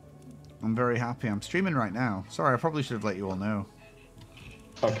 I'm very happy. I'm streaming right now. Sorry, I probably should have let you all know.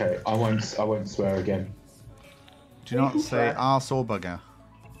 Okay, I won't swear again. Do not say arse or bugger.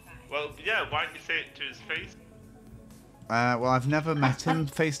 Well, yeah, why don't you say it to his face? Well, I've never met him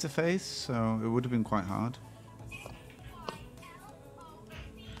face to face, so it would have been quite hard.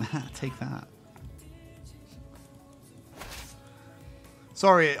 Take that.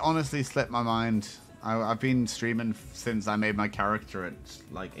 Sorry, it honestly slipped my mind. I've been streaming since I made my character at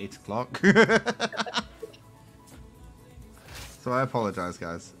like 8 o'clock. So I apologize,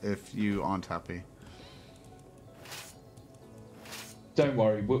 guys, if you aren't happy. Don't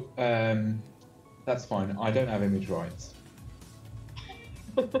worry, that's fine. I don't have image rights.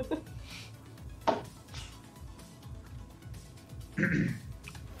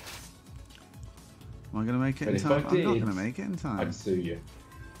 Am I going to make it But in if time? I I'm not did, going to make it in time. I'd sue you.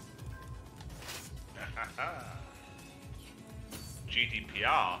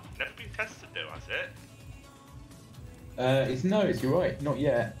 GDPR. Never been tested though, has it? You're right, not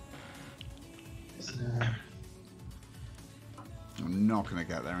yet. I'm not going to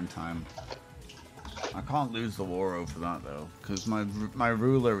get there in time. I can't lose the war over that though, because my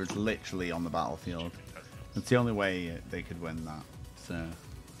ruler is literally on the battlefield. It's the only way they could win that. So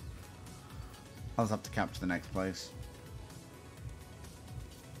I'll just have to capture the next place.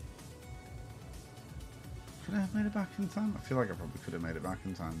 Could I have made it back in time? I feel like I probably could have made it back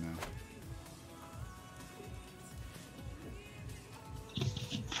in time now.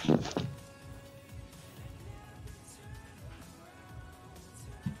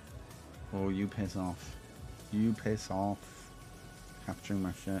 Oh, you piss off. You piss off. Capturing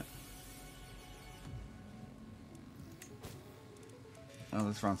my shit. Oh,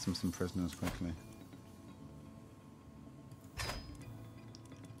 let's ransom some prisoners quickly.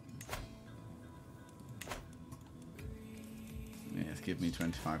 Yes, give me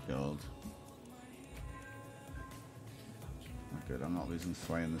 25 gold. Oh, good, I'm not losing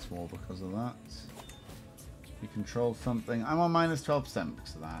sway in this war because of that. You control something. I'm on minus 12%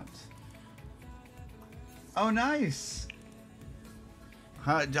 because of that. Oh, nice!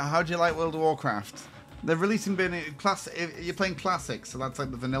 How do you like World of Warcraft? They're releasing you're playing classic, so that's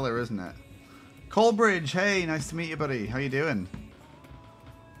like the vanilla, isn't it? Colbridge, hey, nice to meet you, buddy. How you doing?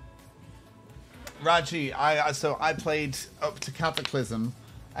 Raji, so I played up to Cataclysm,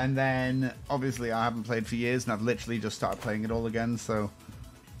 and then obviously I haven't played for years, and I've literally just started playing it all again. So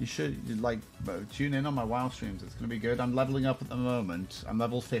you should tune in on my WoW streams. It's gonna be good. I'm leveling up at the moment. I'm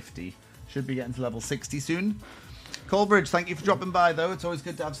level 50. Should be getting to level 60 soon. Colbridge, thank you for dropping by, though. It's always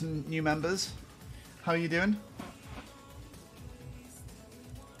good to have some new members. How are you doing?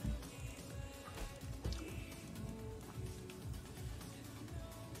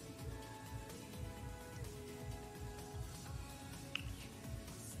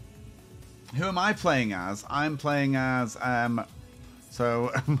 Who am I playing as? I'm playing as,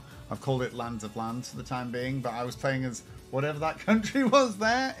 so I've called it Lands of Lands for the time being, but I was playing as whatever that country was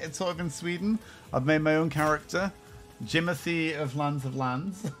there. It's sort of in Sweden. I've made my own character. Jimothy of Lands of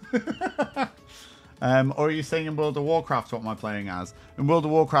Lands. Or are you saying in World of Warcraft what am I playing as? In World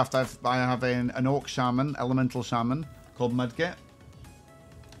of Warcraft, I have an orc shaman, elemental shaman, called Mudgit.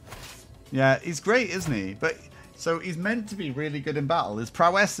 Yeah, he's great, isn't he? But so he's meant to be really good in battle. His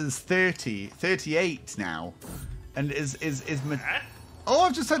prowess is 38 now, and oh,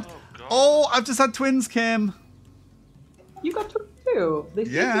 I've just had I've just had twins, Kim. You got two. They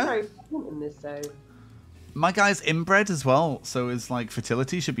seem Yeah. to be very prevalent in this though. My guy's inbred as well, so his like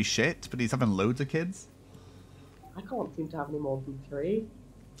fertility should be shit, but he's having loads of kids. I can't seem to have any more than 3.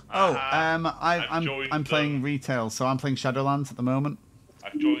 Oh, I've joined I'm playing retail, so I'm playing Shadowlands at the moment.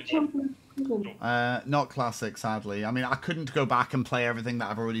 I've joined. Not classic, sadly. I mean, I couldn't go back and play everything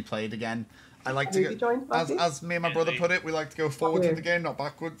that I've already played again. I like to go, as me and my brother put it, we like to go forward in the game, not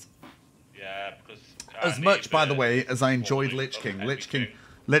backwards. Yeah, because As much, by the way, as I enjoyed Lich King.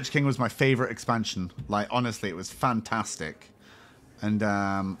 Lich King was my favorite expansion. Like, honestly, it was fantastic. And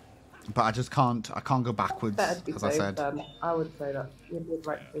but I just can't go backwards, as I said. I would say that you made the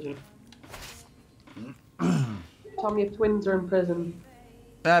right decision. Tom, your twins are in prison.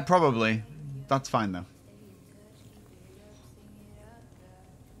 Probably. That's fine though.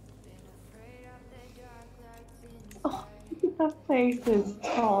 Oh, look at their faces,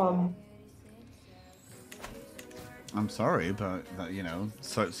 Tom. I'm sorry, but you know,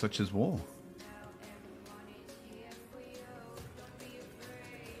 such is war.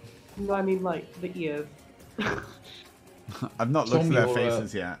 No, I mean like the ears. I've not looked Tom, at their your,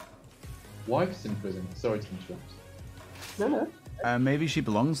 faces yet. Wife's in prison. Sorry to interrupt. No. Maybe she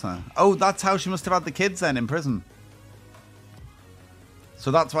belongs there. Oh, that's how she must have had the kids then in prison. So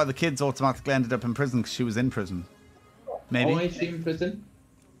that's why the kids automatically ended up in prison because she was in prison. Maybe. Why is she in prison?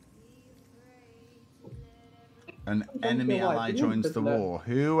 An enemy ally joins the war.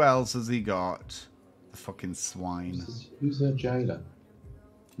 Who else has he got? The fucking swine. Who's her jailer?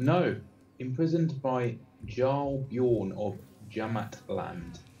 No, imprisoned by Jarl Bjorn of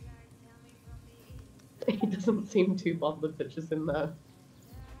Jamatland. He doesn't seem too bothered that she's in there.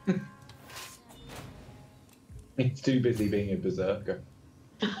 He's too busy being a berserker.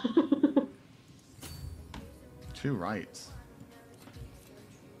 Two rights.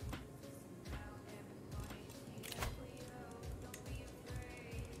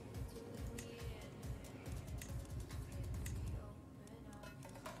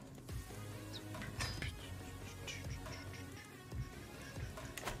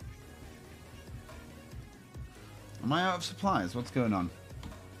 Am I out of supplies? What's going on?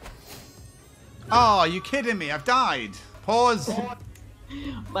 Oh, are you kidding me? I've died. Pause.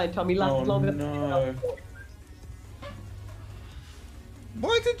 My Tommy lasted longer no.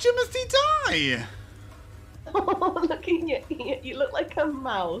 Why did Jimothy die? Oh, looking at you, you look like a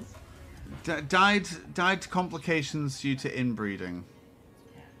mouse. Died to complications due to inbreeding.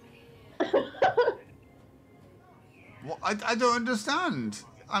 Well, I don't understand.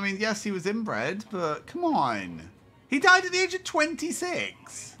 I mean, yes, he was inbred, but come on. He died at the age of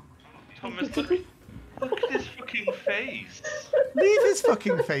 26. Thomas, look at his fucking face. Leave his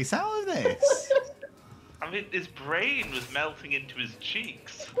fucking face out of this. I mean, his brain was melting into his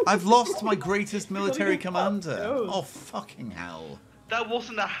cheeks. I've lost my greatest military commander. Oh, fucking hell. That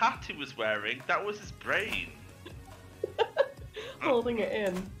wasn't a hat he was wearing, that was his brain. Holding it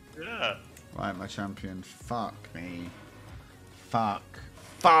in. Yeah. Right, my champion. Fuck me. Fuck.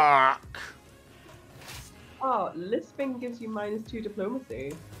 Fuck. Oh, lisping gives you -2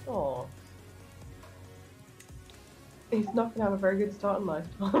 diplomacy. Oh. He's not gonna have a very good start in life,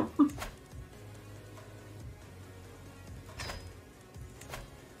 Tom.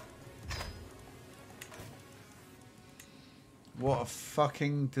 What a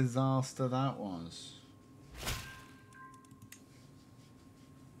fucking disaster that was.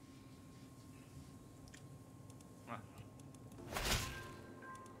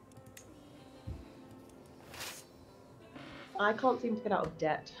 I can't seem to get out of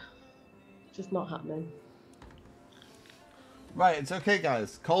debt. Just not happening. Right, it's okay,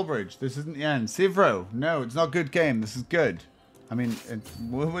 guys. Colbridge, this isn't the end. Sivro, no, it's not a good game. This is good. I mean,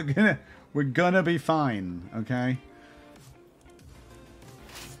 we're gonna be fine, okay?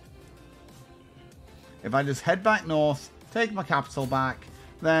 If I just head back north, take my capital back,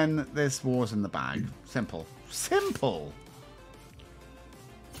 then this war's in the bag. Simple. Simple!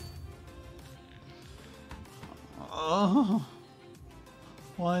 Oh,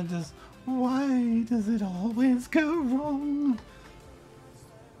 why does it always go wrong?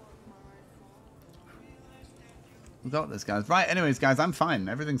 We got this, guys. Right, anyways, guys, I'm fine.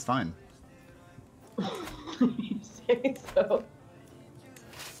 Everything's fine. You say so.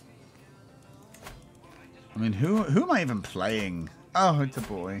 I mean, who am I even playing? Oh, it's a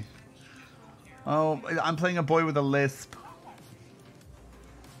boy. Oh, I'm playing a boy with a lisp.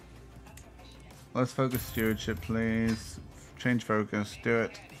 Let's focus stewardship, please. Change focus. Do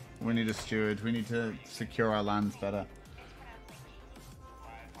it. We need a steward. We need to secure our lands better.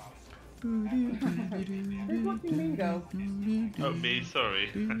 Who's watching Bingo? Oh, me, sorry.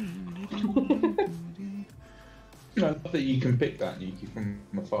 I love that you can pick that, Yuki, from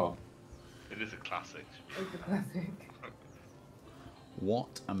afar. It is a classic. It's a classic.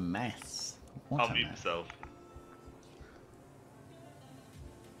 What a mess. What I'll a mute mess. myself.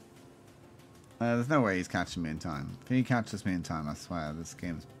 There's no way he's catching me in time. If he catches me in time, I swear, this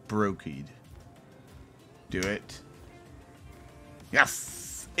game's brokeed. Do it.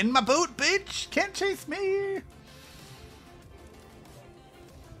 Yes! In my boat, bitch! Can't chase me!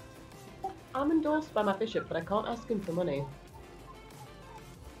 I'm endorsed by my bishop, but I can't ask him for money.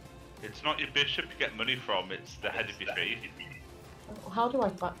 It's not your bishop you get money from, it's the head of your faith. How do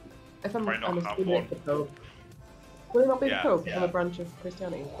I if I'm Why not have assuming one? it's the Pope? Will it not be the Yeah, Pope if yeah. I'm a branch of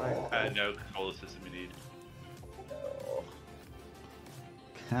Christianity? Right. No Catholicism you need.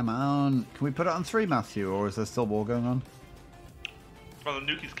 Come on. Can we put it on 3, Matthew, or is there still war going on? Well, the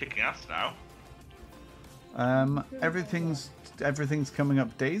Nuki's kicking ass now. Everything's coming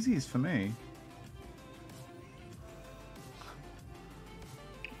up daisies for me.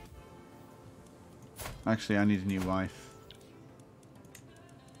 Actually, I need a new wife.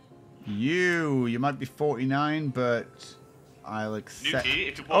 You might be 49, but I'll accept. Nuki,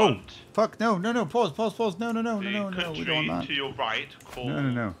 if you Oh, want, fuck! No! Pause! No! the We don't country want that. to your right called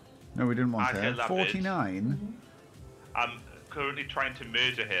No, we didn't want her. Agelavid. 49. I'm currently trying to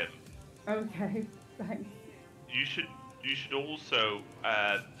murder him. Okay, thanks. You should also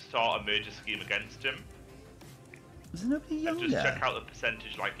start a murder scheme against him Is there nobody and younger? just check out the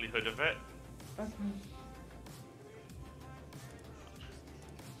percentage likelihood of it. Okay.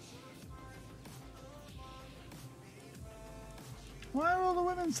 Why are all the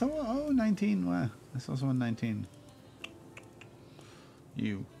women so... Oh, 19. Where? I saw someone 19.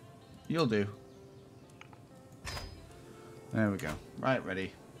 You'll do. There we go. Right,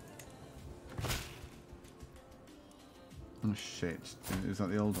 ready. Oh, shit. Is that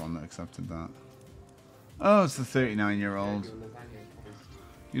the old one that accepted that? Oh, it's the 39-year-old.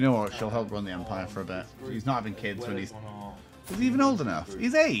 You know what? She'll help run the Empire for a bit. He's not having kids when he's... Is he even old enough?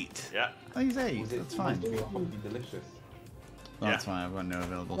 He's 8! Yeah. Oh, he's 8. That's fine. Delicious. That's fine. I've got no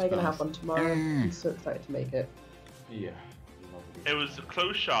available We're gonna spells. have one tomorrow. I'm so excited to make it. Yeah. It was a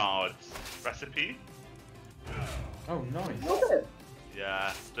Clochard's recipe. Oh, nice. Was it?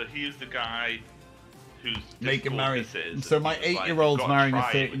 Yeah. So he's the guy who's Make him Discord marry. this is, So and my he's like, 8-year-old's "You've got to marrying a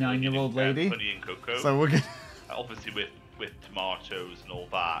try it with 39-year-old honey, lady. honey and cocoa. So we're gonna... Obviously with tomatoes and all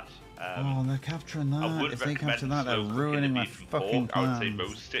that. Oh, they're capturing I that. would If they recommend capture that, they're slow cooking ruining the my beef and fucking pork. I would say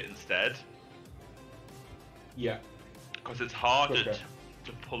plans. roast it instead Yeah. because it's harder Okay.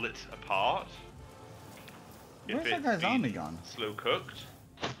 to pull it apart. Where's if that it's guy's been army gone? slow cooked.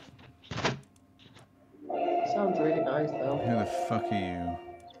 Sounds really nice though. Who the fuck are you?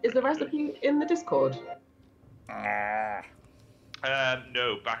 Is the recipe in the Discord? No,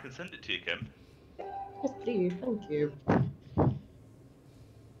 but I can send it to you, Kim. Yes, please. Thank you.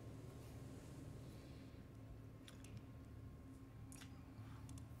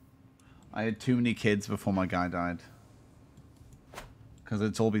 I had too many kids before my guy died. Because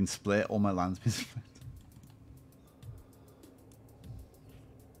it's all been split, all my land's been split.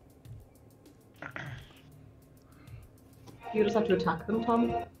 You just have to attack them,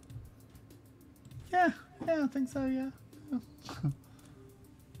 Tom. Yeah, I think so, yeah.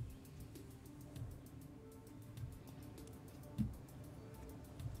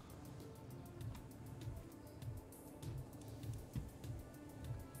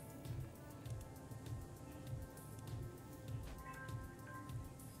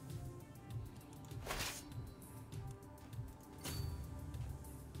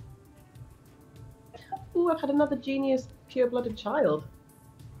 Ooh, I've had another genius, pure-blooded child.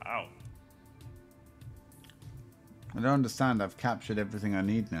 Wow. I don't understand. I've captured everything I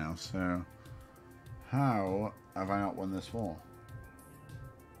need now, so... How have I not won this war?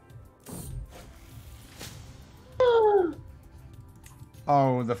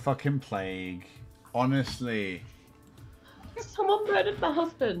 Oh, the fucking plague. Honestly. Someone murdered my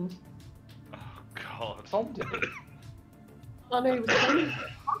husband. Oh God. Tom did it. Oh no, he was in.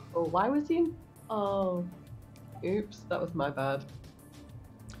 Oh, why was he in? Oh, oops, that was my bad.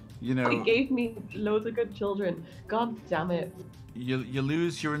 You He know, gave me loads of good children. God damn it. you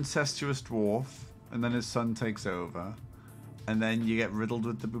lose your incestuous dwarf, and then his son takes over. and then you get riddled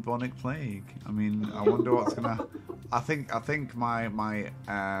with the bubonic plague. I mean, I wonder what's gonna. I think my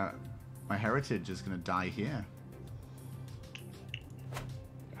heritage is gonna die here.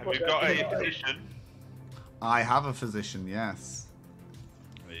 Have you got a physician? I have a physician, yes.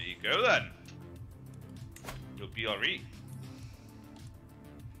 There you go then. You'll be alright.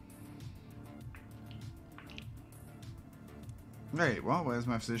 Wait, what? Where's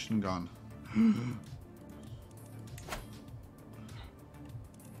my physician gone?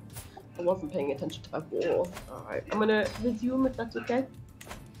 I wasn't paying attention to my war. Alright, I'm gonna resume if that's okay.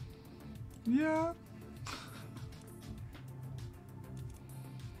 Yeah.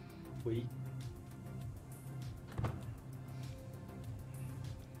 We.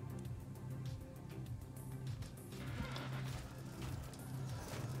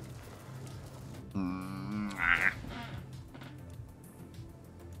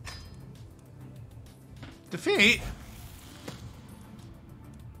 Defeat?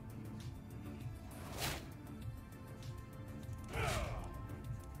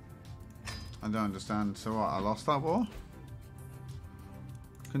 I don't understand. So what? I lost that war?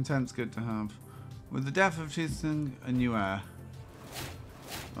 Content's good to have. With the death of Jason, a new heir.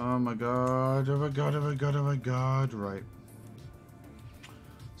 Oh my god, oh my god, oh my god, oh my god. Right.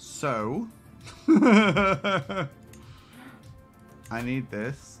 So. I need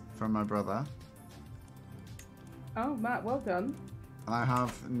this from my brother. Oh, Matt, well done. I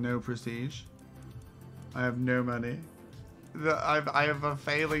have no prestige. I have no money. I have a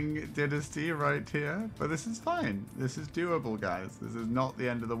failing dynasty right here, but this is fine. This is doable, guys. This is not the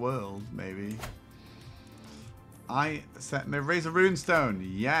end of the world, maybe. I set me raise a runestone.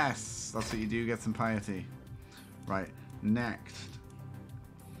 Yes, that's what you do. Get some piety. Right, next.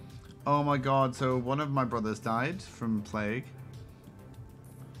 Oh my god, so one of my brothers died from plague.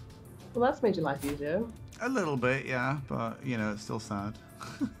 Well, that's made your life easier. A little bit, yeah, but you know, it's still sad.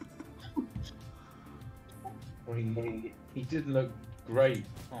 Well, he didn't look great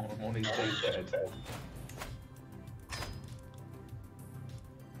on his deathbed.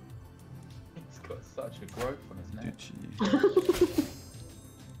 He's got such a growth on his neck. Did she?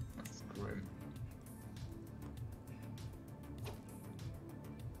 That's grim.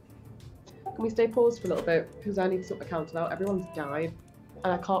 Can we stay paused for a little bit? Because I need to sort my council out. Everyone's died.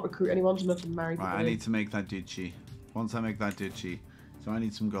 And I can't recruit anyone to not marry people. Right, I need to make that duchy. Once I make that duchy, so I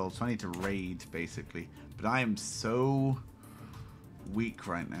need some gold. So I need to raid, basically. But I am so weak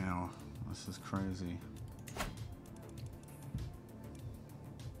right now. This is crazy.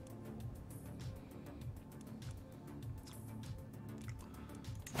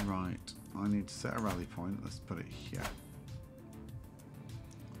 Right, I need to set a rally point. Let's put it here.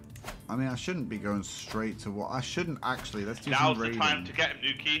 I mean, I shouldn't be going straight to what I shouldn't actually. Let's do Now's some raiding. the time to get him,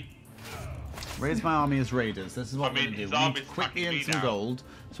 Nuki. Raise my army as raiders. This is what we're going to do. We need to quickly in some gold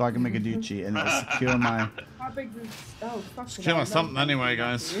so I can make a duchy and it'll secure my... How big is... Oh, fucking Secure my something anyway,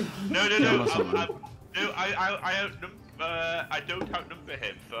 guys. No. Secure my something. I don't outnumber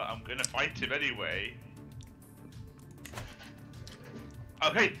him, so I'm gonna fight him anyway.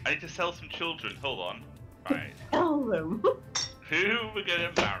 Okay, I need to sell some children. Hold on. Right. Sell them. Who we're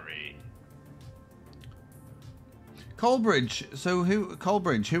gonna marry? Coleridge. So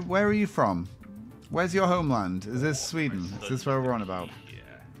Coleridge, where are you from? Where's your homeland? Is this Sweden? Is this where we're on about? Yeah.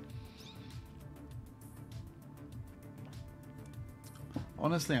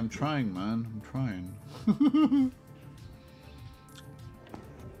 Honestly, I'm trying, man. I'm trying.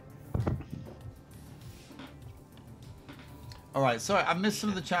 Alright, sorry, I've missed some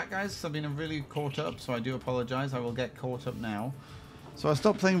of the chat, guys, because I've been really caught up, so I do apologise. I will get caught up now. So I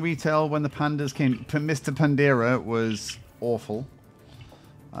stopped playing retail when the pandas came. Mr. Pandera was awful.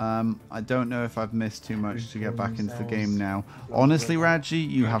 I don't know if I've missed too much to get back into the game now. Honestly, Raji,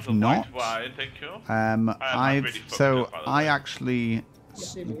 you have not. Wine, thank you. I actually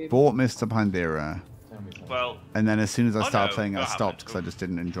bought Mr. Pandera. Well, And then as soon as I started no, playing, I that stopped happened. because I just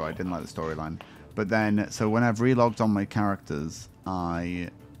didn't enjoy it. I didn't like the storyline. But then, so when I've relogged on my characters, I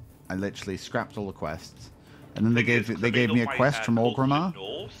literally scrapped all the quests, and then they gave me a quest from Orgrimmar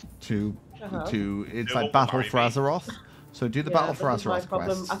to it's like Battle for Azeroth. So do the Battle for this is my Azeroth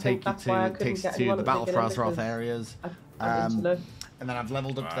problem. quest. I think that's why I couldn't Takes get you to anyone the at Battle the for beginning Azeroth because areas. I'm insular. And then I've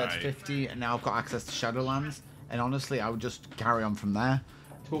leveled up to Right. 50, and now I've got access to Shadowlands. And honestly, I would just carry on from there.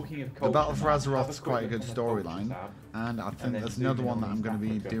 Talking of The culture, Battle for Matt, Azeroth have is a quite a quick good look on the culture storyline, tab. and I think then there's zoom another in one on that I'm East going to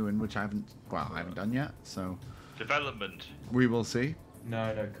be Africa. doing, which I haven't done yet. So development. we will see.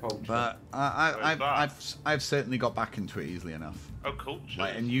 No, culture. But I've certainly got back into it easily enough. Oh, culture.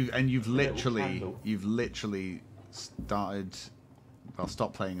 Like, and you've little literally started. Well,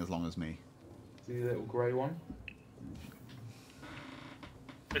 stop playing as long as me. See the little grey one?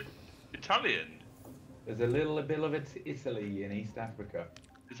 Italian? There's a little bit of Italy in East Africa.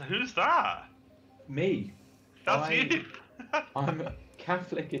 Who's that? Me. That's you. I'm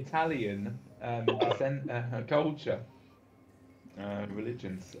Catholic Italian culture,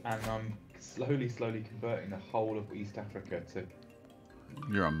 religions, and I'm slowly converting the whole of East Africa to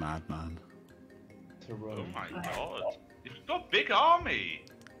You're a madman. Oh my god. You've got a big army.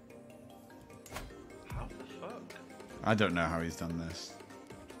 How the fuck? I don't know how he's done this.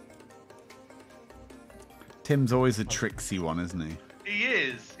 Tim's always a tricksy one, isn't he? He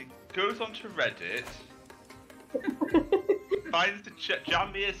is. He goes onto Reddit, finds the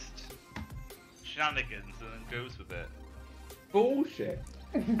jammiest shenanigans, and then goes with it. Bullshit.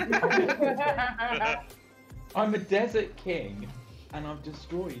 I'm a desert king, and I've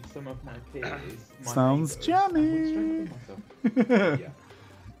destroyed some of my peers. Sounds jammy.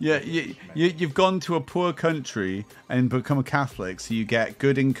 Yeah, you've gone to a poor country and become a Catholic, so you get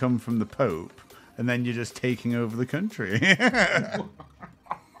good income from the Pope, and then you're just taking over the country. I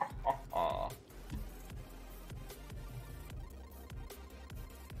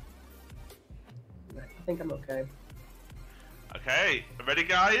think I'm okay. Okay, ready,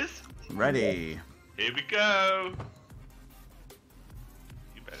 guys? Ready. Here we go.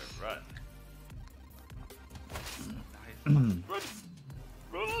 You better run. Nice.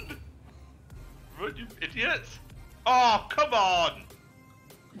 Run! Run, you idiots! Oh, come on!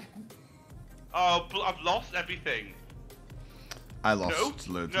 Oh, I've lost everything. I lost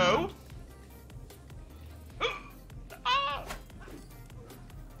loads. No. Ah!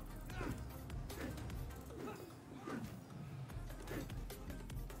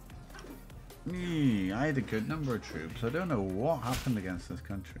 I had a good number of troops. I don't know what happened against this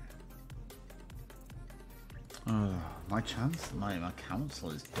country. Oh, my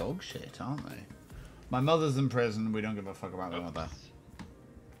council is dog shit, aren't they? My mother's in prison. We don't give a fuck about my mother.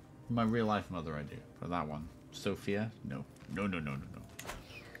 My real life mother, I do. For that one, Sophia, no. One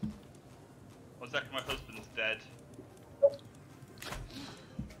second, my husband's dead.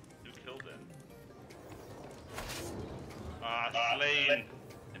 Who killed him? Slain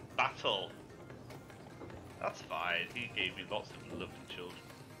in battle. That's fine. He gave me lots of lovely children.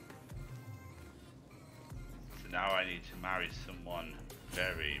 So now I need to marry someone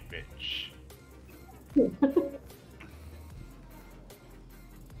very rich.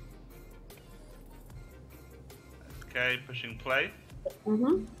 Okay, pushing play.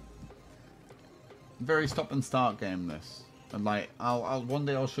 Very stop and start game. This, and like, I'll one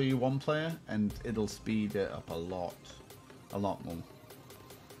day I'll show you one player, and it'll speed it up a lot more.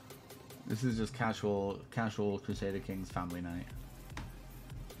 This is just casual Crusader Kings family night.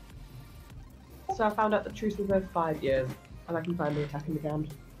 So I found out the truce was over 5 years, and I can finally attack him again.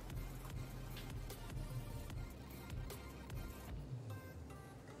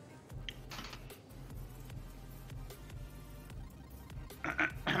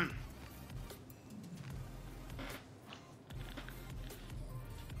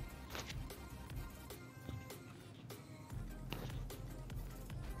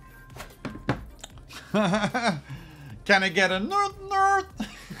 Can I get a nerd?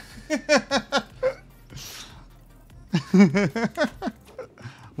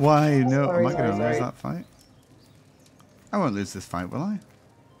 Why? No, am I going to lose that fight? I won't lose this fight, will I?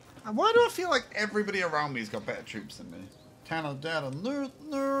 Why do I feel like everybody around me's got better troops than me? Can I get a nerd?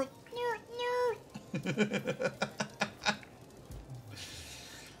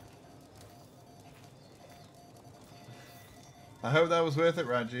 I hope that was worth it,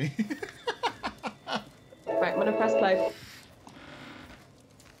 Raji. Right, I'm gonna press play.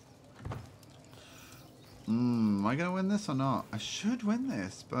 Am I gonna win this or not? I should win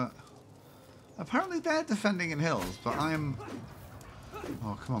this, but apparently they're defending in hills, but I'm...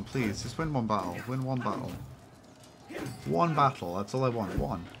 Oh, come on, please, just win one battle. Win one battle. One battle, that's all I want.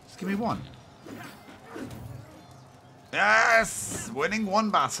 One. Just give me one. Yes! Winning one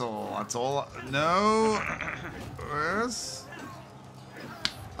battle. That's all. No. Yes.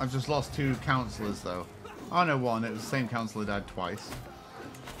 I've just lost 2 councillors, though. Oh, no, 1. It was the same councillor died twice.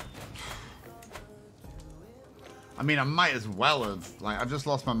 I mean, I might as well have. Like, I've just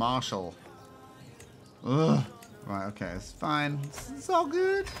lost my marshal. Ugh. Right, okay, it's fine. It's all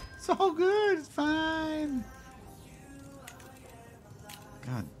good. It's all good. It's fine.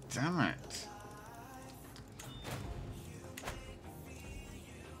 God damn it.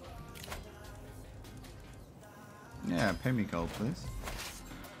 Yeah, pay me gold, please.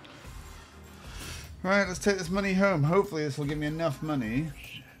 Right, let's take this money home. Hopefully this will give me enough money.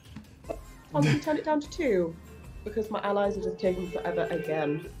 I'm going to turn it down to 2, because my allies are just taking forever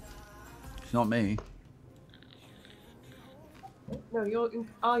again. It's not me. No, you're.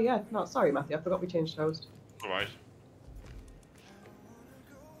 Oh yeah, no, sorry, Matthew. I forgot we changed host. All right.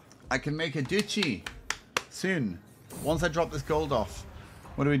 I can make a duchy soon. Once I drop this gold off.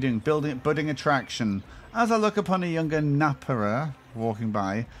 What are we doing? Budding attraction. As I look upon a younger napperer walking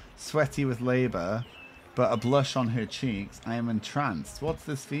by, sweaty with labour, but a blush on her cheeks, I am entranced. What's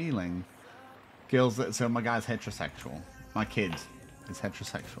this feeling? Girls that so my guy's heterosexual. My kid is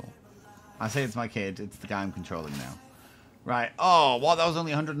heterosexual. I say it's my kid, it's the guy I'm controlling now. Right. Oh, what? That was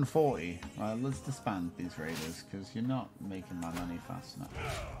only 140. Right, let's disband these raiders, because you're not making my money fast enough.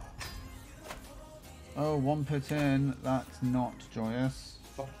 Oh, 1 per turn. That's not joyous.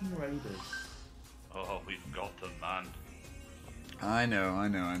 Fucking raiders. Oh, we've got them, man. I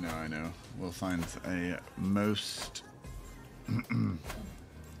know. We'll find a most...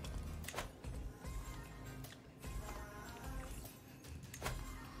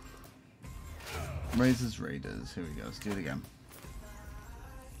 Razors, Raiders. Here we go. Let's do it again.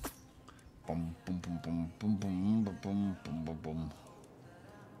 Boom, boom, boom, boom, boom, boom, boom, boom, boom, boom.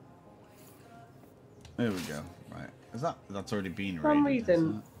 There we go. Right. That's already been raided? For some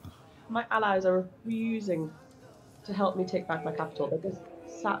reason, my allies are refusing to help me take back my capital. They're just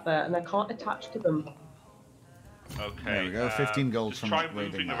sat there and I can't attach to them. Okay. There we go. 15 gold just from try raiding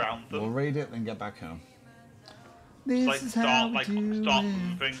moving that. around them. We'll raid it and get back home. Just, This is start how we do start it.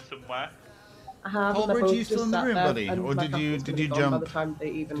 moving somewhere. I have. Paul, and they're were both you still just in the sat room, there, buddy? and Or my did you capital's gonna be gone jump? By the time they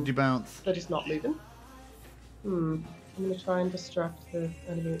even, Did you bounce? they're just not moving. I'm gonna try and distract the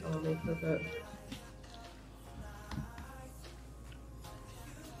enemy army for a bit.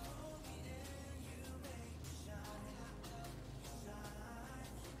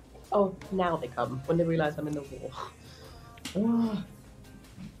 Oh, now they come when they realise I'm in the war. Oh.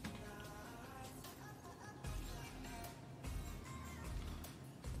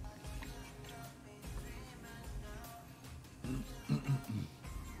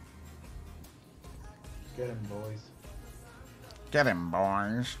 Get him, boys. Get him,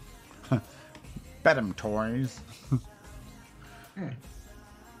 boys. Bet him, toys.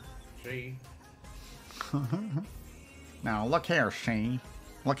 She. Now, look here, she.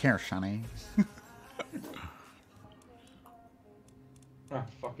 Look here, Shani. Ah,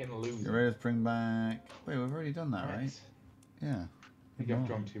 fucking You loser. ready to bring back... Wait, we've already done that, right? Yeah. I think I've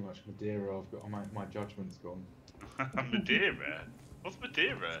drunk too much Madeira. I've got my judgment's gone. Madeira? What's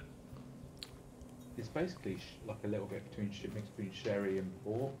Madeira? It's basically like a little bit mixed between sherry and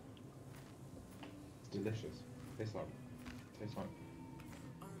port. It's delicious. Tastes like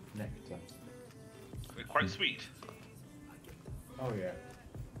nectar. Quite sweet. Oh yeah.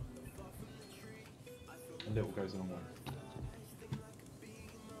 A little goes a long way.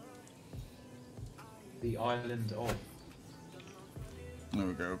 The island of. There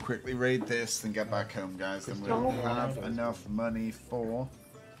we go. Quickly raid this and get back home, guys. Then we'll have enough money for...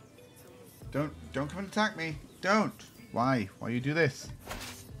 Don't come and attack me. Don't. Why? Why you do this?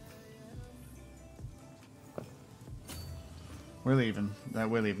 We're leaving.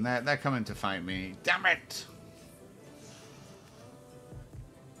 We're leaving. They're coming to fight me. Damn it!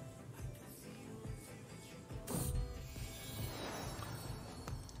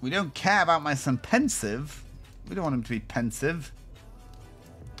 We don't care about my son Pensive. We don't want him to be pensive.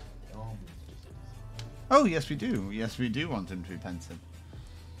 Oh, yes we do. Yes, we do want him to be pensive.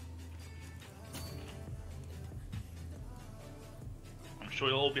 I'm sure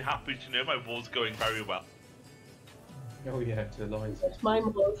you'll all be happy to know my war's going very well. Oh yeah, to the lines.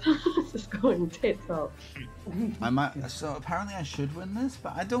 Mine was just going tits up. I might. So apparently I should win this,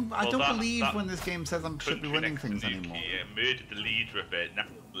 but I don't. I Well, don't that- believe that when this game says I should be Country winning next to things Nuki, anymore. murdered the leader of it, now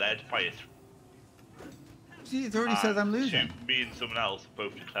led by its... See, it already says I'm losing. Me and someone else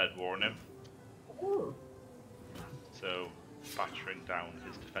both declared war on him. Oh. So, battering down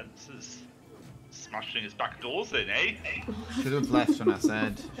his defences. Smashing his back doors in, eh? Should have left when I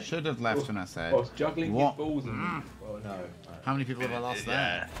said. Should have left when I said. Whilst juggling What? his balls and... Oh no. How many people have I lost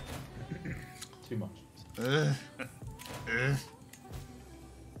there? Too much. Ugh. Ugh.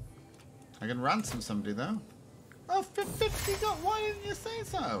 I can ransom somebody though. Oh, 50 got. Why didn't you say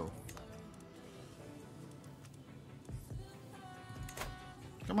so?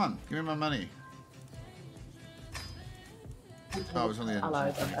 Come on, give me my money. Oh, it was only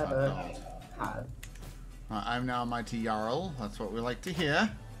Allies I've 125 ever gold. had. I'm now a mighty Jarl. That's what we like to hear.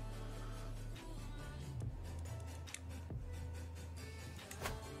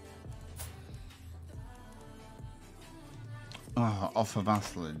 Oh, offer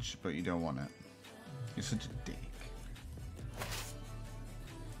vassalage, but you don't want it. You're such a dick.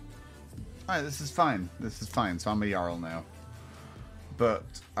 Alright, this is fine. This is fine. So I'm a Jarl now. But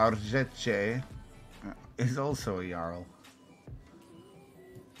Arjeche is also a Jarl.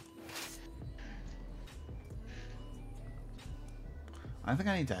 I think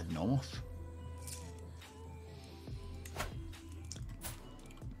I need to head north.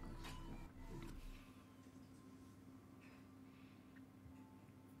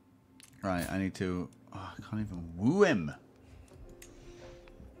 Right, I need to... Oh, I can't even woo him.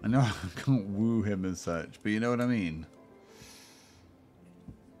 I know I can't woo him as such, but you know what I mean.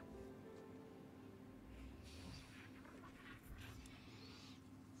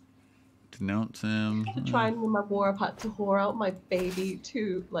 Denounce him. To try and win my war, I've had to whore out my baby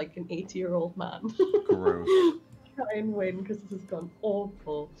to like an 80-year-old man. Gross. Try and win because this has gone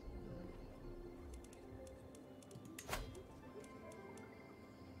awful.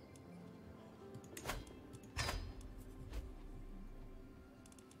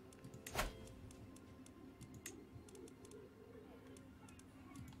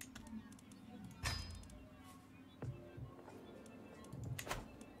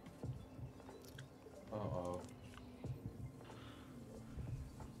 Uh-oh.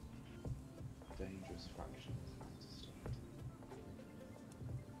 Dangerous factions.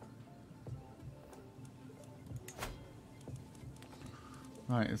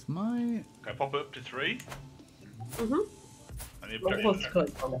 Right, is my... Can I pop it up to 3? Mm-hmm. I need Well, to it's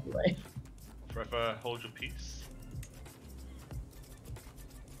going on anyway. forever hold your peace.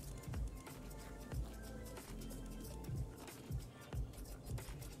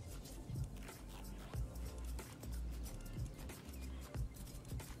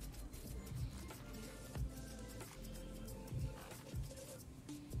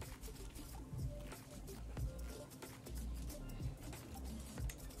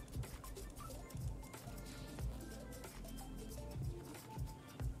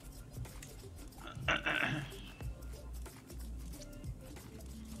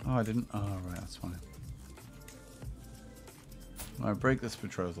 Oh, I didn't... Oh, right, that's fine. I break this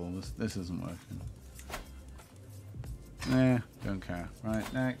betrothal. This isn't working. Don't care.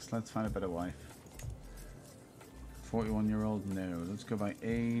 Right, next, let's find a better wife. 41-year-old, no. Let's go by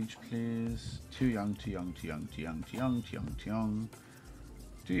age, please. Too young, too young, too young, too young, too young, too young, too young.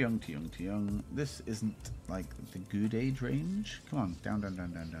 Too young, too young, too young. This isn't, like, the good age range. Come on, down, down,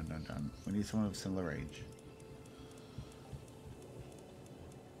 down, down, down, down, down. We need someone of similar age.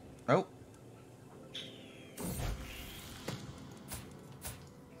 Oh.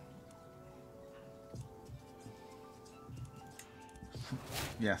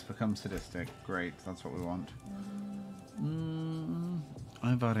 Yes, become sadistic. Great, that's what we want.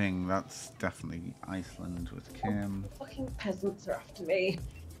 Ivaring, that's definitely Iceland with Kim. Fucking peasants are after me.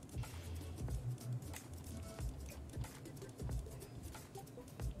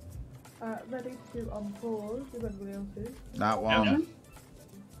 Ready to unpause if everybody else is. That one. Yeah.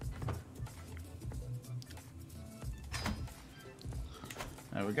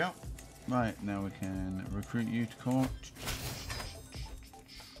 There we go. Right, now we can recruit you to court.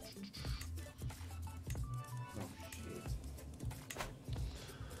 Oh shit.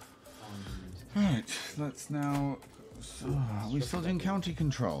 Right, let's now... So, are we still doing county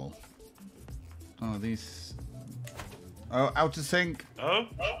control? Oh, these... Oh, out of sync. Oh?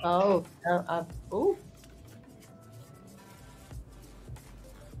 Oh, ooh.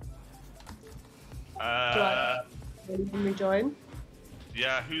 Can we rejoin?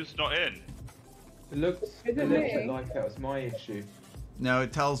 Yeah, who's not in? It looks Is it like me? that was my issue. No,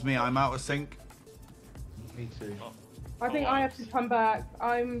 it tells me I'm out of sync. Me too. I think I have to come back.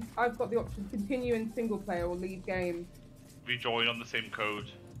 I've got the option to continue in single player or leave game. Rejoin on the same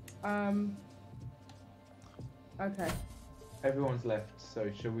code. Okay. Everyone's left, so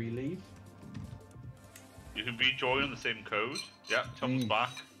shall we leave? You can rejoin on the same code. Yeah, Tom's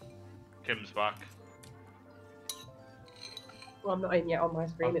back. Kim's back. Well, I'm not in yet on my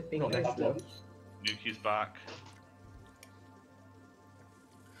screen. It's being Not very left slow. one. Nuki's back.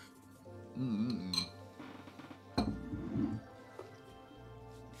 Am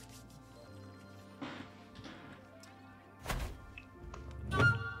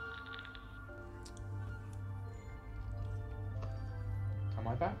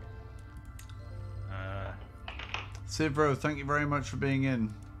I back? Sid, bro, thank you very much for being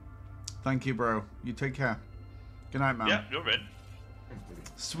in. Thank you, bro. You take care. Good night, man. Yeah, you're in.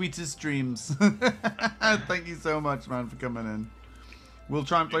 Sweetest dreams. Thank you so much, man, for coming in. We'll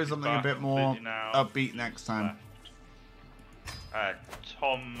try and play Nuki's something a back bit more completely now. upbeat next time. Left.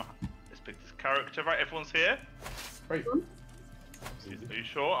 Tom has picked his character. Right, everyone's here? Great. Are you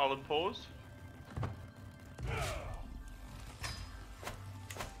sure? I'll unpause.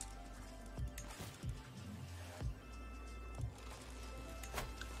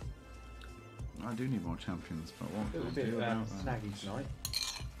 I do need more champions, but what It can was I a bit do about that? snaggy tonight.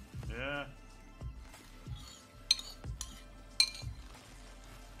 Yeah.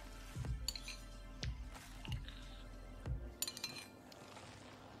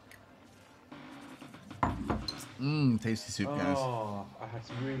 Tasty soup, guys. Oh, I had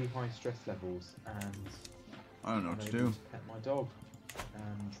some really high stress levels, and I don't know I'm what to able do. to pet my dog.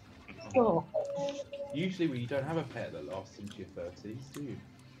 And Oh, usually, you don't have a pet that lasts into your 30s, do you?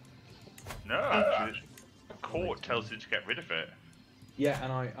 No, actually, the court tells you to get rid of it. Yeah,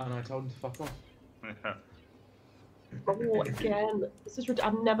 and I told him to fuck off. oh, again, this is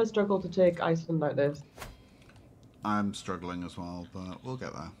I've never struggled to take Iceland like this. I'm struggling as well, but we'll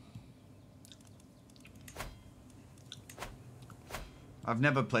get there. I've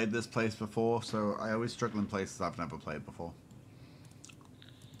never played this place before, so I always struggle in places I've never played before.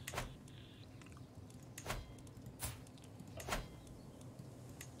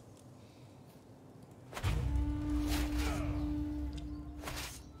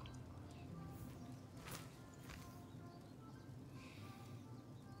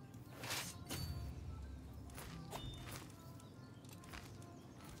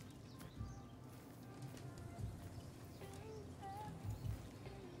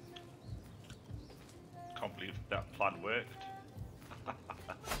 Can't believe that plan worked.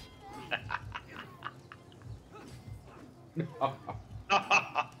 Oh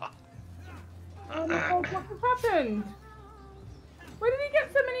my god, what has happened? Where did he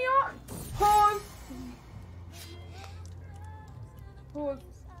get so many art? Pause. Pause.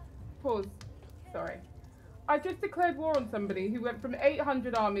 Pause. Sorry. I just declared war on somebody who went from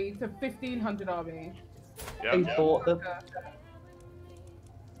 800 army to 1500 army. Yeah, He yeah. fought the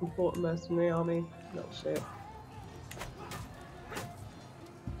mercenary army. Not shit.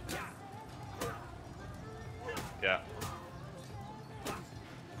 Yeah.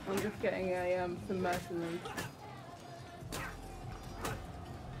 I'm just getting a some mercenaries.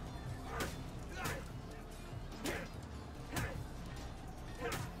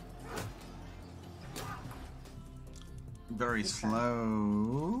 Very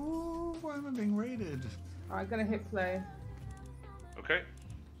slow. Why am I being raided? I'm gonna hit play. Okay.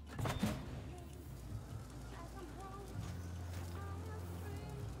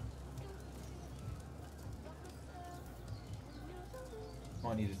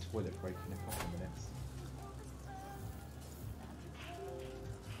 Might need a toilet break in a couple of minutes.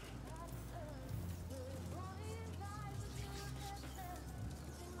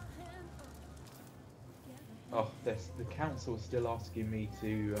 Oh, the council is still asking me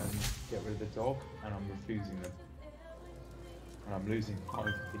to get rid of the dog, and I'm refusing them. And I'm losing my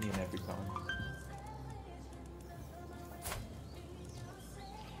opinion every time.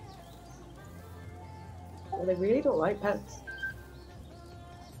 Well, they really don't like pets.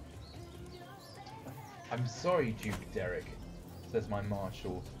 I'm sorry, Duke Derek, says my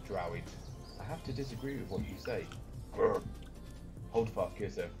marshal, Drowied. I have to disagree with what you say. Grr. Holdfuck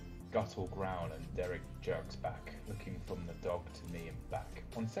gives a guttural growl and Derek jerks back, looking from the dog to me and back.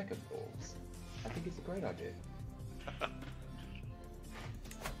 On second thoughts, I think it's a great idea.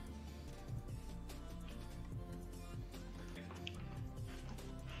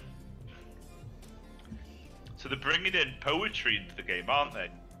 So they're bringing in poetry into the game, aren't they?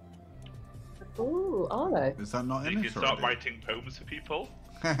 Ooh, are they? Is that not You in can it start already? writing poems for people,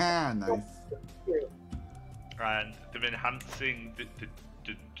 Nice. and they're enhancing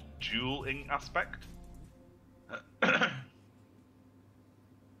the dueling aspect.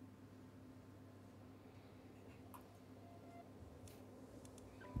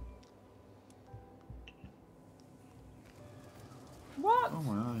 What? Oh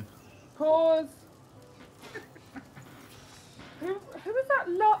my eye. Pause. Who was that?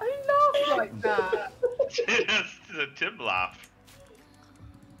 Who laughed like that? Just a Tim laugh.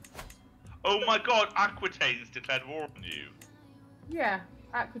 Oh my god, Aquitaine's declared war on you. Yeah,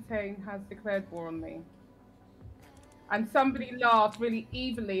 Aquitaine has declared war on me. And somebody laughed really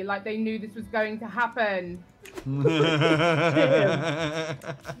evilly, like they knew this was going to happen. Why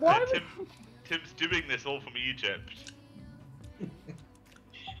would... Tim's doing this all from Egypt.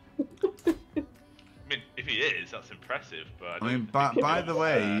 I mean, if he is, that's impressive. But I mean, by the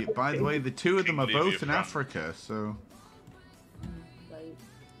way, the two of them are King Livia both in France. Africa, so. Right.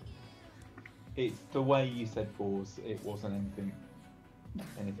 It's the way you said pause. It wasn't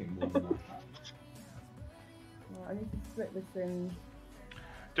anything more than that. Well, I need to split this in.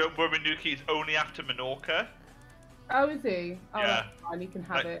 Don't worry, Nuki, it's only after Minorca. Oh, is he? Oh, Yeah. that's fine. You can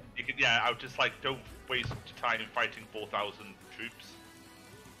have Like, it. you can, yeah, I would just like, don't waste your time fighting 4,000 troops.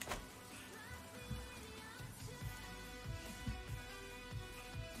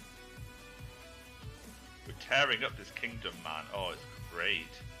 We're tearing up this kingdom, man. Oh, it's great.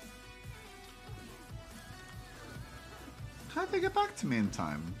 How'd they get back to me in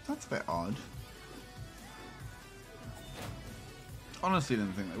time? That's a bit odd. Honestly,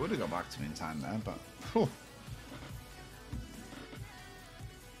 didn't think they would have got back to me in time there, but. Whew.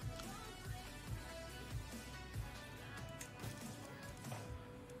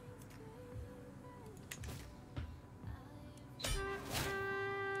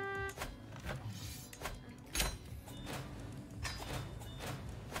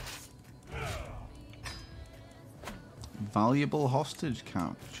 Valuable hostage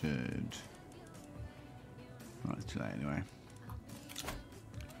captured. Oh, it's too late anyway.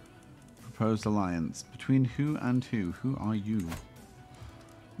 Proposed alliance. Between who and who? Who are you?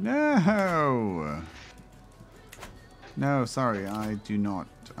 No! No, sorry, I do not.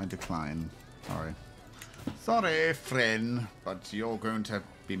 I decline. Sorry. Sorry, friend, but you're going to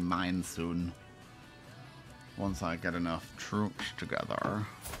be mine soon. Once I get enough troops together.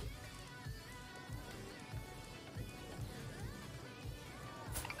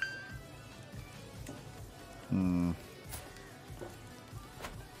 Hmm.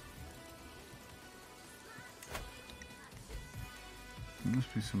 There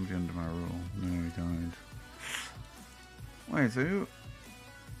must be somebody under my rule. No, he died. Wait, so who?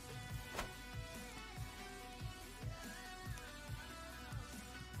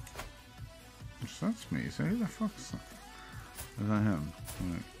 That's me, so who the fuck's that? Is that him?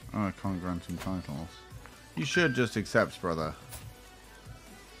 Right. Oh, I can't grant him titles. You should just accept, brother.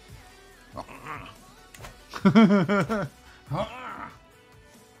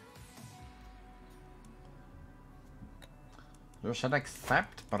 You should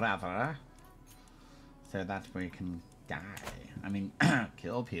accept, brother. So that we can die. I mean,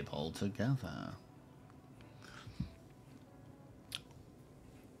 kill people together.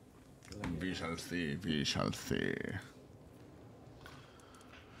 We shall see, we shall see.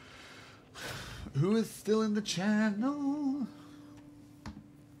 Who is still in the channel?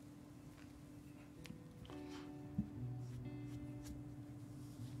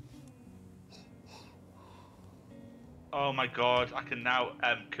 Oh my god, I can now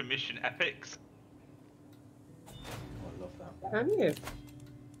commission epics. Oh, I love that. Can you?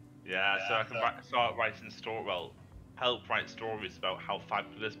 Yeah, so I can start writing help write stories about how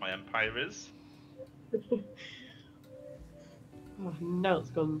fabulous my empire is. Oh, now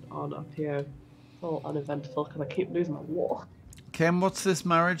it's gone on up here. It's all uneventful because I keep losing my war. Kim, what's this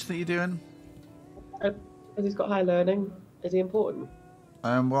marriage that you're doing? Has he's got high learning? Is he important?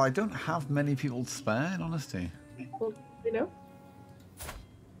 Well, I don't have many people to spare, in honesty. Well, you know.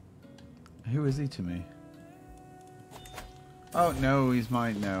 Who is he to me? Oh, no, he's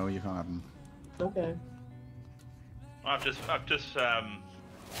mine. No, you can't have him. Okay. I've just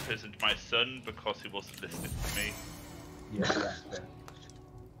imprisoned my son because he wasn't listening to me. Yeah.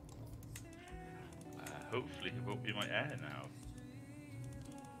 Hopefully he won't be my heir now.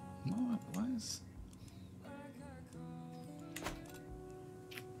 What? Why is...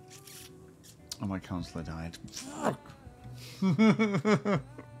 Oh, my counselor died. Fuck!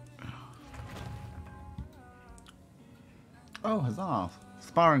 Oh, huzzah!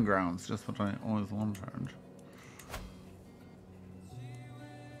 Sparring grounds, just what I always wanted.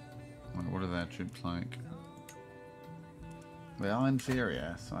 What are their troops like? They are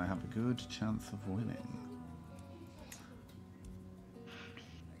inferior, so I have a good chance of winning.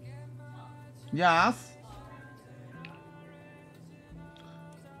 Yes?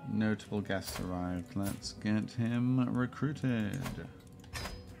 Notable guest arrived. Let's get him recruited.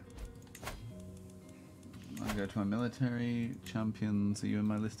 I'll go to my military. Champions. Are you in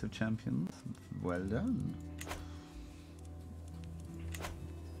my list of champions? Well done.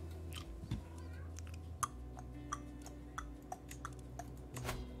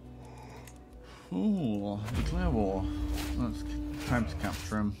 Ooh, declare war. It's time to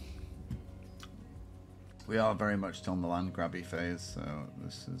capture him. We are very much still in the land grabby phase, so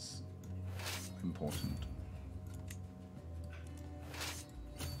this is important.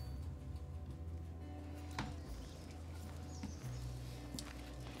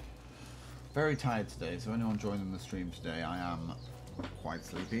 Very tired today, so anyone joining the stream today, I am quite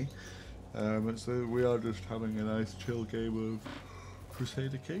sleepy. So we are just having a nice chill game of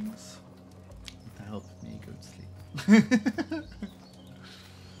Crusader Kings to help me go to sleep.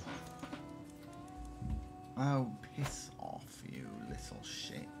 Oh, piss off, you little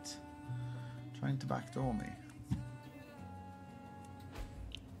shit. Trying to backdoor me.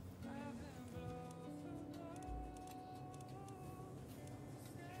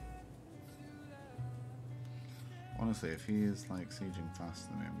 Honestly, if he is like sieging faster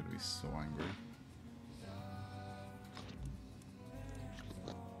than me, I'm going to be so angry.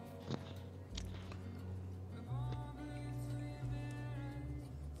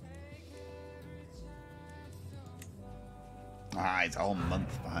 Ah, it's a whole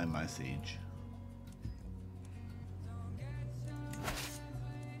month behind my siege.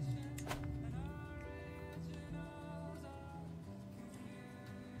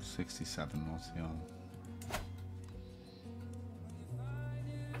 $67, what's he on?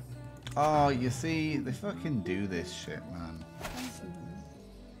 Oh, you see, they fucking do this shit, man.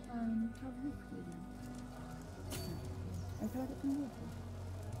 can I get some water?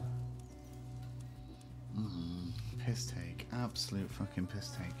 Piss take. Absolute fucking piss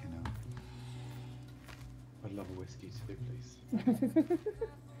take, you know. I'd love a whiskey too, please.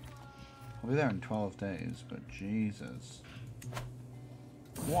 I'll be there in 12 days, but Jesus.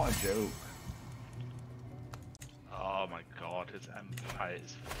 What a joke. Oh my god, his empire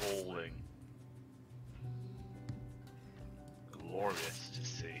is falling. Glorious to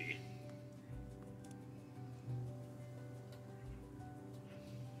see.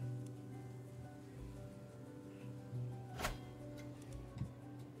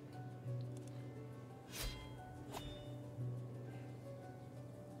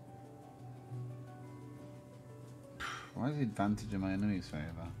 Why is the advantage in my enemy's favour?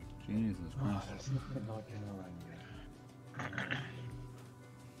 Jesus Christ. There's nothing like an orange.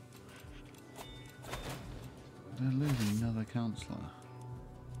 They're losing another councillor.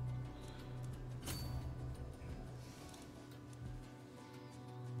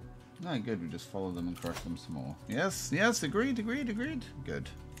 No, good, we just follow them and crush them some more. Yes, yes, agreed. Good.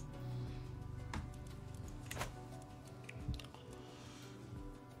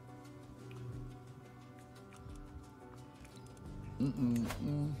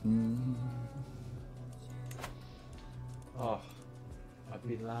 Oh, I've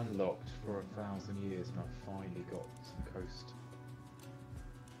been landlocked for 1,000 years and I've finally got some coast.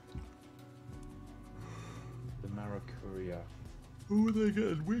 The Maracuria. Oh, they're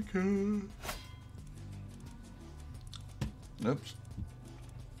getting weaker. Oops.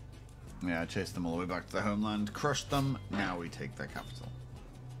 Yeah, I chased them all the way back to their homeland, crushed them, now we take their capital.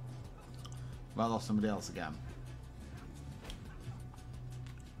 Have I lost somebody else again?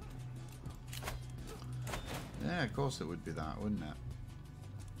 Yeah, of course it would be that, wouldn't it?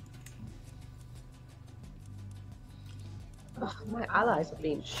 Ugh, my allies have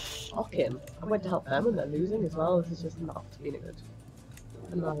been shocking. I went to help them and they're losing as well. This is just not being a good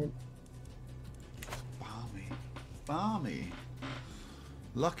alliance. Balmy. Balmy.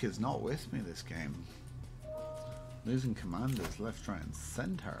 Luck is not with me this game. Losing commanders left, right and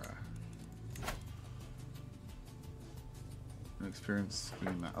centre. No experience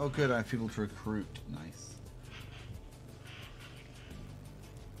doing that. Oh good, I have people to recruit. Nice.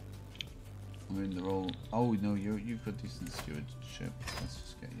 I mean they're all... Oh no, you've got decent stewardship. Let's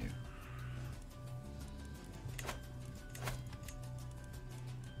just get you.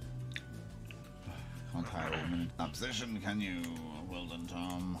 Can't hire all women in that position, can you? Well done,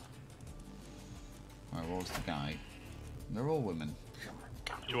 Tom. Right, what was the guy? They're all women.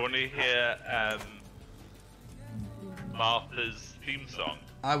 Do you want to hear Martha's theme song?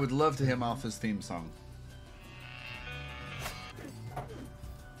 I would love to hear Martha's theme song.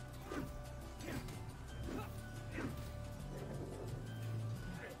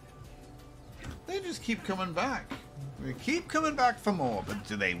 They just keep coming back. They keep coming back for more, but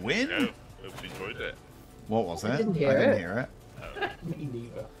do they win? No, hope you enjoyed it. What was it? I didn't hear I didn't it. hear it. Me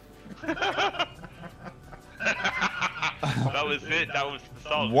neither. That was it. That was the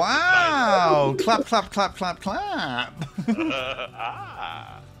song. Wow! Clap, clap, clap, clap, clap.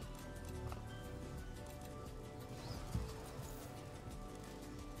 Ah.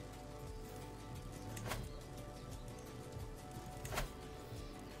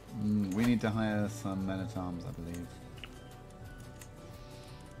 We need to hire some men-at-arms, I believe.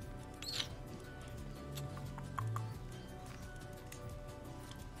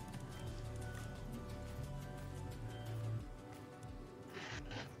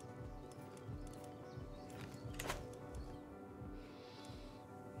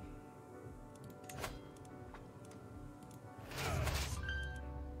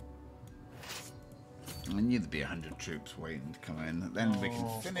 I knew there'd be 100 troops waiting to come in. Then we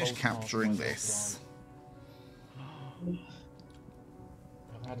can finish capturing this.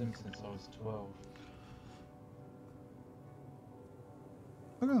 I've had him since I was 12.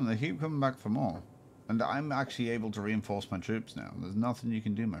 Look at them, they keep coming back for more. And I'm actually able to reinforce my troops now. There's nothing you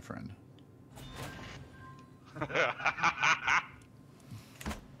can do, my friend. Are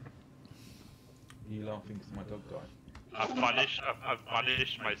you laughing because my dog died? I've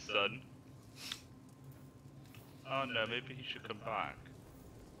banished my son. Oh no, maybe he should come back.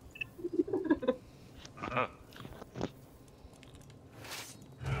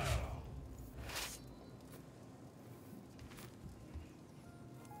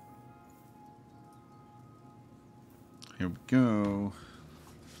 Here we go.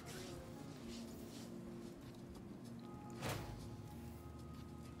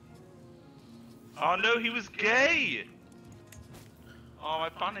 Oh no, he was gay! Oh, I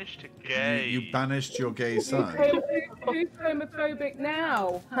banished a gay. You banished your gay son. Who's homophobic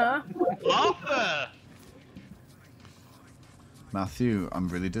now? Huh? Arthur! Matthew, I'm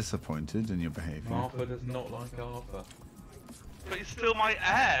really disappointed in your behaviour. Arthur does not like Arthur. But he's still my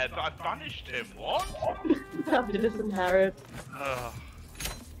heir, but I banished him. What? Have to disinherit. Ugh.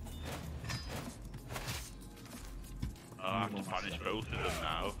 Oh, I have to banish both of them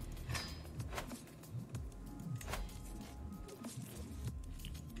now.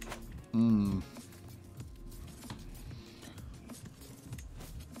 Hmm.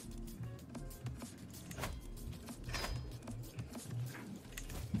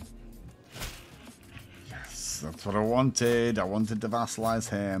 Yes, that's what I wanted. I wanted to vassalize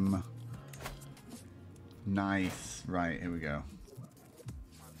him. Nice. Right, here we go.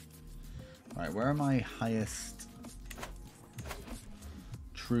 Right, where are my highest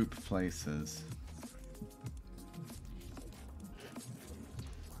troop places?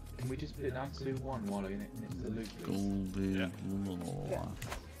 Can we just put it down to 2-1 while it's the loop, please? Goldie. Yeah.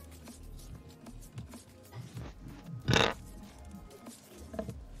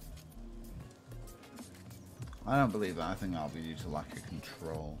 I don't believe that. I think that'll be due to lack of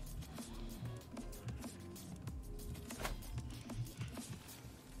control.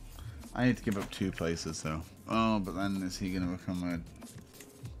 I need to give up 2 places though. Oh, but then is he going to become a...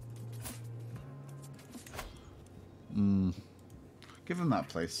 Give him that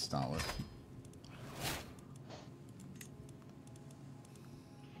place to start with.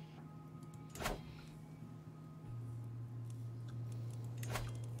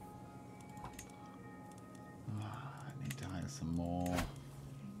 I need to hire some more.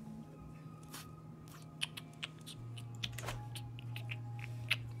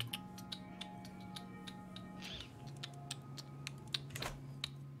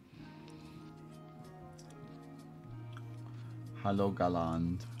 Hello,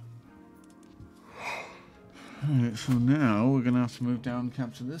 Galand. Alright, so now we're gonna have to move down and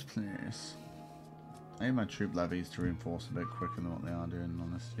capture this place. I need my troop levies to reinforce a bit quicker than what they are doing, in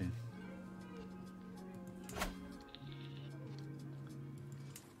honesty.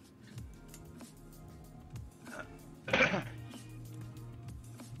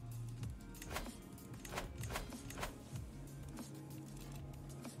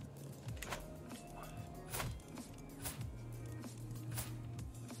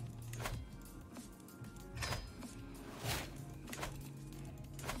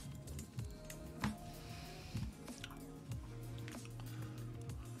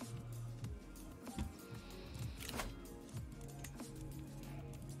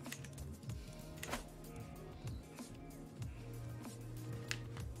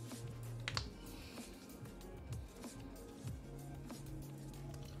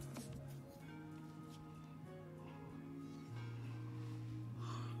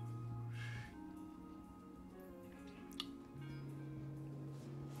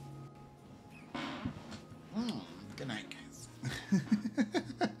 Good night, guys.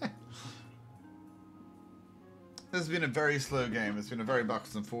 This has been a very slow game. It's been a very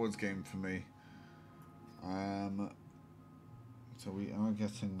backwards and forwards game for me. So we are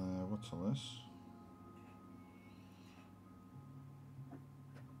getting there. What's all this?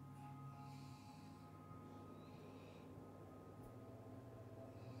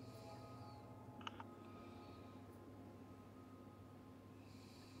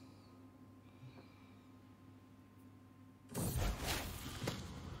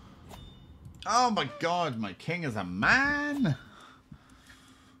 Oh my god, my king is a man!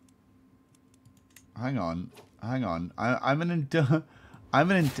 Hang on. I'm an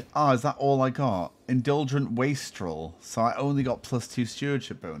oh, is that all I got? Indulgent wastrel. So I only got +2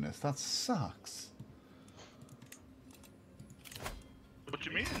 stewardship bonus. That sucks. What do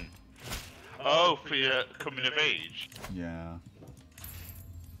you mean? Oh, for your coming of age? Yeah.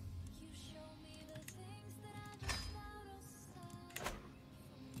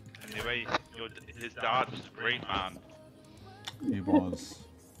 Anyway, his dad was a great man. He was.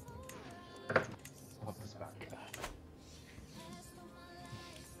 Arthur's back.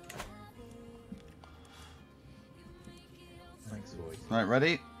 Thanks, boys. Right,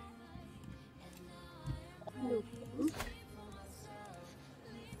 ready? Okay.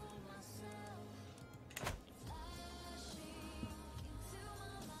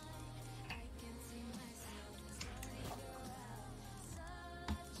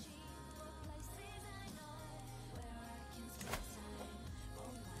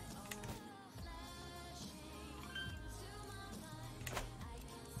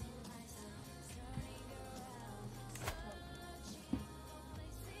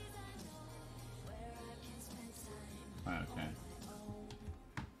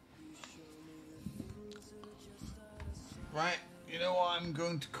 Right, you know what? I'm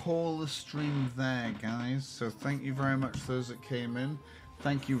going to call the stream there, guys. So thank you very much to those that came in.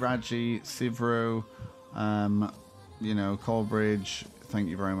 Thank you, Raji, Sivro, you know, Colbridge. Thank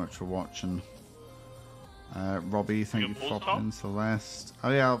you very much for watching. Robbie, thank you for popping in. Celeste.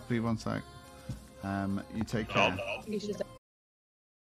 Oh yeah, I'll be one sec. You take care. You should